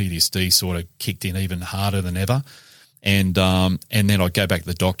and the PTSD sort of kicked in even harder than ever. And then I'd go back to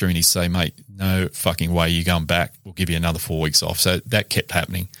the doctor and he'd say, mate, no fucking way you're going back. We'll give you another 4 weeks off. So that kept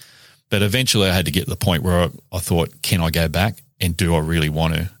happening. But eventually I had to get to the point where I thought, can I go back and do I really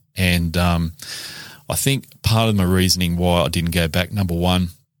want to? And I think part of my reasoning why I didn't go back, number one,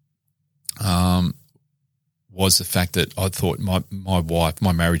 was the fact that I thought my wife,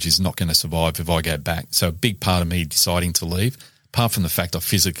 my marriage is not going to survive if I go back. So a big part of me deciding to leave, apart from the fact I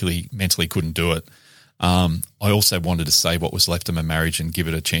physically, mentally couldn't do it, I also wanted to save what was left of my marriage and give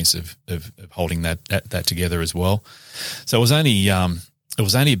it a chance of holding that together as well. So it was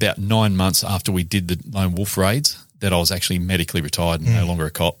only about 9 months after we did the lone wolf raids that I was actually medically retired and no longer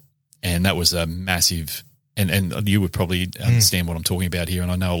a cop. And that was a massive, and you would probably understand what I'm talking about here,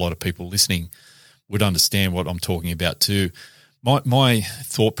 and I know a lot of people listening would understand what I'm talking about too. My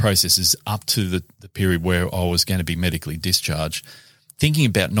thought process is up to the period where I was going to be medically discharged, thinking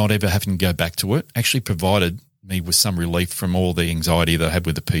about not ever having to go back to it actually provided me with some relief from all the anxiety that I had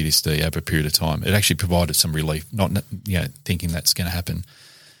with the PTSD over a period of time. It actually provided some relief, not thinking that's going to happen.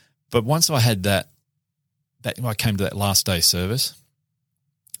 But once I had that I came to that last day of service,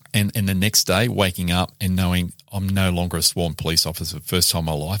 and the next day waking up and knowing I'm no longer a sworn police officer for the first time in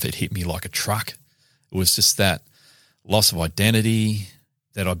my life, it hit me like a truck. It was just that loss of identity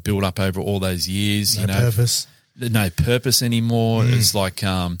that I built up over all those years. Purpose. No purpose anymore. It's like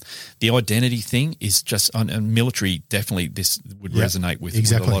the identity thing is just and military. Definitely, this would resonate with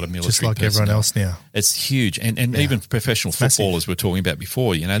a lot of military. Just like personnel. everyone else now. It's huge, and even professional footballers we're talking about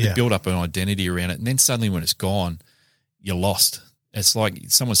before. They build up an identity around it, and then suddenly when it's gone, you're lost. It's like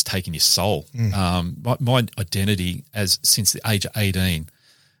someone's taken your soul. My identity since the age of 18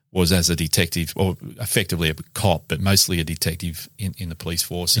 was as a detective, or effectively a cop, but mostly a detective in the police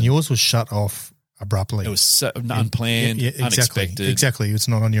force. And yours was shut off abruptly. It was so unplanned, unexpected. Exactly. It's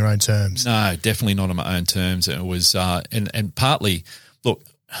not on your own terms. No, definitely not on my own terms. It was, and partly look,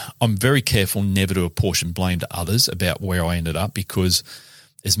 I'm very careful never to apportion blame to others about where I ended up, because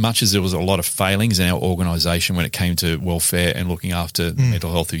as much as there was a lot of failings in our organisation when it came to welfare and looking after the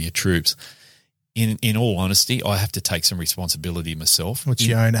mental health of your troops, in all honesty, I have to take some responsibility myself. What's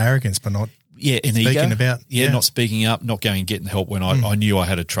your own arrogance, but not an speaking ego. about? Not speaking up, not going and getting help when I knew I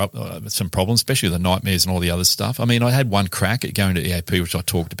had some problems, especially the nightmares and all the other stuff. I mean, I had one crack at going to EAP, which I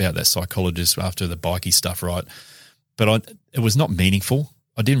talked about, that psychologist after the bikie stuff, right? But it was not meaningful.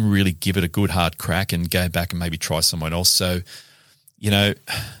 I didn't really give it a good hard crack and go back and maybe try someone else. So,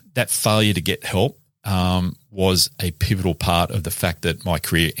 that failure to get help was a pivotal part of the fact that my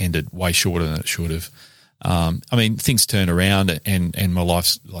career ended way shorter than it should have. I mean, things turn around and my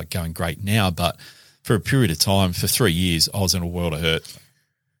life's like going great now, but for a period of time, for 3 years, I was in a world of hurt.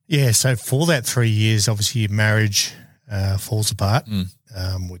 Yeah, so for that 3 years, obviously your marriage falls apart,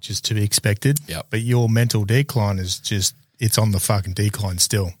 which is to be expected. Yep. But your mental decline is just, it's on the fucking decline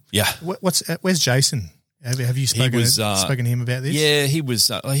still. Yeah. Where's Jason? Have you spoken to him about this? Yeah, he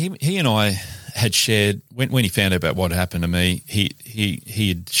was. He and I had shared when he found out about what happened to me. He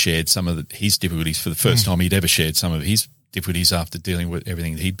had shared some of his difficulties for the first time he'd ever shared some of his difficulties after dealing with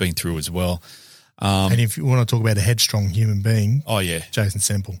everything that he'd been through as well. And if you want to talk about a headstrong human being, Jason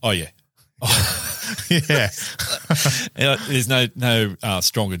Semple. Oh yeah. Yeah. There's no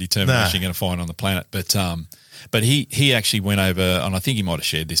stronger determination you're going to find on the planet, but he actually went over, and I think he might have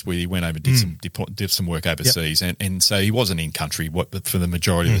shared this with you. He went over and did some work overseas, and so he wasn't in country for the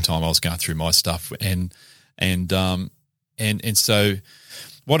majority of the time I was going through my stuff, and so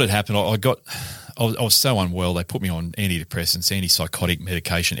what had happened, I was so unwell. They put me on antidepressants, antipsychotic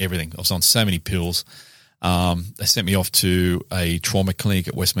medication, everything. I was on so many pills. They sent me off to a trauma clinic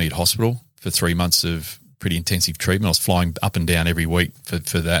at Westmead Hospital for 3 months of pretty intensive treatment. I was flying up and down every week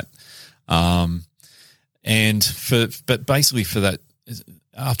for that. But basically for that,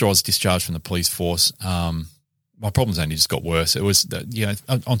 after I was discharged from the police force, my problems only just got worse. It was,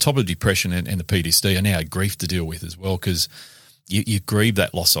 on top of depression and the PTSD, I now had grief to deal with as well, because you grieve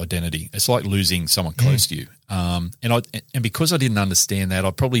that lost identity. It's like losing someone close to you. And because I didn't understand that,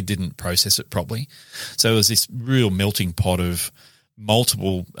 I probably didn't process it properly. So it was this real melting pot of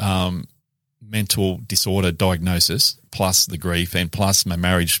multiple mental disorder diagnosis, plus the grief, and plus my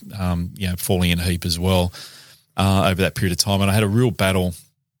marriage, falling in a heap as well over that period of time. And I had a real battle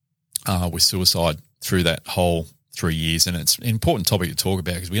with suicide through that whole 3 years, and it's an important topic to talk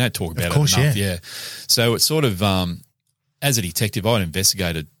about because we don't talk about it enough. Yeah. So it's sort of, as a detective, I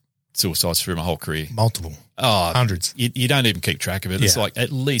investigated suicides through my whole career. Multiple. Hundreds. You don't even keep track of it. Yeah. It's like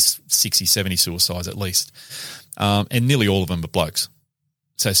at least 60, 70 suicides at least. And nearly all of them are blokes.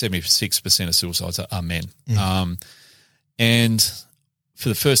 So 76% of suicides are men. And for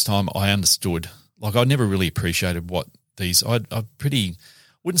the first time I understood, like I never really appreciated what these, I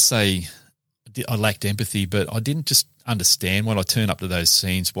wouldn't say I lacked empathy, but I didn't just understand when I turned up to those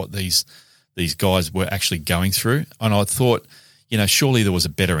scenes what these guys were actually going through. And I thought, surely there was a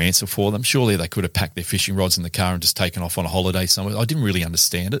better answer for them. Surely they could have packed their fishing rods in the car and just taken off on a holiday somewhere. I didn't really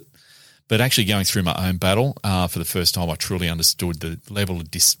understand it. But actually going through my own battle, for the first time, I truly understood the level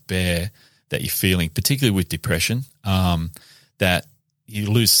of despair that you're feeling, particularly with depression, that you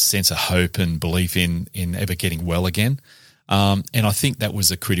lose a sense of hope and belief in ever getting well again. And I think that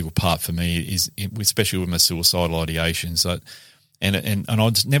was a critical part for me, especially with my suicidal ideations. And I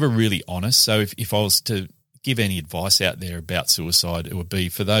was never really honest. So if I was to give any advice out there about suicide, it would be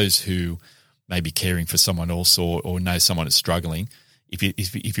for those who may be caring for someone else or know someone that's struggling.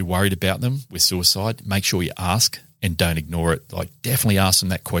 If you're worried about them with suicide, make sure you ask and don't ignore it. Like definitely ask them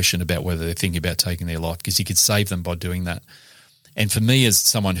that question about whether they're thinking about taking their life, because you could save them by doing that. And for me, as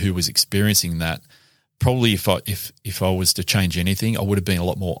someone who was experiencing that, probably if I was to change anything, I would have been a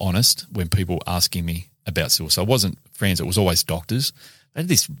lot more honest when people were asking me about suicide. It wasn't friends, it was always doctors. I had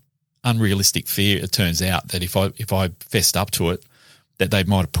this unrealistic fear, it turns out, that if I fessed up to it, that they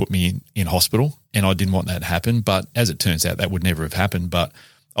might have put me in hospital, and I didn't want that to happen. But as it turns out, that would never have happened. But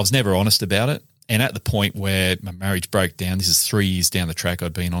I was never honest about it. And at the point where my marriage broke down, this is 3 years down the track,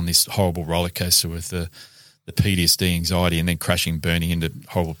 I'd been on this horrible roller coaster with the PTSD, anxiety, and then crashing, burning into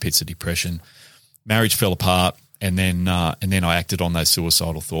horrible pits of depression. Marriage fell apart, and then I acted on those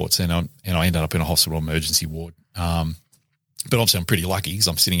suicidal thoughts, and I ended up in a hospital emergency ward. But obviously I'm pretty lucky because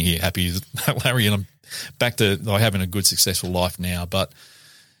I'm sitting here happy as Larry, and I'm back to having a good, successful life now. But,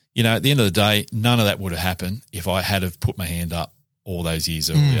 at the end of the day, none of that would have happened if I had have put my hand up all those years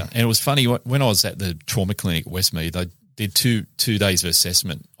earlier. And it was funny, when I was at the trauma clinic at Westmead, they did two days of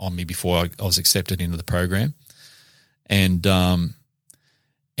assessment on me before I was accepted into the program. And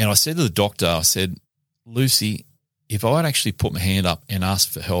I said to the doctor, I said, Lucy, if I'd actually put my hand up and asked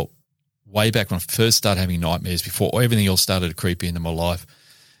for help way back when I first started having nightmares, before everything else started to creep into my life,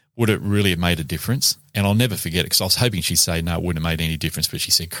 would it really have made a difference? And I'll never forget it, because I was hoping she'd say, no, it wouldn't have made any difference. But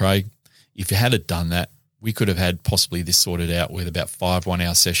she said, Craig, if you had done that, we could have had possibly this sorted out with about 5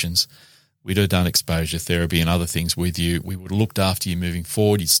 1-hour sessions. We'd have done exposure therapy and other things with you. We would have looked after you moving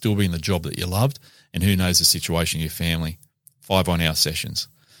forward. You'd still be in the job that you loved. And who knows the situation in your family. 5 1-hour sessions.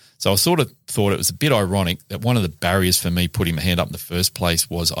 So I sort of thought it was a bit ironic that one of the barriers for me putting my hand up in the first place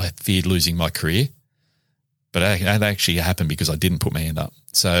was I feared losing my career. But that actually happened because I didn't put my hand up.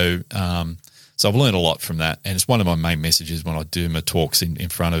 So I've learned a lot from that. And it's one of my main messages when I do my talks in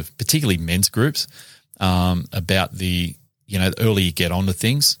front of particularly men's groups about the earlier you get onto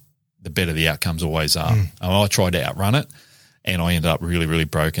things, the better the outcomes always are. I tried to outrun it, and I ended up really, really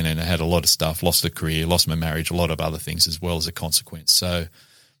broken, and I had a lot of stuff, lost a career, lost my marriage, a lot of other things as well as a consequence. So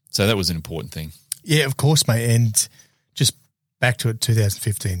that was an important thing. Yeah, of course, mate. And just back to it,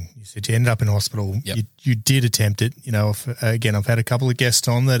 2015, you said you ended up in hospital. Yep. You did attempt it. Again, I've had a couple of guests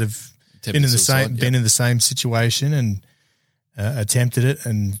on that have been in the same situation and attempted it,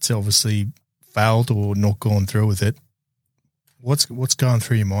 and it's obviously failed or not gone through with it. What's going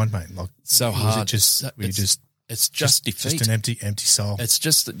through your mind, mate? Like, so hard. It's just defeat. Just an empty soul. It's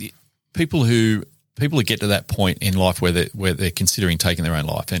just people who get to that point in life where they're considering taking their own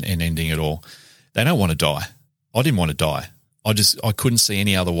life and ending it all. They don't want to die. I didn't want to die. I couldn't see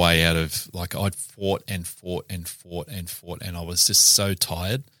any other way out of, like, I'd fought and fought and fought and fought, and I was just so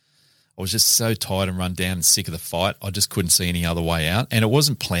tired. I was just so tired and run down and sick of the fight. I just couldn't see any other way out. And it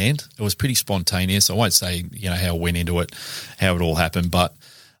wasn't planned. It was pretty spontaneous. I won't say, how I went into it, how it all happened. But,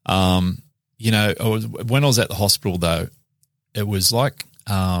 when I was at the hospital, though, it was like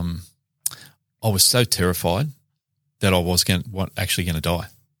I was so terrified that I was actually going to die.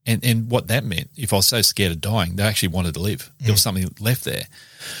 And what that meant, if I was so scared of dying, they actually wanted to live. There was something left there.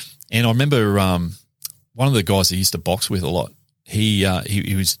 And I remember one of the guys I used to box with a lot, he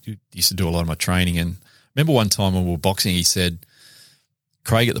used to do a lot of my training. And I remember one time when we were boxing, he said,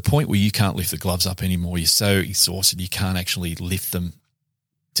 Craig, at the point where you can't lift the gloves up anymore, you're so exhausted you can't actually lift them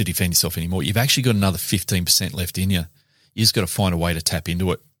to defend yourself anymore. You've actually got another 15% left in you. You just got to find a way to tap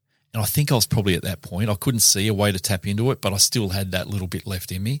into it. And I think I was probably at that point. I couldn't see a way to tap into it, but I still had that little bit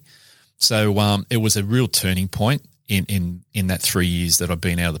left in me. So it was a real turning point in that 3 years that I've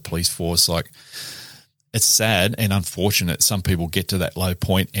been out of the police force. Like, it's sad and unfortunate. Some people get to that low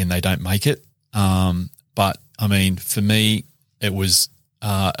point and they don't make it. But, I mean, for me, it was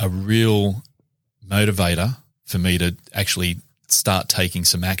a real motivator for me to actually start taking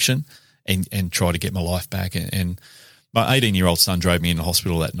some action and try to get my life back. And my 18-year-old son drove me in the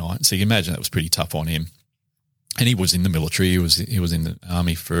hospital that night. So you can imagine that was pretty tough on him. And he was in the military. He was in the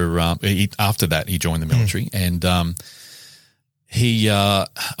army for after that he joined the military. And I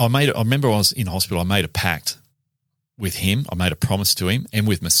remember I was in hospital. I made a pact with him. I made a promise to him and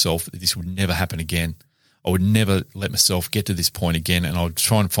with myself that this would never happen again. I would never let myself get to this point again, and I would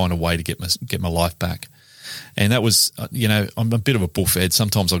try and find a way to get my life back. And that was, I'm a bit of a bullfed.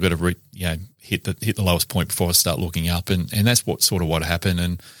 Sometimes I've got to hit the lowest point before I start looking up, and that's what happened.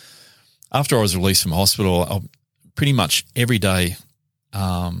 And after I was released from hospital, I pretty much every day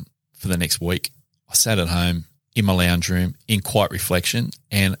for the next week, I sat at home in my lounge room in quiet reflection,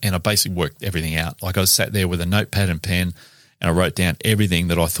 and I basically worked everything out. Like, I sat there with a notepad and pen, and I wrote down everything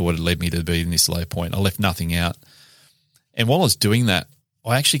that I thought had led me to be in this low point. I left nothing out. And while I was doing that,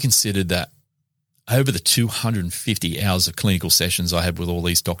 I actually considered that over the 250 hours of clinical sessions I had with all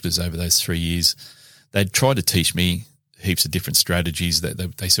these doctors over those 3 years, they'd tried to teach me heaps of different strategies that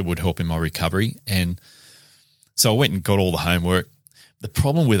they said would help in my recovery. And so I went and got all the homework. The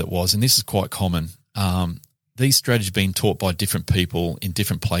problem with it was, and this is quite common, these strategies have been taught by different people in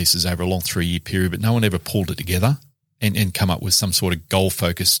different places over a long 3-year period, but no one ever pulled it together and come up with some sort of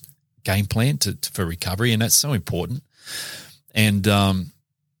goal-focused game plan for recovery, and that's so important. And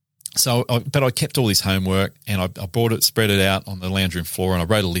but I kept all this homework, and I brought it, spread it out on the lounge room floor, and I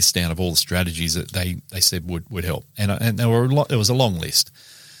wrote a list down of all the strategies that they said would help. And there was a long list.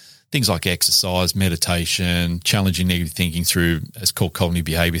 Things like exercise, meditation, challenging negative thinking through, it's called cognitive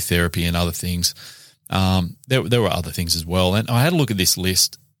behavior therapy, and other things. There were other things as well. And I had a look at this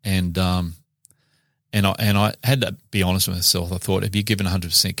list, and I had to be honest with myself. I thought, have you given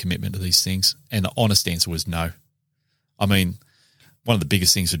 100% commitment to these things? And the honest answer was no. I mean, one of the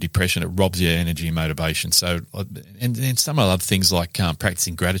biggest things with depression, it robs your energy and motivation. So, and some of the other things like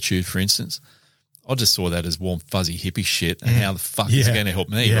practicing gratitude, for instance, I just saw that as warm, fuzzy, hippie shit, and how the fuck is it going to help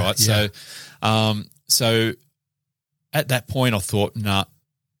me, right? Yeah. So at that point I thought, nah,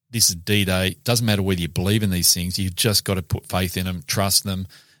 this is D-Day. Doesn't matter whether you believe in these things. You've just got to put faith in them, trust them,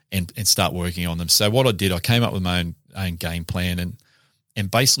 and start working on them. So what I did, I came up with my own game plan,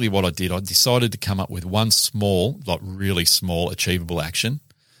 and basically what I did, I decided to come up with one small, like really small, achievable action,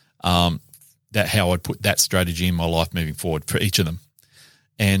 that how I'd put that strategy in my life moving forward for each of them.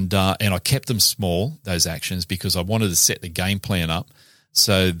 And I kept them small, those actions, because I wanted to set the game plan up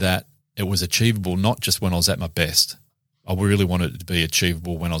so that it was achievable not just when I was at my best. I really wanted it to be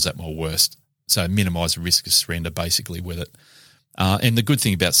achievable when I was at my worst. So minimise the risk of surrender basically with it. And the good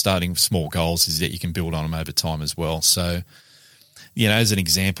thing about starting small goals is that you can build on them over time as well. So, as an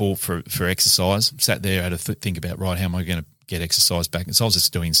example for exercise, sat there, had to think about, right, how am I going to get exercise back? And so I was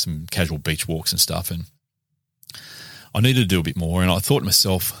just doing some casual beach walks and stuff, and I needed to do a bit more. And I thought to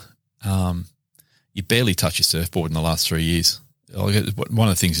myself, you barely touch your surfboard in the last 3 years. One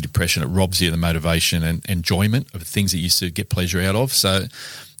of the things of depression, it robs you of the motivation and enjoyment of things that you used to get pleasure out of. So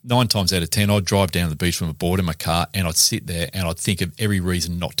 9 times out of 10, I'd drive down to the beach from a board in my car, and I'd sit there and I'd think of every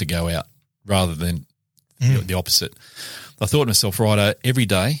reason not to go out rather than the opposite. I thought to myself, right, every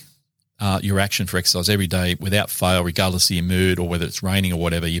day, your action for exercise every day without fail, regardless of your mood or whether it's raining or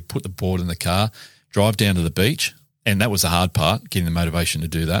whatever, you put the board in the car, drive down to the beach, and that was the hard part, getting the motivation to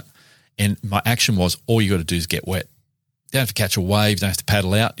do that. And my action was, all you got to do is get wet. You don't have to catch a wave, you don't have to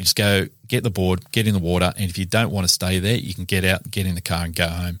paddle out. You just go, get the board, get in the water, and if you don't want to stay there, you can get out, get in the car and go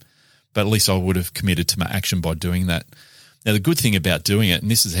home. But at least I would have committed to my action by doing that. Now, the good thing about doing it, and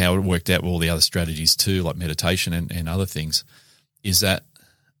this is how it worked out with all the other strategies too, like meditation and other things, is that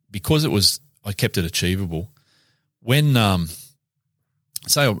because I kept it achievable, when,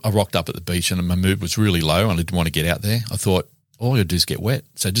 say I rocked up at the beach and my mood was really low and I didn't want to get out there, I thought, all I got to do is get wet.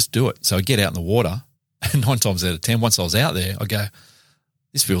 So just do it. So I get out in the water, and 9 times out of 10, once I was out there, I go,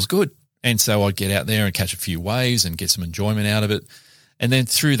 this feels good. And so I'd get out there and catch a few waves and get some enjoyment out of it. And then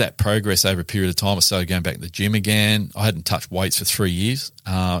through that progress over a period of time, I started going back to the gym again. I hadn't touched weights for 3 years.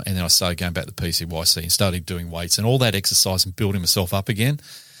 And then I started going back to PCYC and started doing weights and all that exercise and building myself up again.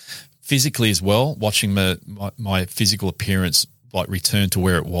 Physically as well, watching my physical appearance like return to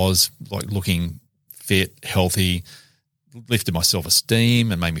where it was, like looking fit, healthy, lifted my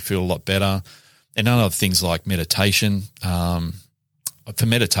self-esteem and made me feel a lot better. And other things like meditation. For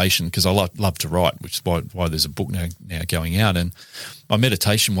meditation, because I love to write, which is why there's a book now going out. And my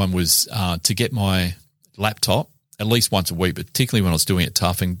meditation one was to get my laptop at least once a week, but particularly when I was doing it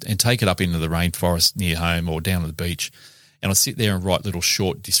tough, and take it up into the rainforest near home or down to the beach. And I'd sit there and write little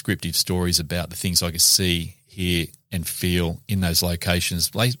short descriptive stories about the things I could see, hear and feel in those locations,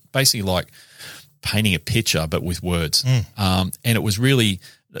 basically like painting a picture but with words. And it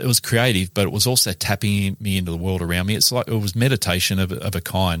was creative, but it was also tapping me into the world around me. It's like it was meditation of a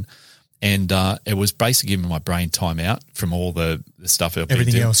kind, and it was basically giving my brain time out from all the stuff I've been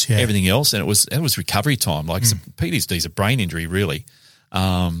doing. Everything else, and it was recovery time. Like PTSD is a brain injury, really.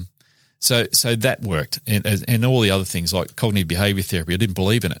 So that worked, and all the other things like cognitive behavior therapy. I didn't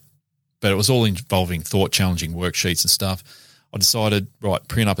believe in it, but it was all involving thought challenging worksheets and stuff. I decided, right,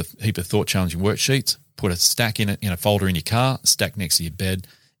 print up a heap of thought challenging worksheets, put a stack in a folder in your car, stack next to your bed.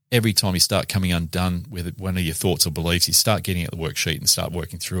 Every time you start coming undone with one of your thoughts or beliefs, you start getting at the worksheet and start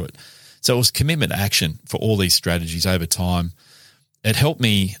working through it. So it was commitment to action for all these strategies over time. It helped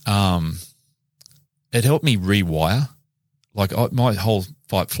me. It helped me rewire. Like my whole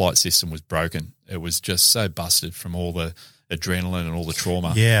fight-flight system was broken. It was just so busted from all the adrenaline and all the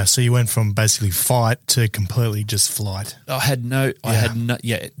trauma. Yeah, so you went from basically fight to completely just flight. So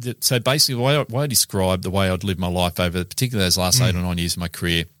basically the way I described the way I'd lived my life over particularly those last 8 or 9 years of my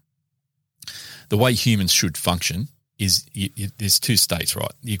career, the way humans should function is there's 2 states,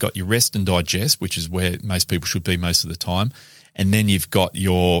 right? You've got your rest and digest, which is where most people should be most of the time, and then you've got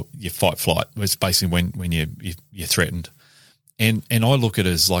your fight-flight, which is basically when you're threatened. And I look at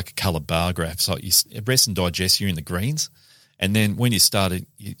it as like a colour bar graph. So you rest and digest, you're in the greens. And then when you started,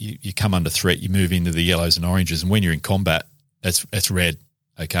 you come under threat, you move into the yellows and oranges. And when you're in combat, that's red,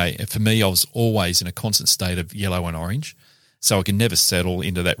 okay? And for me, I was always in a constant state of yellow and orange. So I could never settle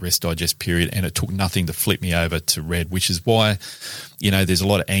into that rest digest period, and it took nothing to flip me over to red, which is why, there's a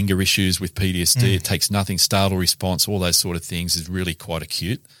lot of anger issues with PTSD. It takes nothing, startle response, all those sort of things is really quite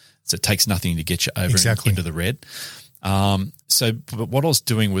acute. So it takes nothing to get you over into the red. But what I was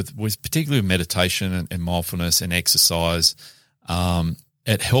doing was particularly with meditation and mindfulness and exercise,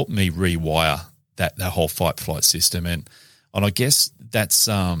 it helped me rewire that whole fight-flight system. And I guess that's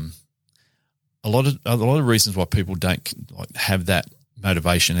a lot of reasons why people don't have that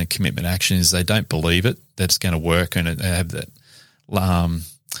motivation and commitment action is they don't believe that it's going to work, and they have that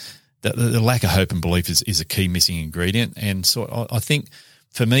the lack of hope and belief is a key missing ingredient. And so I think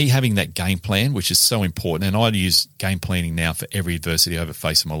for me, having that game plan, which is so important, and I'd use game planning now for every adversity I ever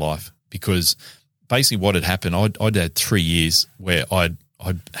faced in my life, because basically what had happened, I'd had 3 years where I'd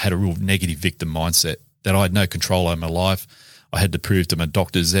had a real negative victim mindset, that I had no control over my life. I had to prove to my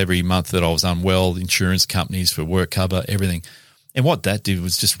doctors every month that I was unwell, insurance companies for work cover, everything. And what that did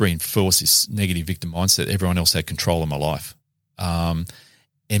was just reinforce this negative victim mindset. Everyone else had control of my life. And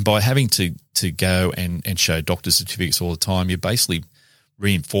by having to go and show doctor certificates all the time, you're basically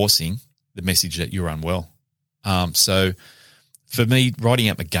reinforcing the message that you're unwell. So for me, writing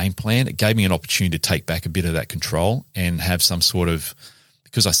out my game plan, it gave me an opportunity to take back a bit of that control and have some sort of,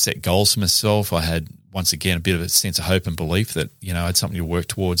 because I set goals for myself, I had, once again, a bit of a sense of hope and belief that, I had something to work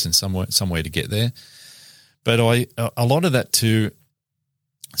towards and somewhere to get there. But a lot of that too,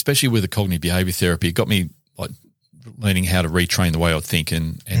 especially with the cognitive behavior therapy, it got me like learning how to retrain the way I think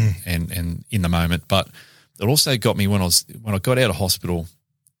and in the moment. But it also got me when I got out of hospital,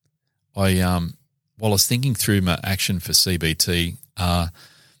 while I was thinking through my action for CBT,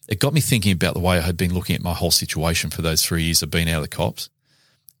 it got me thinking about the way I had been looking at my whole situation for those 3 years of being out of the cops.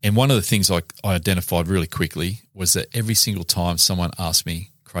 And one of the things I identified really quickly was that every single time someone asked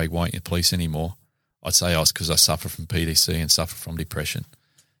me, Craig, why aren't you in police anymore? I'd say, it's because I suffer from PTSD and suffer from depression.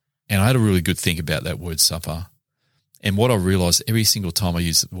 And I had a really good think about that word suffer. And what I realised, every single time I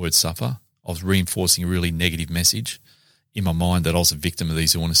used the word suffer, I was reinforcing a really negative message in my mind that I was a victim of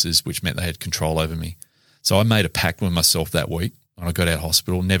these illnesses, which meant they had control over me. So I made a pact with myself that week when I got out of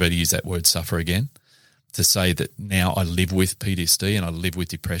hospital, never to use that word suffer again, to say that now I live with PTSD and I live with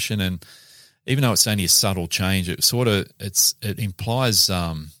depression. And even though it's only a subtle change, it implies,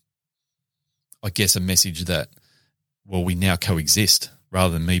 I guess, a message that, well, we now coexist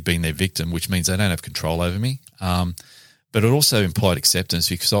rather than me being their victim, which means they don't have control over me. But it also implied acceptance,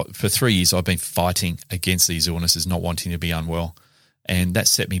 because for 3 years I've been fighting against these illnesses, not wanting to be unwell. And that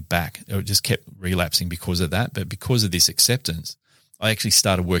set me back. It just kept relapsing because of that. But because of this acceptance, I actually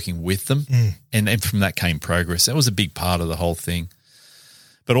started working with them, and from that came progress. That was a big part of the whole thing.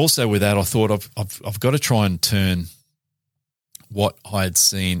 But also with that, I thought I've got to try and turn what I had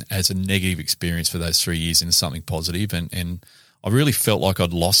seen as a negative experience for those 3 years into something positive. And I really felt like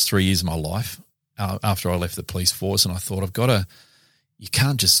I'd lost 3 years of my life after I left the police force. And I thought, you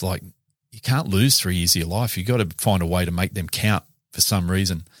can't lose 3 years of your life. You've got to find a way to make them count for some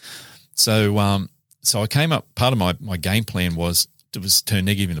reason. So I came up, part of my game plan was turn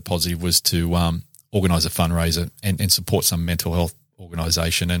negative into positive, was to organise a fundraiser and support some mental health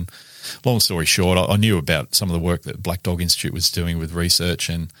organisation. And long story short, I knew about some of the work that Black Dog Institute was doing with research,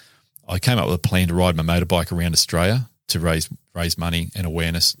 and I came up with a plan to ride my motorbike around Australia to raise money and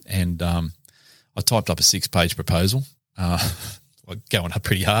awareness. And I typed up a 6-page proposal, going up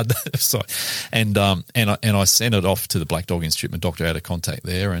pretty hard. And I sent it off to the Black Dog Institute. My doctor had a contact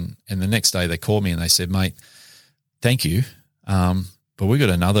there, and the next day they called me and they said, mate, thank you, but we've got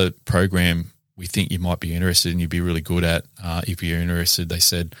another program we think you might be interested in, you'd be really good at. If you're interested, they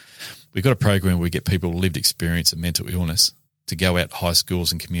said, we've got a program where we get people with lived experience of mental illness to go out to high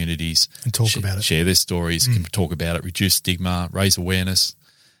schools and communities and talk about it, share their stories, can talk about it, reduce stigma, raise awareness.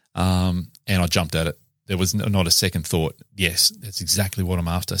 And I jumped at it. There was not a second thought. Yes, that's exactly what I'm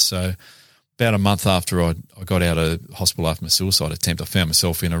after. So about a month after I got out of hospital after my suicide attempt, I found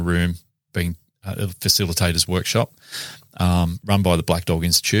myself in a room being a facilitator's workshop run by the Black Dog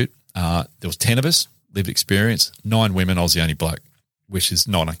Institute. There was 10 of us, lived experience, 9 women. I was the only bloke, which is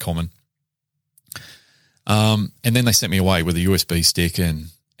not uncommon. And then they sent me away with a USB stick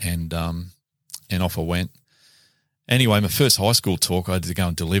and off I went. Anyway, my first high school talk I had to go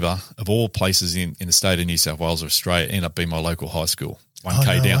and deliver, of all places in the state of New South Wales or Australia, ended up being my local high school,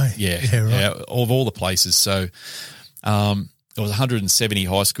 1K down. Way. Yeah, right. Of all the places. So it was 170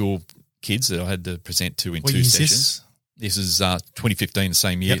 high school kids that I had to present to in 2 sessions. This is 2015, the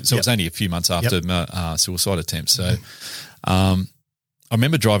same year. So it was only a few months after my suicide attempt. So I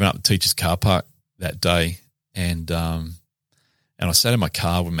remember driving up the teacher's car park that day, and I sat in my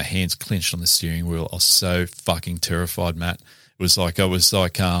car with my hands clenched on the steering wheel. I was so fucking terrified, Matt. It was like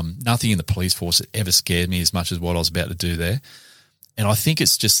nothing in the police force had ever scared me as much as what I was about to do there. And I think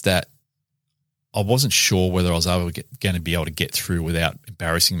it's just that I wasn't sure whether I was going to be able to get through without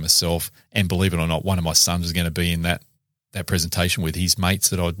embarrassing myself. And believe it or not, one of my sons was going to be in that presentation with his mates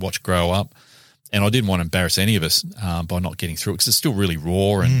that I'd watched grow up. And I didn't want to embarrass any of us by not getting through it, because it's still really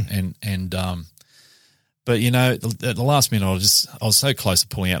raw but, you know, at the last minute, I was so close to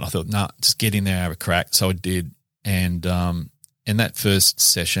pulling out, and I thought, just get in there and have a crack. So I did. And in that first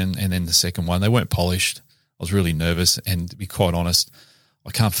session and then the second one, they weren't polished. I was really nervous. And to be quite honest,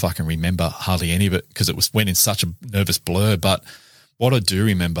 I can't fucking remember hardly any of it, because it went in such a nervous blur. But what I do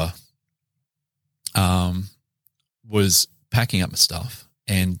remember was packing up my stuff,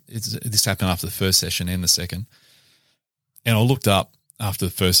 and this happened after the first session and the second. And I looked up after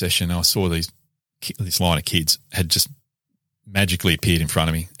the first session, and I saw this line of kids had just magically appeared in front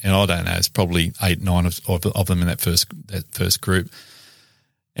of me. And I don't know, it's probably 8, 9 of them in that first group.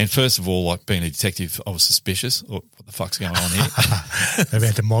 And first of all, like being a detective, I was suspicious. What the fuck's going on here? They're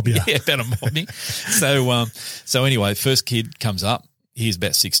about to mob you. Yeah, about to mob me. So anyway, first kid comes up. He's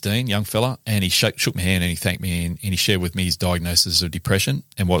about 16, young fella, and he shook my hand and he thanked me, and he shared with me his diagnosis of depression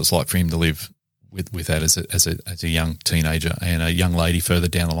and what it's like for him to live with that as a young teenager, and a young lady further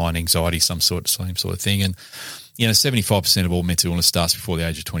down the line, anxiety, same sort of thing. And 75% of all mental illness starts before the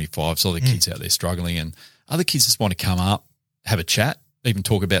age of 25. So the kids out there struggling, and other kids just want to come up, have a chat, even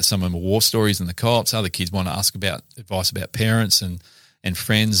talk about some of the war stories and the co-ops. Other kids want to ask about advice about parents and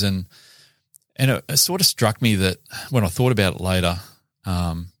friends, and it sort of struck me that when I thought about it later,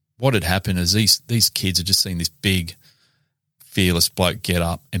 what had happened is these kids had just seen this big, fearless bloke get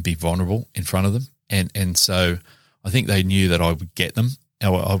up and be vulnerable in front of them, and so I think they knew that I would get them.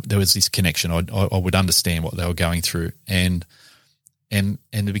 There was this connection. I would understand what they were going through, and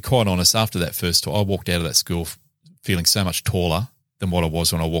to be quite honest, after that first tour, I walked out of that school feeling so much taller than what I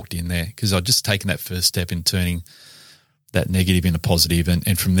was when I walked in there, because I'd just taken that first step in turning that negative into positive,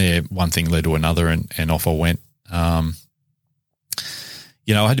 and from there one thing led to another, and off I went.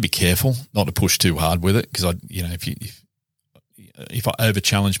 I had to be careful not to push too hard with it, because if I over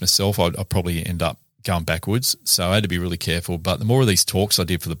challenged myself, I'd probably end up going backwards. So I had to be really careful. But the more of these talks I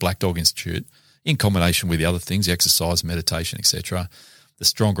did for the Black Dog Institute, in combination with the other things, the exercise, meditation, etc., the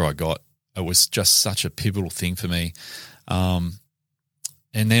stronger I got. It was just such a pivotal thing for me. And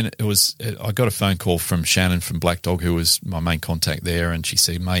then I got a phone call from Shannon from Black Dog, who was my main contact there, and she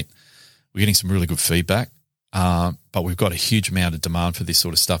said, "Mate, we're getting some really good feedback, but we've got a huge amount of demand for this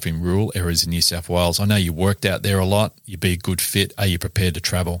sort of stuff in rural areas in New South Wales. I know you worked out there a lot. You'd be a good fit. Are you prepared to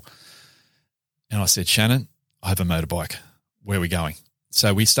travel?" And I said, "Shannon, I have a motorbike. Where are we going?"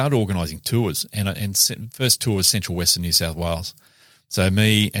 So we started organising tours, and first tour was Central Western New South Wales. So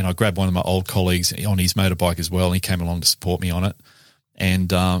me, and I grabbed one of my old colleagues on his motorbike as well, and he came along to support me on it.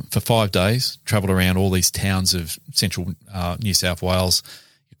 And for 5 days, travelled around all these towns of central New South Wales.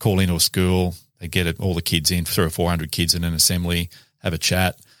 You call into a school, they get all the kids in, 300 or 400 kids in an assembly, have a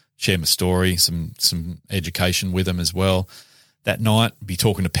chat, share my story, some education with them as well. That night, be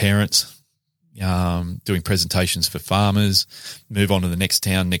talking to parents, doing presentations for farmers, move on to the next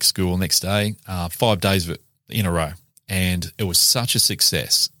town, next school, next day, 5 days of it in a row. And it was such a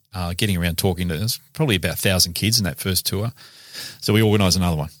success, getting around talking to, there's probably about 1,000 kids in that first tour. So we organised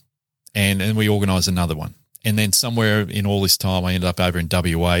another one, and we organised another one. And then somewhere in all this time, I ended up over in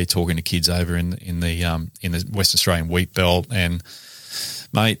WA talking to kids over in the West Australian wheat belt. And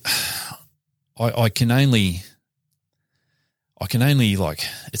mate, I can only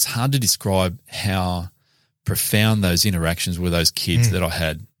it's hard to describe how profound those interactions with those kids that I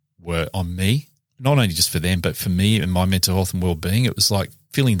had were on me, not only just for them, but for me and my mental health and well-being. It was like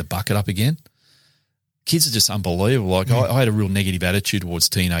filling the bucket up again. Kids are just unbelievable. Like I had a real negative attitude towards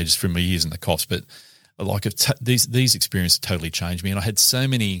teenagers from my years in the cops, but like these experiences totally changed me. And I had so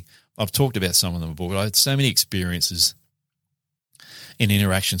many, I've talked about some of them before, but I had so many experiences in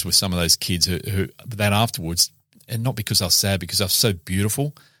interactions with some of those kids who that afterwards, and not because I was sad, because I was so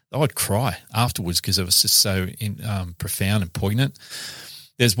beautiful, I'd cry afterwards because it was just so profound and poignant.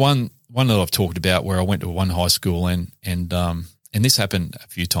 There's one that I've talked about where I went to one high school and this happened a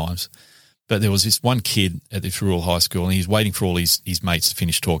few times. But there was this one kid at this rural high school, and he's waiting for all his mates to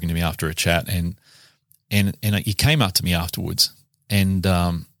finish talking to me after a chat, and he came up to me afterwards, and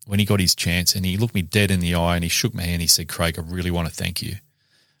when he got his chance, and he looked me dead in the eye, and he shook my hand, he said, "Craig, I really want to thank you."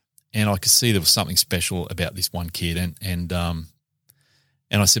 And I could see there was something special about this one kid, and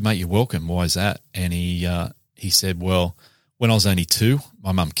I said, "Mate, you're welcome. Why is that?" And he said, "Well, when I was only 2,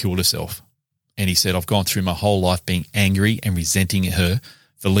 my mum killed herself," and he said, "I've gone through my whole life being angry and resenting her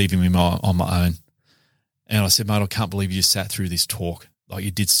for leaving me on my own." And I said, "Mate, I can't believe you sat through this talk. Like, you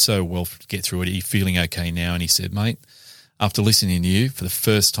did so well to get through it. Are you feeling okay now?" And he said, "Mate, after listening to you for the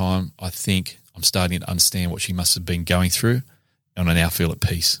first time, I think I'm starting to understand what she must have been going through, and I now feel at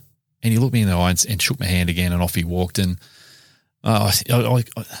peace." And he looked me in the eye and shook my hand again, and off he walked. And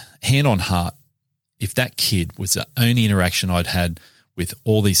hand on heart, if that kid was the only interaction I'd had with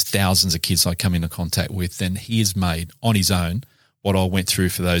all these thousands of kids I come into contact with, then he has made on his own what I went through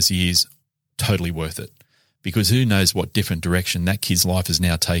for those years totally worth it. Because who knows what different direction that kid's life has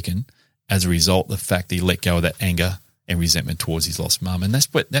now taken as a result of the fact that he let go of that anger and resentment towards his lost mum. And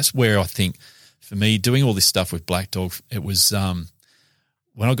that's where I think, for me, doing all this stuff with Black Dog, it was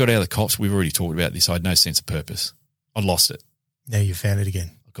when I got out of the cops, we've already talked about this. I had no sense of purpose. I lost it. Now you found it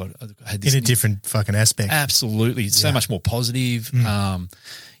again. I had this in a different fucking aspect. Absolutely. It's so much more positive.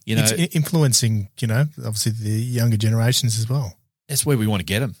 It's influencing, obviously the younger generations as well. That's where we want to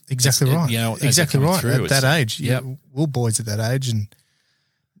get them. Exactly right. Exactly right. At that age. Yeah. We're boys at that age. And,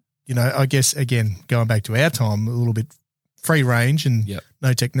 I guess, again, going back to our time, a little bit free range and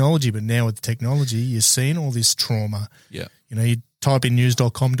no technology. But now with the technology, you're seeing all this trauma. Yeah. You type in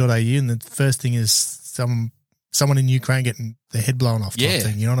news.com.au and the first thing is someone in Ukraine getting their head blown off type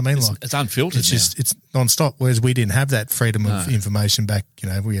thing. You know what I mean? It's unfiltered. It's nonstop. Whereas we didn't have that freedom of information back.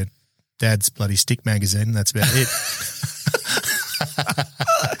 We had Dad's bloody stick magazine and that's about it.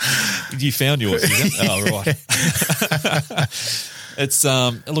 You found yours, didn't you? Oh, right. It's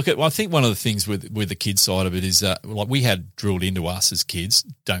I think one of the things with the kids side of it is we had drilled into us as kids,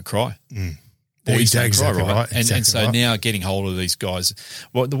 don't cry. Boys don't cry, right? And so now getting hold of these guys,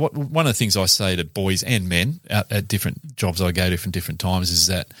 one of the things I say to boys and men at different jobs I go to from different times is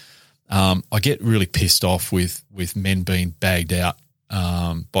that I get really pissed off with men being bagged out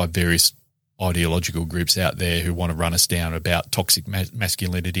by various ideological groups out there who want to run us down about toxic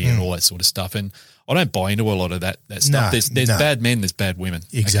masculinity and all that sort of stuff. And I don't buy into a lot of that stuff. There's bad men, there's bad women.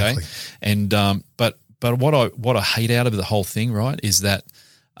 Exactly. Okay? And but what I hate out of the whole thing, right, is that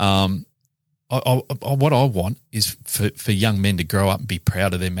what I want is for young men to grow up and be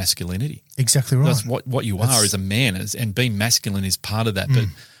proud of their masculinity. Exactly right. That's what you are as a man, and being masculine is part of that.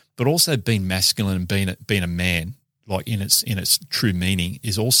 But also being masculine and being a man, like in its true meaning,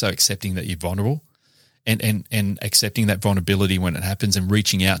 is also accepting that you're vulnerable, and accepting that vulnerability when it happens, and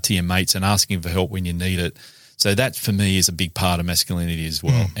reaching out to your mates and asking for help when you need it. So that for me is a big part of masculinity as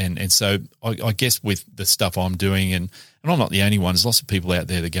well. And so I guess with the stuff I'm doing, and I'm not the only one, there's lots of people out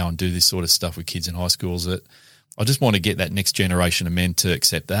there that go and do this sort of stuff with kids in high schools, that I just want to get that next generation of men to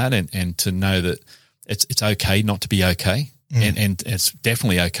accept that and to know that it's okay not to be okay. And it's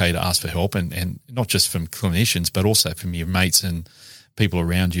definitely okay to ask for help, and not just from clinicians, but also from your mates and people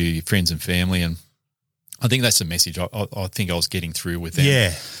around you, your friends and family. And I think that's the message I think I was getting through with them.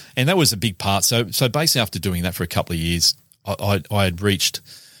 Yeah. And that was a big part. So basically after doing that for a couple of years, I had reached,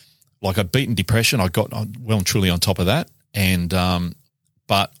 I'd beaten depression. I got well and truly on top of that. And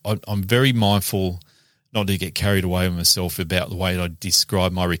but I'm very mindful not to get carried away with myself about the way that I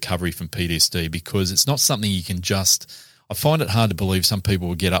describe my recovery from PTSD, because it's not something you can just – I find it hard to believe some people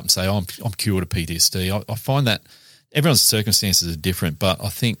will get up and say, I'm cured of PTSD. I find that everyone's circumstances are different, but I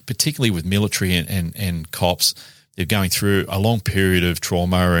think particularly with military and cops, they're going through a long period of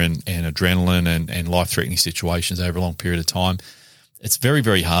trauma and adrenaline and life-threatening situations over a long period of time. It's very,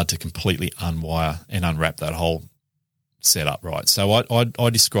 very hard to completely unwire and unwrap that whole setup, right? So I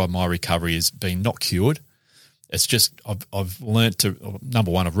describe my recovery as being not cured. It's just I've learned to,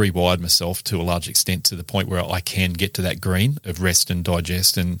 number one, I've rewired myself to a large extent to the point where I can get to that green of rest and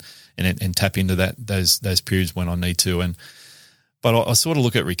digest and tap into those periods when I need to. But I sort of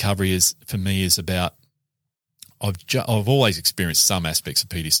look at recovery as, for me, is about I've always experienced some aspects of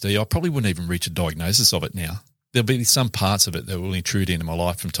PTSD. I probably wouldn't even reach a diagnosis of it now. There'll be some parts of it that will intrude into my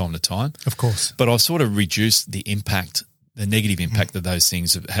life from time to time. Of course. But I've sort of reduced the impact, the negative impact that those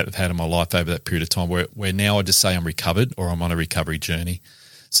things have had on my life over that period of time, where now I just say I'm recovered or I'm on a recovery journey.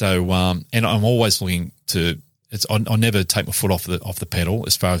 So, and I'm always looking to, I never take my foot off the pedal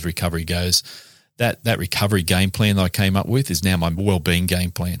as far as recovery goes. That recovery game plan that I came up with is now my well-being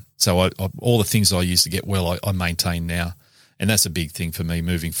game plan. So all the things I used to get well, I maintain now. And that's a big thing for me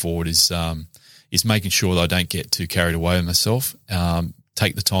moving forward is making sure that I don't get too carried away with myself.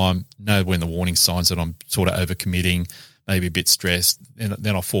 Take the time, know when the warning signs that I'm sort of overcommitting, maybe a bit stressed, and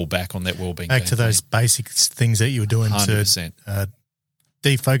then I'll fall back on that well-being. Back to those basic things that you were doing 100%. To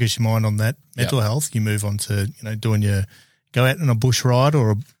defocus your mind on that mental health. You move on to, go out on a bush ride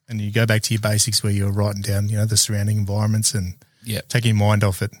and you go back to your basics where you're writing down, the surrounding environments and taking your mind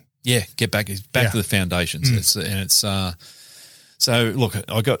off it. Yeah, get back to the foundations. So look,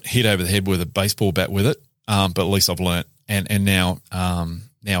 I got hit over the head with a baseball bat with it, but at least I've learnt, and now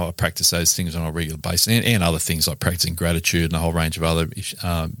I practice those things on a regular basis, and other things like practicing gratitude and a whole range of other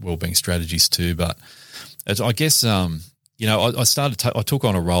wellbeing strategies too. But I guess I took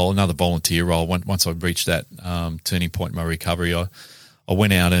on a role, another volunteer role. Once I reached that turning point in my recovery, I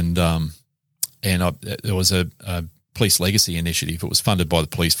went out and there was a police legacy initiative. It was funded by the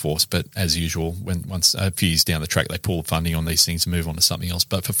police force, but as usual, once a few years down the track, they pull the funding on these things and move on to something else.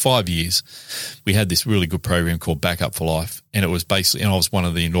 But for 5 years, we had this really good program called Back Up for Life, and it was basically, and I was one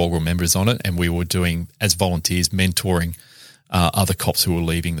of the inaugural members on it, and we were doing, as volunteers, mentoring other cops who were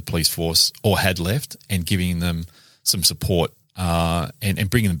leaving the police force or had left, and giving them some support and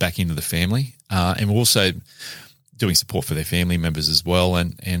bringing them back into the family. And we're also doing support for their family members as well.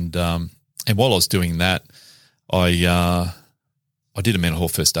 And while I was doing that, I did a mental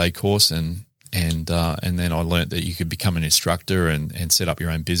health first aid course, and then I learnt that you could become an instructor and set up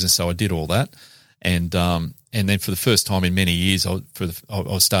your own business. So I did all that, and then for the first time in many years, I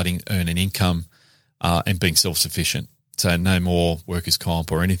was starting to earn an income and being self-sufficient. So no more workers'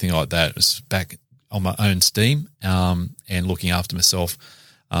 comp or anything like that. It was back on my own steam and looking after myself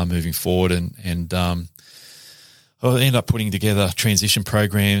moving forward, and I ended up putting together transition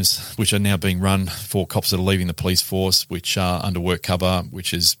programs, which are now being run for cops that are leaving the police force, which are under work cover,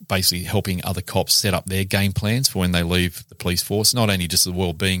 which is basically helping other cops set up their game plans for when they leave the police force, not only just the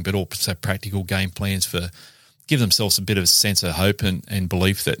well-being, but also practical game plans for give themselves a bit of a sense of hope and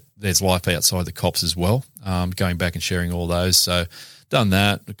belief that there's life outside the cops as well, going back and sharing all those. So done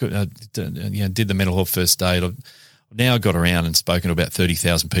that, did the mental health first aid. I've now got around and spoken to about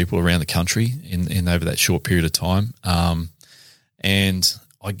 30,000 people around the country in over that short period of time. And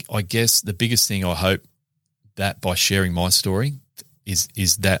I guess the biggest thing I hope that by sharing my story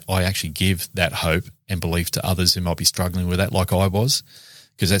is that I actually give that hope and belief to others who might be struggling with that like I was.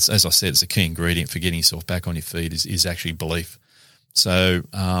 Because that's, as I said, it's a key ingredient for getting yourself back on your feet is actually belief. So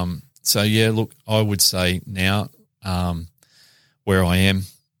yeah, look, I would say now where I am,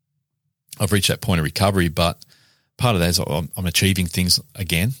 I've reached that point of recovery, but part of that is I'm achieving things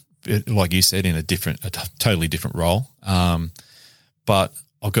again, like you said, in a totally different role. But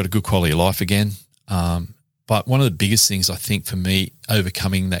I've got a good quality of life again. But one of the biggest things I think for me,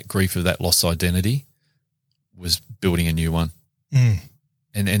 overcoming that grief of that lost identity, was building a new one.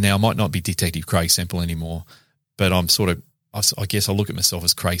 And now I might not be Detective Craig Semple anymore, but I'm I guess I look at myself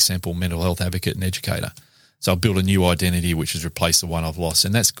as Craig Semple, mental health advocate and educator. So I've built a new identity which has replaced the one I've lost,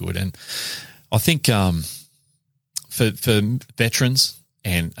 and that's good. And I think for veterans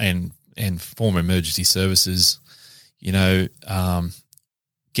and former emergency services, getting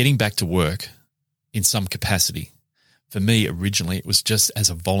back to work in some capacity. For me, originally, it was just as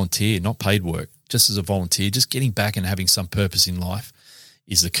a volunteer, not paid work, just as a volunteer, just getting back and having some purpose in life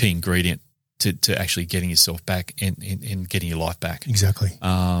is the key ingredient to actually getting yourself back and getting your life back. Exactly.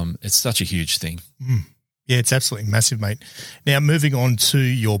 It's such a huge thing. Yeah, it's absolutely massive, mate. Now, moving on to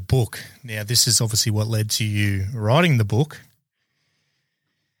your book. Now, this is obviously what led to you writing the book.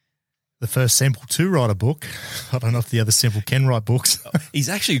 The first Semple to write a book. I don't know if the other Semple can write books. He's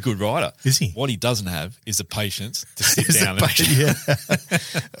actually a good writer. Is he? What he doesn't have is the patience to sit down and actually. Yeah.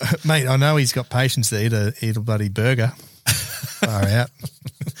 Mate, I know he's got patience to eat a bloody burger. Far out.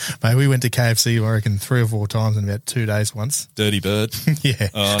 Mate, we went to KFC, I reckon, 3 or 4 times in about 2 days once. Dirty bird. Yeah.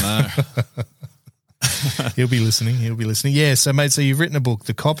 Oh, no. He'll be listening. Yeah, so, mate, so you've written a book,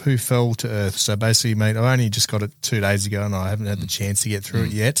 The Cop Who Fell to Earth. So, basically, mate, I only just got it 2 days ago and I haven't had the chance to get through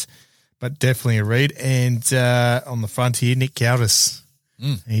it yet, but definitely a read. And on the front here, Nick Cowdis.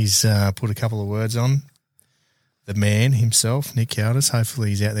 He's put a couple of words on. The man himself, Nick Cowdis. Hopefully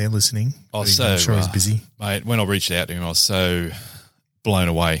he's out there listening. I'm sure he's busy. Mate, when I reached out to him, I was so blown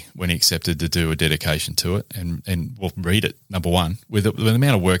away when he accepted to do a dedication to it and well, read it, number one, with the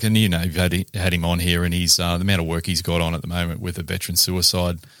amount of work. And, you've had him on here, and he's the amount of work he's got on at the moment with the Veteran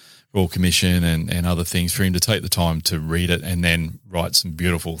Suicide Royal Commission and other things, for him to take the time to read it and then write some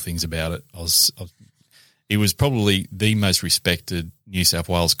beautiful things about it. He was probably the most respected New South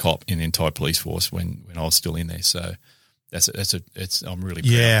Wales cop in the entire police force when I was still in there. So I'm really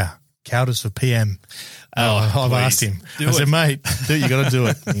proud. Yeah, Cowdis for PM. I've asked him. I said, mate, you got to do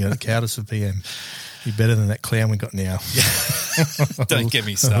it. Cowdis for PM. You're better than that clown we got now. Don't get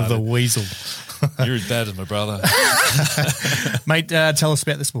me started. The weasel. You're as bad as my brother. Mate, tell us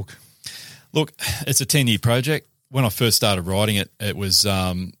about this book. Look, it's a 10-year project. When I first started writing it, it was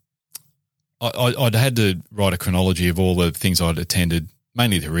I'd had to write a chronology of all the things I'd attended,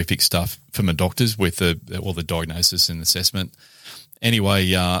 mainly the horrific stuff from my doctors with all the diagnosis and assessment.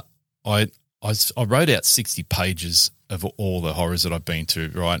 Anyway, I wrote out 60 pages of all the horrors that I've been to,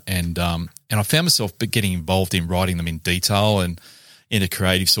 right? And I found myself getting involved in writing them in detail and in a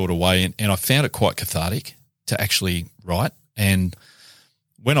creative sort of way, and I found it quite cathartic to actually write. And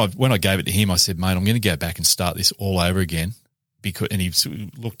when I gave it to him, I said, mate, I'm going to go back and start this all over again. And he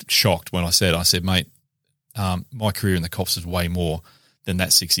looked shocked when I said, mate, my career in the cops is way more than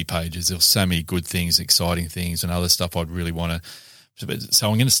that 60 pages. There were so many good things, exciting things, and other stuff I'd really want to. So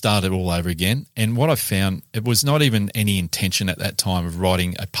I'm going to start it all over again. And what I found, it was not even any intention at that time of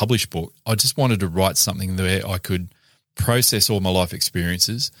writing a published book. I just wanted to write something where I could process all my life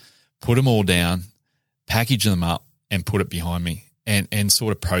experiences, put them all down, package them up, and put it behind me. and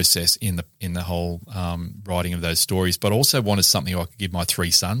sort of process in the whole writing of those stories, but also wanted something I could give my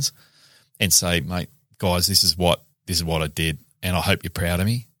 3 sons and say, mate, guys, this is what I did, and I hope you're proud of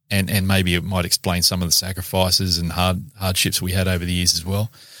me. And maybe it might explain some of the sacrifices and hardships we had over the years as well.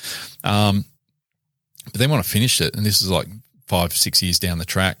 But then when I finished it, and this was like 5-6 years down the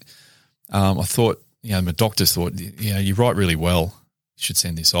track, I thought, my doctors thought, you write really well. You should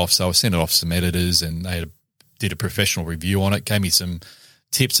send this off. So I sent it off to some editors, and they did a professional review on it, gave me some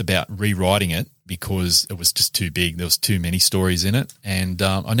tips about rewriting it because it was just too big. There was too many stories in it. And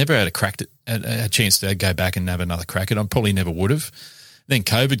I never had a chance to go back and have another crack at it. I probably never would have. Then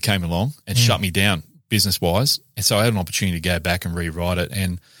COVID came along and shut me down business-wise, and so I had an opportunity to go back and rewrite it.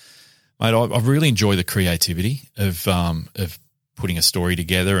 And mate, I really enjoy the creativity of putting a story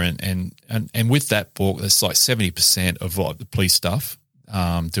together. And with that book, it's like 70% of like the police stuff,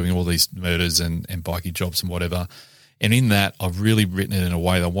 doing all these murders and bikie jobs and whatever. And in that, I've really written it in a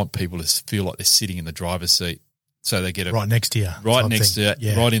way that I want people to feel like they're sitting in the driver's seat, so they get it right next to you, right next to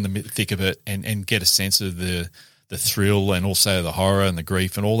it, right in the thick of it, and get a sense of the thrill and also the horror and the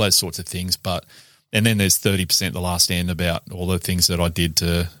grief and all those sorts of things. And then there's 30% the last end about all the things that I did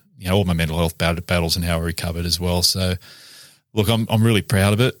to, all my mental health battles and how I recovered as well. So look, I'm really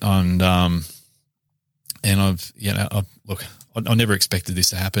proud of it. And I never expected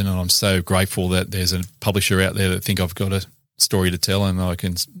this to happen. And I'm so grateful that there's a publisher out there that think I've got a story to tell and I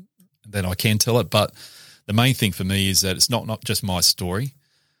can tell it. But the main thing for me is that it's not just my story.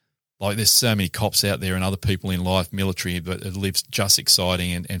 Like there's so many cops out there and other people in life, military, but it lives just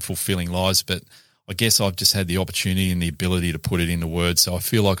exciting and fulfilling lives. But I guess I've just had the opportunity and the ability to put it into words. So I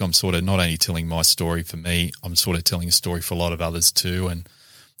feel like I'm sort of not only telling my story for me, I'm sort of telling a story for a lot of others too.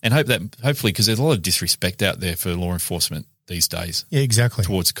 And hopefully, because there's a lot of disrespect out there for law enforcement these days. Yeah, exactly.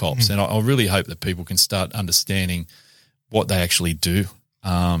 Towards cops. And I really hope that people can start understanding what they actually do.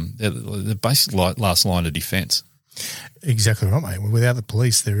 The basic last line of defence. Exactly right, mate. Without the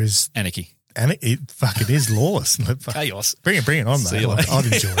police, there is anarchy. It is lawless. Chaos. Bring it on, mate. I'd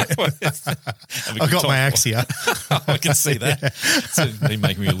enjoy it. I got my axe here. I can see that. It's been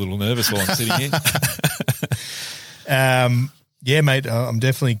making me a little nervous while I'm sitting here. Yeah, mate, I'm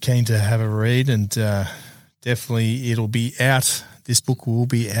definitely keen to have a read, and definitely it'll be out. This book will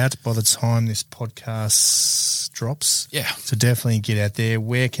be out by the time this podcast drops. Yeah. So definitely get out there.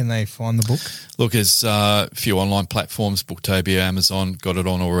 Where can they find the book? Look, there's a few online platforms, Booktopia, Amazon, got it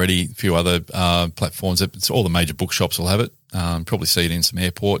on already, a few other platforms. It's all the major bookshops will have it. Probably see it in some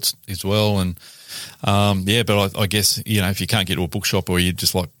airports as well. And, but I guess, if you can't get to a bookshop or you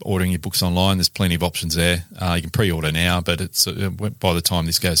just like ordering your books online, there's plenty of options there. You can pre-order now, but it's by the time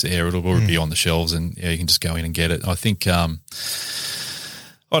this goes to air, it'll already be on the shelves and you can just go in and get it. I think,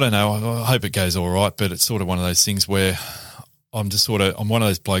 I don't know, I hope it goes all right, but it's sort of one of those things where I'm one of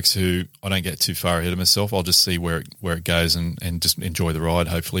those blokes who I don't get too far ahead of myself. I'll just see where it goes and just enjoy the ride,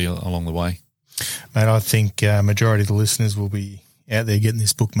 hopefully, along the way. Mate, I think majority of the listeners will be out there getting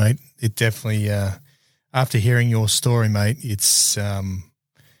this book, mate. It definitely, after hearing your story, mate, it's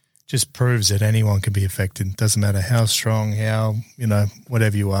just proves that anyone can be affected. Doesn't matter how strong, how,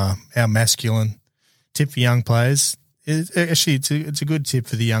 whatever you are, how masculine. Tip for young players. It's a good tip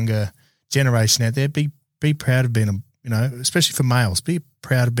for the younger generation out there. Be proud of being especially for males, be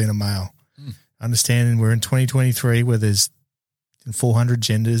proud of being a male. Understanding we're in 2023 where there's 400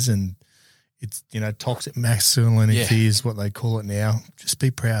 genders and it's, toxic masculinity is what they call it now. Just be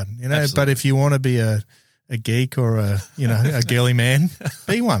proud, Absolutely. But if you want to be a geek or a girly man,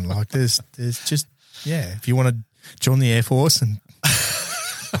 be one. Like there's just, if you want to join the Air Force and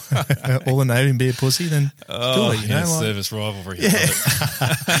all the Navy and be a pussy, then do it. Service rivalry. Yeah.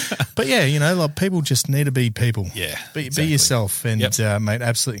 But like people just need to be people. Yeah. Be yourself. And mate,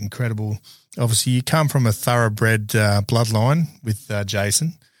 absolutely incredible. Obviously, you come from a thoroughbred bloodline with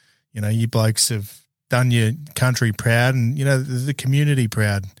Jason. You blokes have done your country proud and, the community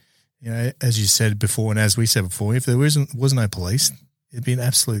proud. As you said before and as we said before, if there was no police, it'd be an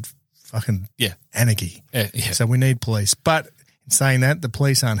absolute fucking anarchy. Yeah. So we need police. But in saying that, the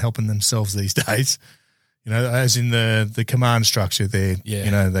police aren't helping themselves these days. As in the command structure there,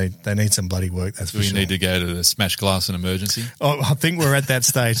 they need some bloody work, that's for sure. We need to go to the smash glass in emergency? Oh, I think we're at that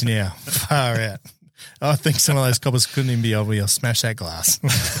stage now. Far out. I think some of those coppers couldn't even be able to smash that glass.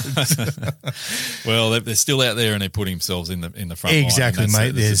 Well, they're still out there and they're putting themselves in the front line. Exactly,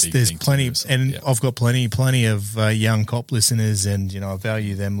 mate. There's plenty, I've got plenty of young cop listeners, and I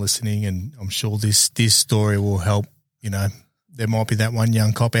value them listening, and I'm sure this story will help. There might be that one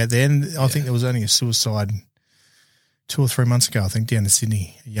young cop out there, and I think there was only a suicide 2 or 3 months ago. I think down in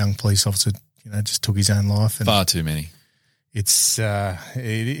Sydney, a young police officer, just took his own life. And far too many. It's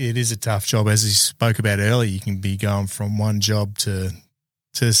it is a tough job. As you spoke about earlier, you can be going from one job to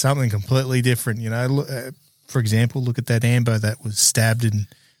something completely different. You know, look, for example, look at that Ambo that was stabbed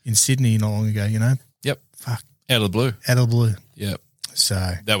in Sydney not long ago. You know, Yep. fuck, Out of the blue. out of the blue. Yep.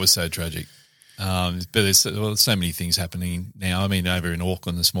 So That was so tragic. But there's so many things happening now. I mean, over in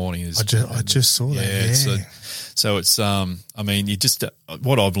Auckland this morning is I just saw that. Yeah. So it's I mean, you just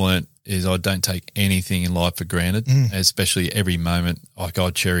what I've learnt is I don't take anything in life for granted, especially every moment. Like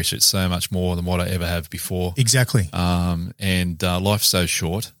I cherish it so much more than what I ever have before. Exactly. And life's so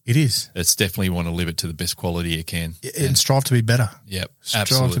short. It is. It's definitely want to live it to the best quality you can. And strive to be better. Yep. Strive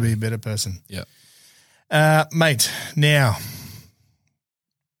Absolutely. to be a better person. Yep. Mate, now,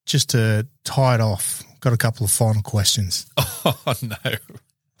 just to tie it off, got a couple of final questions. Oh, no.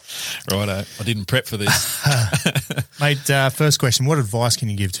 Righto. I didn't prep for this. Mate, first question, what advice can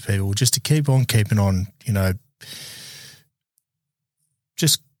you give to people just to keep on keeping on, you know,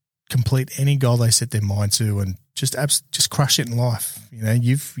 just complete any goal they set their mind to and just crush it in life? You know,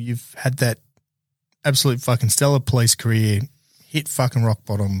 you've had that absolute fucking stellar police career, hit fucking rock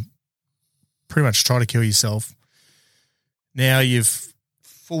bottom, pretty much try to kill yourself. Now you've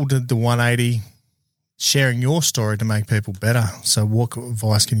did the 180, sharing your story to make people better. So what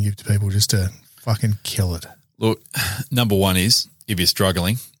advice can you give to people just to fucking kill it? Look, number one is if you're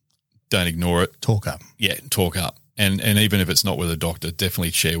struggling, don't ignore it. Talk up. Yeah, talk up. And even if it's not with a doctor,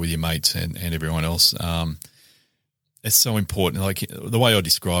 definitely share with your mates and everyone else. It's so important. Like the way I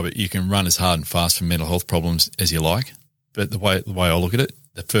describe it, you can run as hard and fast for mental health problems as you like, but the way I look at it,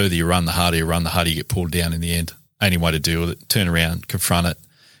 the further you run, the harder you get pulled down in the end. Only way to deal with it, turn around, confront it,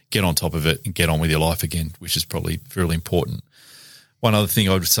 get on top of it and get on with your life again, which is probably really important. One other thing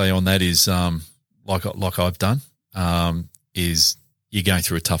I would say on that is, like I've done, is you're going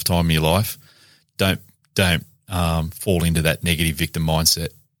through a tough time in your life. Don't fall into that negative victim mindset.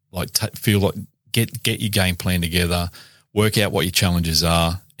 Like feel like get your game plan together, work out what your challenges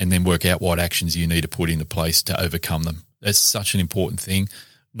are, and then work out what actions you need to put into place to overcome them. That's such an important thing.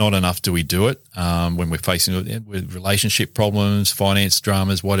 Not enough do we do it when we're facing it with relationship problems, finance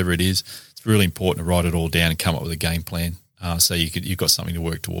dramas, whatever it is. It's really important to write it all down and come up with a game plan so you've got something to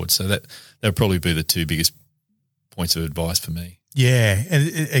work towards. So that would probably be the two biggest points of advice for me. Yeah,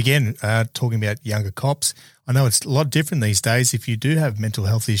 and again, talking about younger cops, I know it's a lot different these days. If you do have mental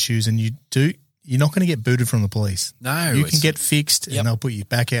health issues and you're not going to get booted from the police. No. You can get fixed and they'll put you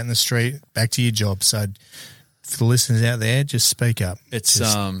back out in the street, back to your job. So for the listeners out there, just speak up. It's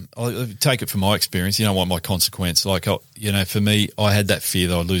I'll take it from my experience. You don't want my consequence. Like, for me, I had that fear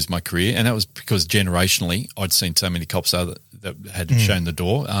that I'd lose my career, and that was because generationally I'd seen so many cops that had shown the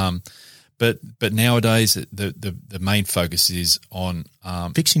door. But nowadays the main focus is on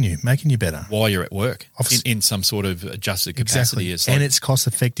fixing you, making you better while you're at work in some sort of adjusted capacity. Exactly. And it's cost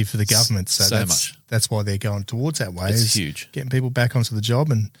effective for the government. So much. That's why they're going towards that way. It's huge. Getting people back onto the job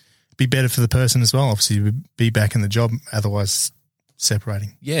and be better for the person as well. Obviously, be back in the job, otherwise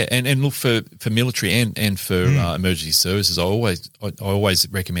separating. Yeah, and look for military and for emergency services. I always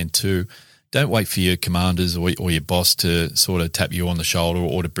recommend too. Don't wait for your commanders or your boss to sort of tap you on the shoulder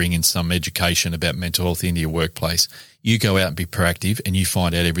or to bring in some education about mental health into your workplace. You go out and be proactive, and you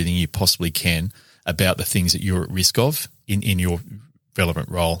find out everything you possibly can about the things that you're at risk of in your relevant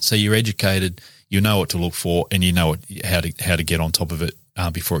role. So you're educated, you know what to look for, and you know how to get on top of it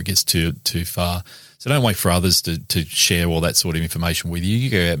before it gets too far. So don't wait for others to share all that sort of information with you. You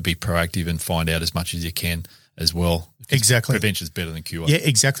go out and be proactive and find out as much as you can as well. Exactly. Prevention is better than cure. Yeah,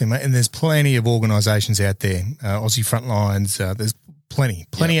 exactly, mate. And there's plenty of organisations out there, Aussie Frontlines. There's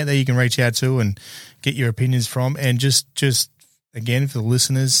plenty out there you can reach out to and get your opinions from. And just again, for the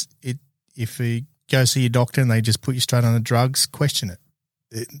listeners, if you go see your doctor and they just put you straight on the drugs, question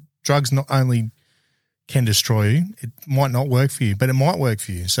it. Drugs not only can destroy you, it might not work for you, but it might work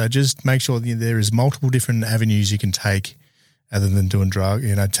for you. So just make sure that there is multiple different avenues you can take other than doing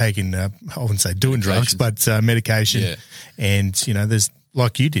taking, I wouldn't say doing drugs, but medication. Yeah. And, there's,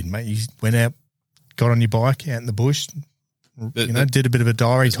 like you did, mate, you went out, got on your bike out in the bush, did a bit of a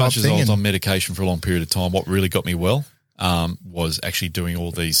diary type thing. As much as I was on medication for a long period of time, what really got me well was actually doing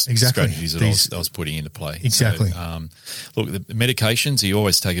all these strategies that I was putting into play. Exactly. So, look, the medications, you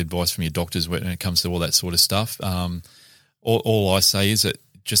always take advice from your doctors when it comes to all that sort of stuff. All I say is that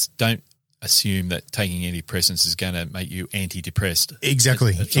just don't assume that taking antidepressants is going to make you antidepressed.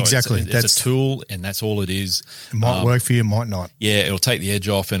 Exactly. Exactly. It's a tool, and that's all it is. It might work for you, it might not. Yeah, it'll take the edge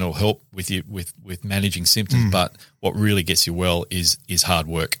off and it'll help with you with managing symptoms. But what really gets you well is hard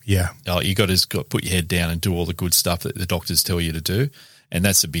work. Yeah. You got to put your head down and do all the good stuff that the doctors tell you to do, And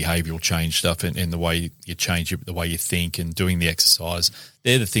that's the behavioural change stuff and the way you change the way you think and doing the exercise.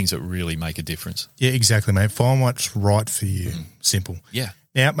 They're the things that really make a difference. Yeah, exactly, mate. Find what's right for you. Simple. Yeah.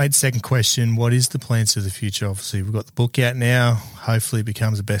 Now, mate, second question, what is the plans for the future? Obviously, we've got the book out now. Hopefully it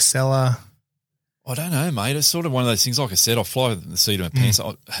becomes a bestseller. I don't know, mate. It's sort of one of those things. Like I said, I fly with the seat of my pants.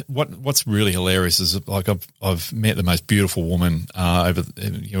 What's really hilarious is like I've met the most beautiful woman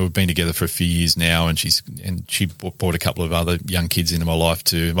we've been together for a few years now, and she brought a couple of other young kids into my life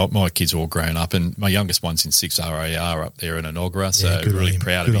too. My kids are all grown up, and my youngest one's in 6 RAR up there in Inogra, so really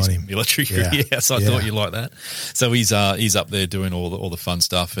proud of his military career. Yeah. So I thought you'd like that. So he's up there doing all the fun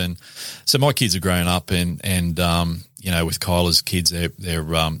stuff, and so my kids are grown up, and with Kyla's kids,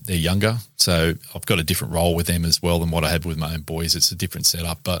 they're younger, so I've got a different role with them as well than what I have with my own boys. It's a different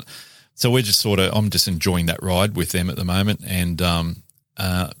setup, but so we're just I'm just enjoying that ride with them at the moment, and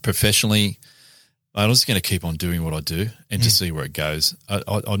professionally, I'm just going to keep on doing what I do and just see where it goes.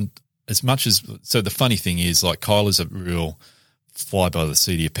 So the funny thing is, like, Kyla's a real fly by the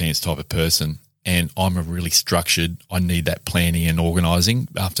seat of your pants type of person, and I'm a really structured. I need that planning and organising.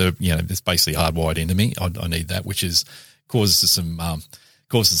 After it's basically hardwired into me. I need that, which causes some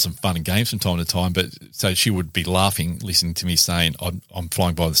fun and games from time to time. But so she would be laughing listening to me saying I'm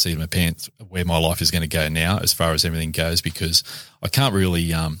flying by the seat of my pants where my life is going to go now as far as everything goes, because I can't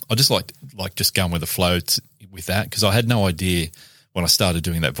really. I just like just going with the flow with that, because I had no idea when I started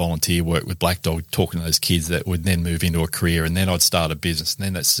doing that volunteer work with Black Dog, talking to those kids that would then move into a career, and then I'd start a business, and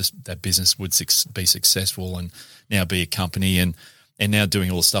then that business would be successful and now be a company, and now doing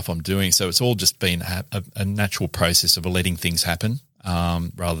all the stuff I'm doing. So it's all just been a natural process of letting things happen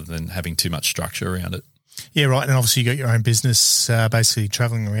rather than having too much structure around it. Yeah, right. And obviously you got your own business, basically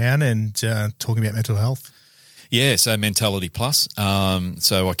travelling around and talking about mental health. Yeah, so Mentality Plus.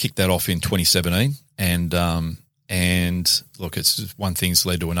 So I kicked that off in 2017, and look, it's just one thing's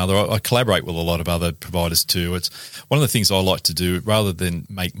led to another. I collaborate with a lot of other providers too. It's one of the things I like to do, rather than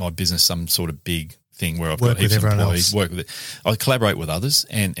make my business some sort of big thing where I've got heaps of employees, work with it. I collaborate with others,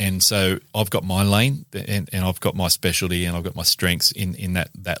 and so I've got my lane, and I've got my specialty, and I've got my strengths in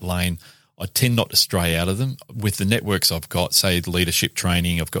that lane. I tend not to stray out of them. With the networks I've got, say the leadership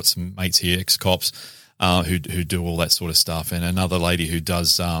training, I've got some mates here, ex-cops, who do all that sort of stuff, and another lady who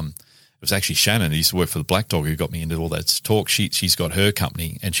does. It was actually Shannon, who used to work for the Black Dog, who got me into all that talk. She's got her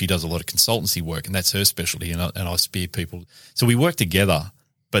company, and she does a lot of consultancy work, and that's her specialty, and I spear people. So we work together,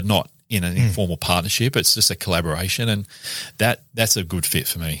 but not in an informal partnership. It's just a collaboration, and that's a good fit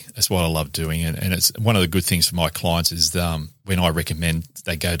for me. That's what I love doing, and it's one of the good things for my clients is when I recommend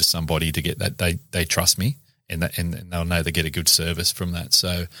they go to somebody to get that, they trust me, and they'll know they get a good service from that.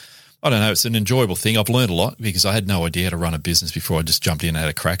 So I don't know. It's an enjoyable thing. I've learned a lot because I had no idea how to run a business before I just jumped in and had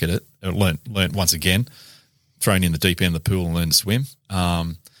a crack at it. I learned once again, thrown in the deep end of the pool and learned to swim.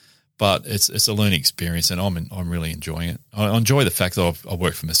 But it's a learning experience, and I'm really enjoying it. I enjoy the fact that I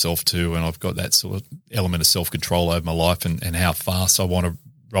work for myself too, and I've got that sort of element of self-control over my life and how fast I want to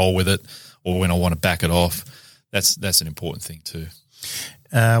roll with it, or when I want to back it off. That's an important thing too.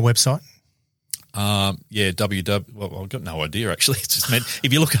 Website? Yeah, well, I've got no idea actually. It's just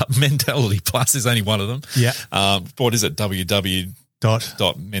if you look up Mentality Plus, there's only one of them. Yeah. What is it?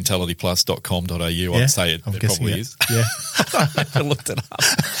 www.mentalityplus.com.au. I'd say it probably is. Yeah. I looked it up.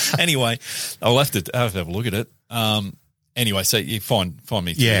 Anyway, I'll have to have a look at it. Anyway, so you find me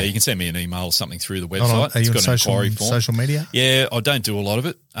through there. You can send me an email or something through the website. Are you got on an inquiry form. Social media? Yeah, I don't do a lot of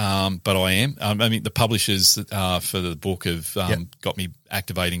it, but I am. I mean, the publishers for the book have got me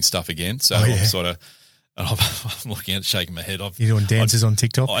activating stuff again. So I'm looking at it, shaking my head. You're doing dances on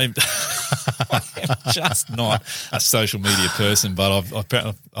TikTok? I am just not a social media person, but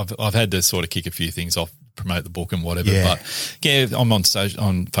I've had to sort of kick a few things off, promote the book and whatever. Yeah. But yeah, I'm on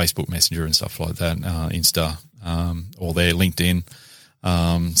Facebook Messenger and stuff like that, Insta. Or there, LinkedIn.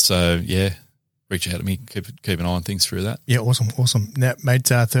 So yeah, reach out to me. Keep an eye on things through that. Yeah, awesome. Now, mate,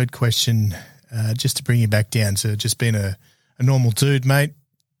 third question, just to bring you back down to just being a normal dude, mate.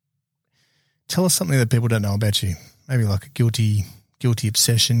 Tell us something that people don't know about you. Maybe like a guilty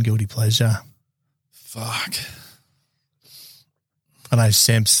obsession, guilty pleasure. Fuck. I know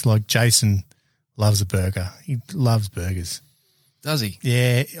Semps, like Jason, loves a burger. He loves burgers. Does he?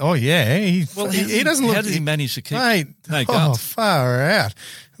 Yeah. Oh, yeah. He doesn't look. How does he manage to keep? Mate, far out.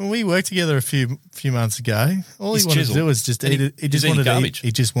 When we worked together a few months ago, all he wanted to do was just eat it. He just wanted to eat.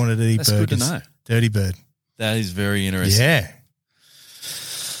 He just wanted to eat burgers. That's good to know. Dirty bird. That is very interesting. Yeah.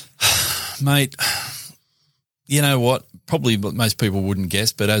 Mate, you know what? Probably most people wouldn't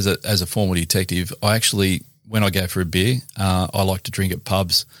guess, but as a former detective, I actually, when I go for a beer, I like to drink at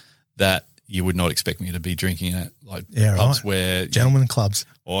pubs that you would not expect me to be drinking at like Yeah, pubs right. where Gentlemen clubs.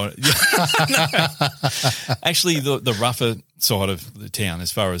 or actually the rougher side of the town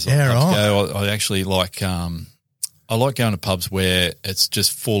as far as Yeah, pubs right. go. I actually like I like going to pubs where it's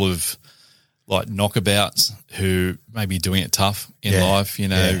just full of like knockabouts who may be doing it tough in Yeah. life, you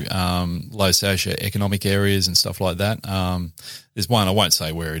know, low socioeconomic areas and stuff like that. There's one, I won't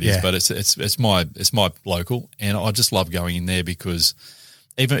say where it is, Yeah. but it's my local, and I just love going in there because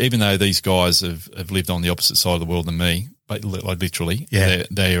even though these guys have lived on the opposite side of the world than me, but like literally, Yeah.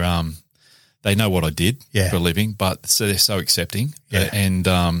 they know what I did Yeah. for a living, but so they're so accepting, Yeah. and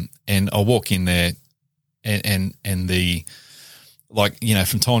I walk in there, and the, like, you know,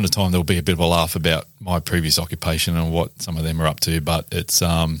 from time to time there'll be a bit of a laugh about my previous occupation and what some of them are up to, but it's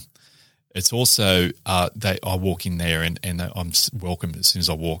also I walk in there and I'm welcomed as soon as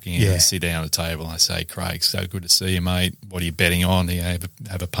I walk in Yeah. and sit down at the table and I say, Craig, so good to see you, mate. What are you betting on? You know,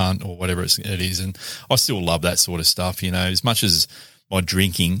 have a punt or whatever it is. And I still love that sort of stuff, you know, as much as my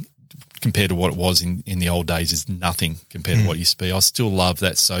drinking compared to what it was in the old days is nothing compared to what it used to be. I still love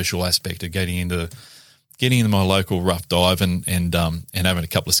that social aspect of getting into my local rough dive and having a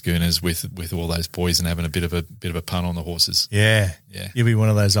couple of schooners with all those boys and having a bit of a punt on the horses. Yeah. Yeah. You'll be one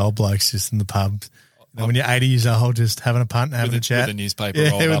of those old blokes just in the pub. You know, when you're 80 years old, just having a punt and having a chat. With a newspaper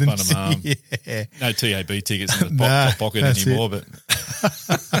rolled up on them arm. Yeah. No TAB tickets in the Nah, top pocket that's anymore, but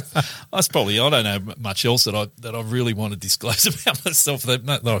I don't know much else that I really want to disclose about myself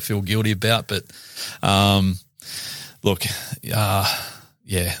that I feel guilty about. But look,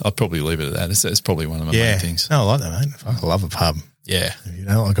 yeah, I'd probably leave it at that. It's probably one of my main things. No, I like that, mate. I love a pub. Yeah, If you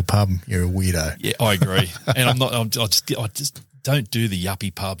don't like a pub, you're a weirdo. yeah, I agree. And I just don't do the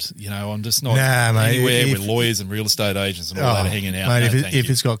yuppie pubs. You know, I'm just not Nah, mate, anywhere if- with lawyers and real estate agents and all that hanging out. Mate, No, thank if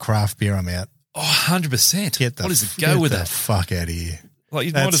you. it's got craft beer, I'm out. 100%. Get the What does it go with the that? fuck out of here. Like,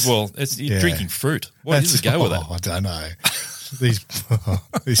 you might as well. You're drinking fruit. What does it go with that? I don't know.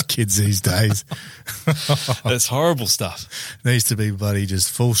 These kids these days That's horrible stuff. needs to be bloody just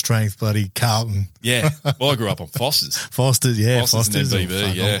full strength bloody Carlton. Yeah. Well, I grew up on Foster's. Foster's, yeah. Foster's and MBB,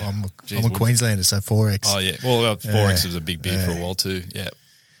 Fuck, yeah. I'm Jeez, a Queenslander, so 4X. Oh, yeah. Well, Forex was a big beer for a while too. Yeah.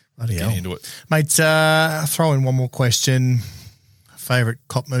 Bloody Getting hell. into it. Mate, throw in one more question. Favourite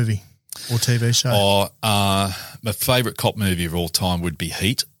cop movie or TV show? My favourite cop movie of all time would be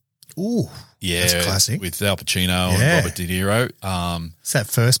Heat. Ooh, Yeah. that's classic. With Al Pacino Yeah. and Robert De Niro. It's that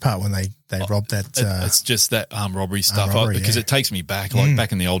first part when they robbed that. It's just that robbery stuff robbery, because yeah. it takes me back, like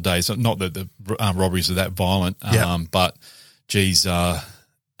back in the old days. Not that the robberies are that violent, Yeah. but geez,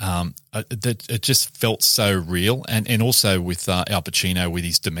 it just felt so real, and also with Al Pacino with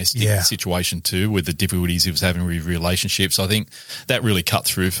his domestic Yeah. situation too, with the difficulties he was having with relationships. I think that really cut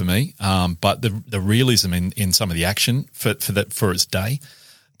through for me. But the realism in some of the action for its day,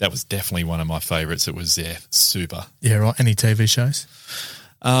 that was definitely one of my favourites. It was super. Yeah, right. Any TV shows?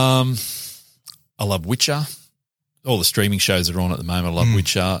 I love Witcher. All the streaming shows that are on at the moment. I love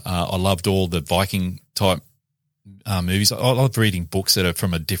Witcher. I loved all the Viking type movies. I love reading books that are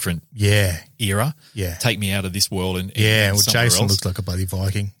from a different era. Yeah. Take me out of this world and Yeah, well, somewhere Jason else. looks like a bloody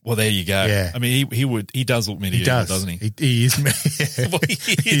Viking. Well, there you go. Yeah. I mean, he does look medieval, doesn't he? He is. Well, he is.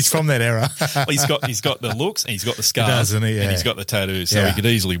 He's from that era. Well, he's got the looks and he's got the scars, doesn't he? Yeah. and he's got the tattoos. So Yeah. he could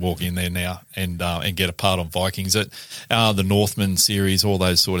easily walk in there now and get a part on Vikings. The Northman series, all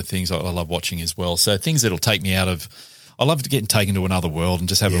those sort of things, I love watching as well. So things that'll take me out of. I love getting taken to another world and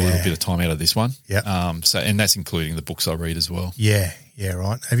just having a little bit of time out of this one. Yep. And that's including the books I read as well. Yeah,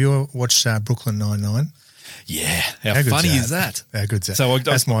 right. Have you ever watched Brooklyn Nine-Nine? Yeah, how good's funny is that? How good's that? So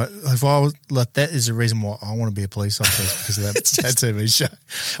that's my. If I was like, that is the reason why I want to be a police officer because of that, that TV show.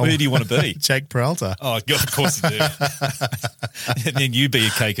 Who do you want to be? Jake Peralta. Oh, God, of course you do. And then you be a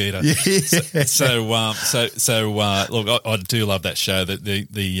cake eater. Yeah. So look, I do love that show. That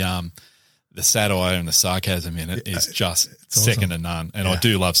the satire and the sarcasm in it is just second to none. And I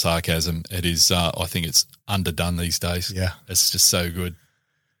do love sarcasm. It is. I think it's underdone these days. Yeah, it's just so good.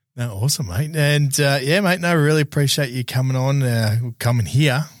 No, awesome, mate. And mate, no, really appreciate you coming on, coming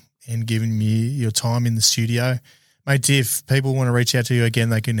here and giving me your time in the studio. Mate, if people want to reach out to you again,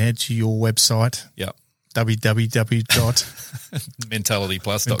 they can head to your website. Yep.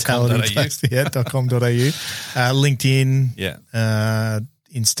 www.mentalityplus.com.au. LinkedIn. Yeah.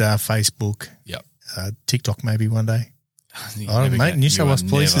 Insta, Facebook. Yep. TikTok maybe one day. Oh, mate, New South Wales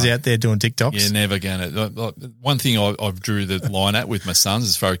Police is out there doing TikToks. You're never going to. One thing I drew the line at with my sons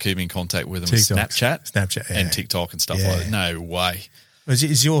as far as keeping in contact with them is Snapchat, and TikTok and stuff like that. No way.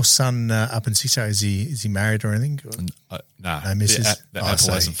 Is your son up in Cisco? Is he married or anything? No, missus? the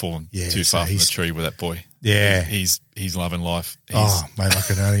apple hasn't fallen too far from the tree with that boy. Yeah. He's he's loving life. Oh, mate, I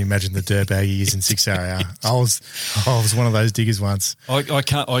can only imagine the dirtbag he is in 6RR. I was one of those diggers once. I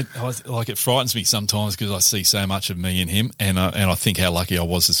can't. I like it frightens me sometimes because I see so much of me in him, and I think how lucky I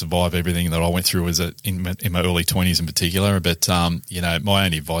was to survive everything that I went through in my early 20s in particular. But my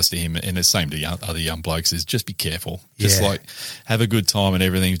only advice to him, and the same to other young blokes, is just be careful. Just like have a good time and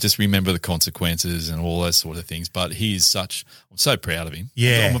everything. Just remember the consequences and all those sort of things. But I'm so proud of him.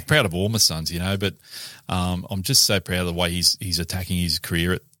 Yeah, I'm proud of all my sons, but I'm just so proud of the way he's attacking his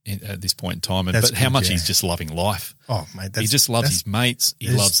career at this point in time, but how much he's just loving life. Oh, mate, he just loves his mates. He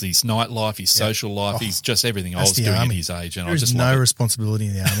loves his nightlife, his social life. He's just everything I was doing at his age, and I just no responsibility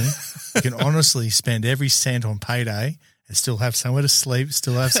in the army. You can honestly spend every cent on payday and still have somewhere to sleep,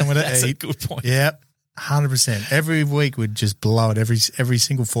 still have somewhere to That's eat. A good point. Yeah. 100%. Every week we'd just blow it every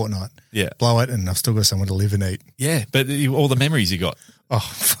single fortnight. Yeah. Blow it, and I've still got somewhere to live and eat. Yeah, but all the memories you got. Oh,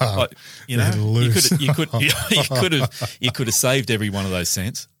 fuck. Like, you could have saved every one of those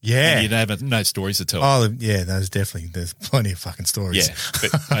cents. Yeah. And you'd have no stories to tell. Oh, yeah, there's plenty of fucking stories. Yeah,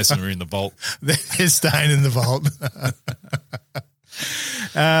 but most of them are in the vault. They're staying in the vault.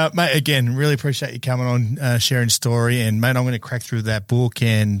 Mate, again, really appreciate you coming on, sharing story. And, mate, I'm going to crack through that book.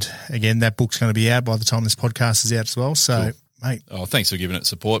 And, again, that book's going to be out by the time this podcast is out as well. So, cool. Mate. Oh, thanks for giving it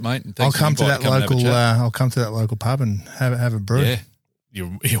support, mate. And I'll come to that local pub and have a brew. Yeah.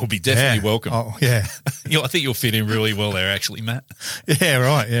 You'll be definitely welcome. Oh, yeah. I think you'll fit in really well there, actually, Matt. Yeah,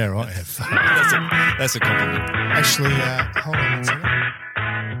 right. Yeah, that's a compliment. Actually, hold on one second.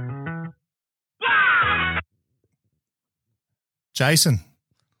 Jason.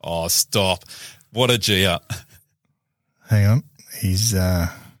 Oh, stop. What a G up. Hang on. He's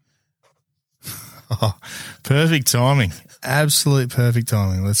perfect timing. Absolute perfect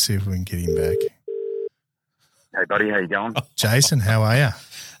timing. Let's see if we can get him back. Hey, buddy. How you going? Jason, how are you?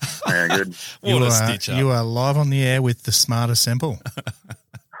 Yeah, good. What a stitch up. You are live on the air with the smarter Semple.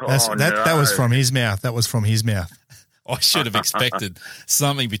 That was from his mouth. That was from his mouth. I should have expected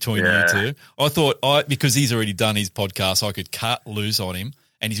something between you two. I thought because he's already done his podcast, I could cut loose on him,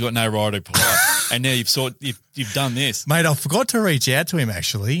 and he's got no right to reply. And now you've done this, mate. I forgot to reach out to him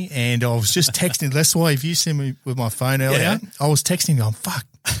actually, and I was just texting. That's why if you see me with my phone earlier, I was texting him. Fuck,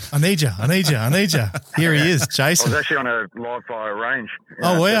 I need you. Here he is, Jason. I was actually on a live fire range.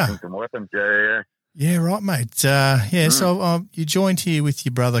 Yeah. Some weapons. Yeah. Yeah, right, mate. So you joined here with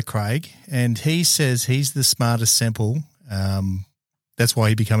your brother Craig, and he says he's the smartest Semple. That's why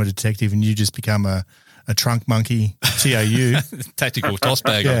he became a detective, and you just become a trunk monkey, TOU. Tactical toss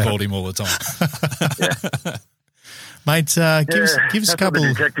bag, I called him all the time. Mate, give us a couple. What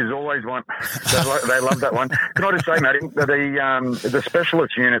the detectives always want. They love that one. Can I just say, Matty, the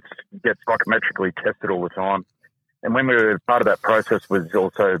specialist units get psychometrically tested all the time, and when we were part of that process was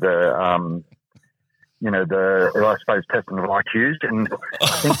also the I suppose testing of IQs, and I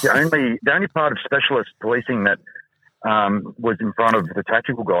think the only part of specialist policing that was in front of the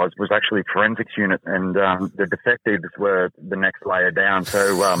tactical guys was actually forensics unit, and the detectives were the next layer down.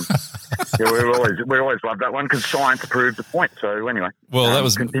 So we always loved that one because science proved the point. So anyway, well, that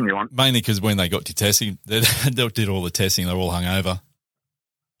was continue on. Mainly because when they got to testing, they did all the testing. They were all hungover.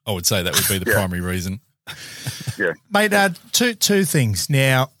 I would say that would be the primary reason. Yeah, mate. Two things.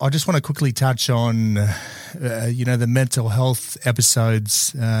 Now, I just want to quickly touch on, the mental health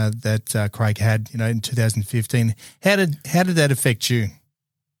episodes that Craig had, in 2015. How did that affect you?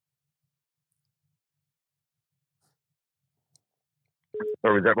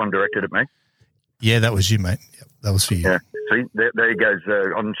 Or was that one directed at me? Yeah, that was you, mate. Yep, that was for you. Yeah. See, there he goes.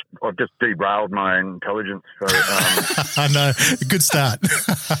 I've just derailed my intelligence. So, I know. Good start.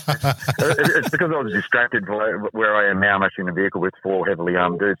 It's because I was distracted by where I am now. I'm actually in a vehicle with 4 heavily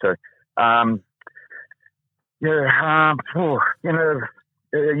armed dudes. So, are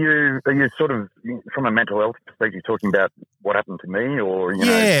you sort of from a mental health perspective talking about what happened to me, or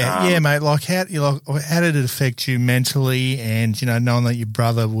mate? Like how did it affect you mentally, and knowing that your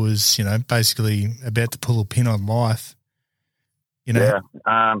brother was basically about to pull a pin on life. There's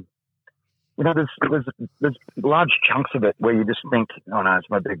large chunks of it where you just think, oh no, it's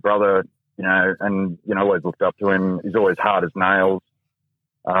my big brother, and always looked up to him. He's always hard as nails.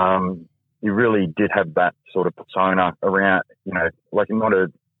 You really did have that sort of persona around,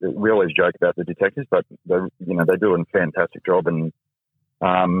 we always joke about the detectives, but they do a fantastic job, and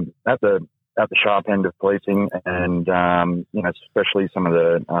at the sharp end of policing, and especially some of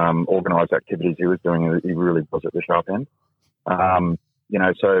the organised activities he was doing, he really was at the sharp end. It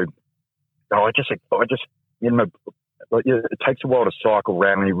takes a while to cycle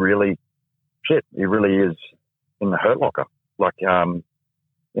around, and he really is in the hurt locker.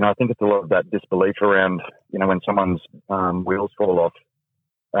 I think it's a lot of that disbelief around, when someone's wheels fall off,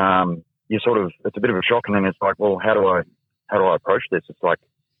 it's a bit of a shock, and then it's like, well, how do I approach this? It's like,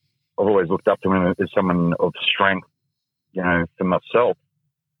 I've always looked up to him as someone of strength, for myself.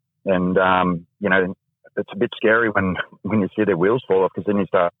 And, it's a bit scary when you see their wheels fall off, because then you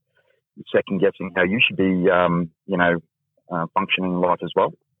start second guessing how you should be, functioning in life as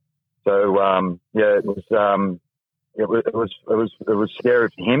well. So, it was scary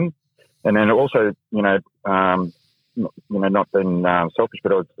for him. And then also, not being selfish,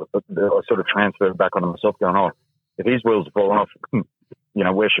 but I sort of transferred back onto myself, going, oh, if his wheels are falling off,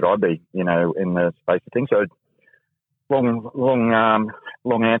 where should I be, in the space of things? So long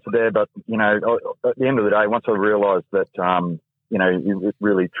answer there, but, at the end of the day, once I realised that, it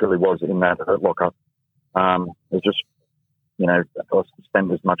really, truly was in that hurt locker, it just, I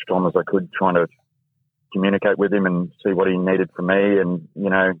spent as much time as I could trying to communicate with him and see what he needed from me. And, he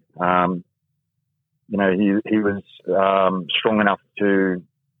was strong enough to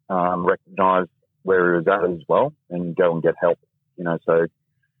recognise where he was at as well and go and get help, so,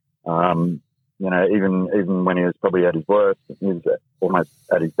 even when he was probably at his worst, he was almost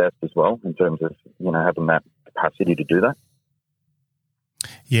at his best as well in terms of, having that capacity to do that.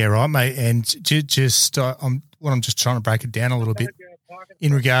 Yeah, right, mate. And just I'm just trying to break it down a little bit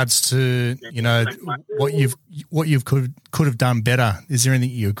in regards to, what you've could have done better. Is there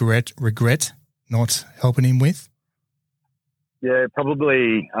anything you regret not helping him with? Yeah,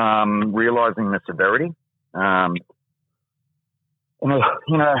 probably realising the severity.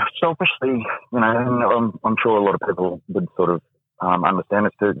 Selfishly, and I'm sure a lot of people would sort of understand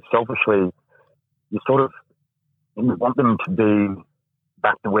this too. Selfishly, you want them to be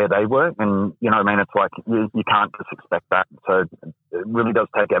back to where they were, and it's like you can't just expect that. So it really does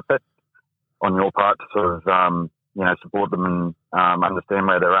take effort on your part to sort of support them and understand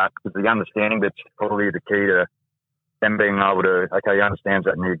where they're at, because the understanding that's probably the key to them being able to, okay, he understands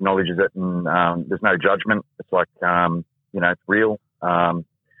that and he acknowledges it, and there's no judgment. It's like it's real. So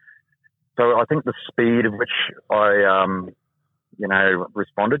I think the speed of which I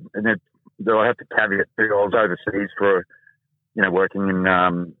responded, and I have to caveat too, I was overseas for working in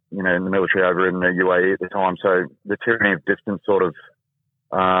in the military over in the UAE at the time, so the tyranny of distance sort of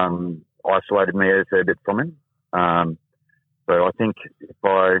isolated me a fair bit from him. So I think if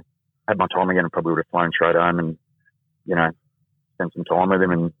I had my time again, I probably would have flown straight home and spent some time with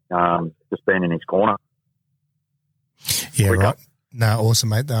him and just been in his corner. Yeah, right. No, awesome,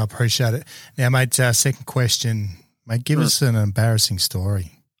 mate. No, I appreciate it. Now, mate, second question, mate, give us an embarrassing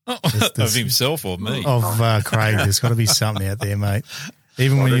story. Of himself or me? Of Craig. There's got to be something out there, mate.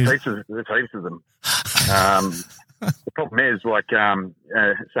 Even when there's heaps of them. The problem is, like,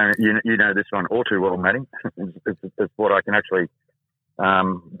 so you know this one all too well, Matty. It's what I can actually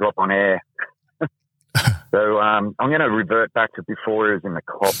drop on air. So I'm going to revert back to before he was in the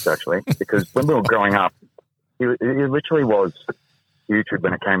cops, actually, because when we were growing up, he literally was putrid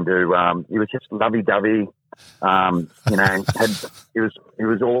when it came to. He was just lovey-dovey. He was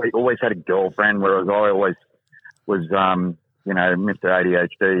always had a girlfriend, whereas I always was, Mr.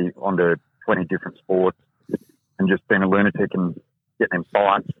 ADHD onto 20 different sports and just being a lunatic and getting in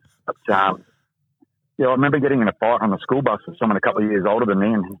fights. But, I remember getting in a fight on the school bus with someone a couple of years older than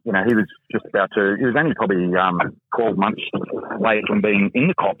me, and, he was just he was only probably 12 months away from being in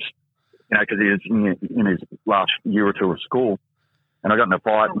the cops, because he was in his last year or two of school. And I got in a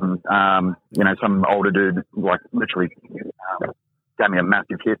fight and, some older dude, like, literally gave me a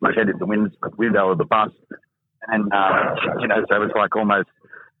massive hit. My head hit the window of the bus. And, so it was like almost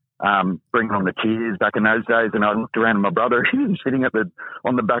bringing on the tears back in those days. And I looked around at my brother. He was sitting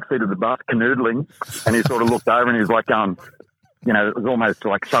on the back seat of the bus canoodling. And he sort of looked over and he was like, it was almost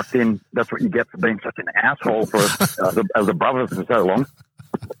like sucked in. That's what you get for being such an asshole as a brother for so long.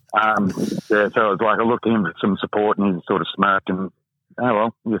 So it was like, I looked at him for some support and he sort of smirked and, oh,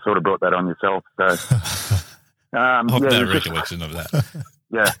 well, you sort of brought that on yourself. So, I have no recollection of that.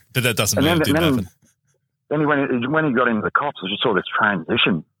 Yeah. But that doesn't mean it didn't happen. Then when he got into the cops, I just saw this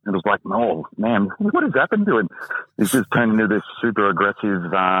transition. It was like, oh, man, what has happened to him? He's just turned into this super aggressive,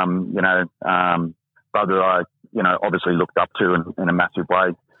 brother I, obviously looked up to in a massive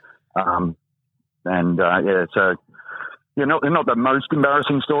way. So, not the most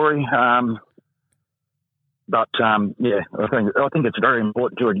embarrassing story, but I think it's very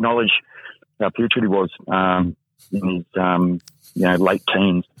important to acknowledge how putrid he was in his late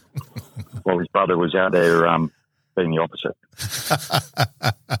teens, while his brother was out there being the opposite.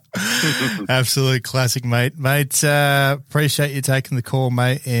 Absolute classic, mate. Mate, appreciate you taking the call,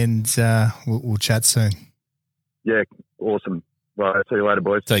 mate, and we'll chat soon. Yeah, awesome. Right, see you later,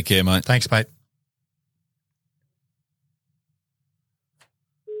 boys. Take care, mate. Thanks, mate.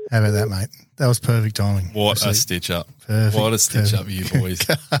 How about that, mate? That was perfect timing. What a stitch up. Perfect. What a stitch up, you boys.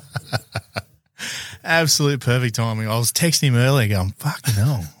 Absolute perfect timing. I was texting him earlier going, fucking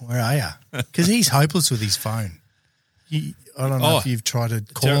hell, where are you? Because he's hopeless with his phone. I don't know if you've tried to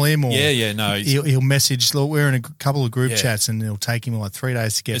call him or no. He'll message. Look, we're in a couple of group chats and it'll take him like 3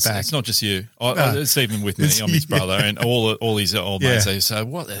 days to get back. It's not just you. It's even with me. I'm his brother and all his old mates. They say,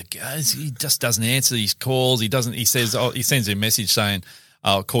 what the guys? He just doesn't answer these calls. He doesn't. He says he sends a message saying,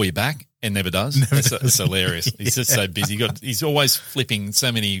 "I'll call you back," and never does. It's hilarious. He's just so busy. He's always flipping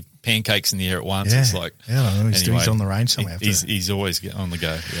so many pancakes in the air at once. It's like he's on the range somewhere. He's always on the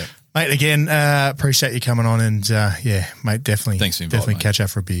go. Yeah. Mate, again, appreciate you coming on and, mate, definitely. Thanks for inviting, mate. Catch up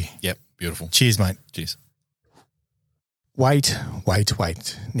for a beer. Yep, beautiful. Cheers, mate. Cheers. Wait.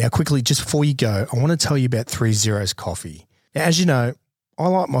 Now, quickly, just before you go, I want to tell you about 3 Zeros Coffee. Now, as you know, I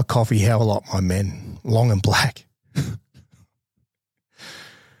like my coffee how I like my men, long and black.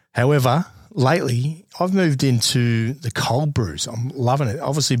 However, lately, I've moved into the cold brews. I'm loving it,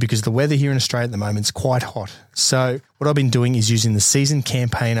 obviously, because the weather here in Australia at the moment is quite hot. So what I've been doing is using the seasoned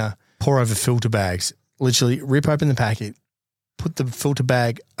campaigner pour-over filter bags. Literally rip open the packet, put the filter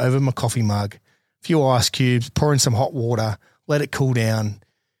bag over my coffee mug, a few ice cubes, pour in some hot water, let it cool down,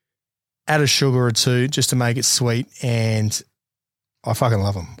 add a sugar or two just to make it sweet, and I fucking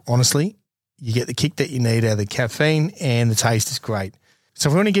love them. Honestly, you get the kick that you need out of the caffeine and the taste is great. So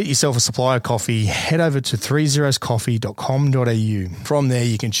if you want to get yourself a supply of coffee, head over to 30scoffee.com.au. From there,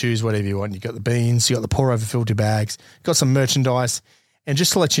 you can choose whatever you want. You've got the beans, you've got the pour-over filter bags, you've got some merchandise. And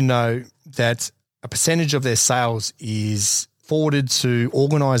just to let you know that a percentage of their sales is forwarded to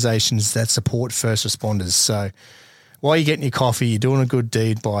organisations that support first responders. So while you're getting your coffee, you're doing a good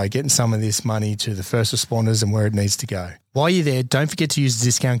deed by getting some of this money to the first responders and where it needs to go. While you're there, don't forget to use the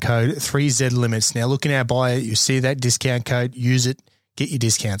discount code 3ZLimits. Now, look in our bio, you see that discount code, use it. Get your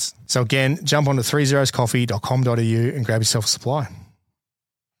discounts. So again, jump on to 30scoffee.com.au and grab yourself a supply.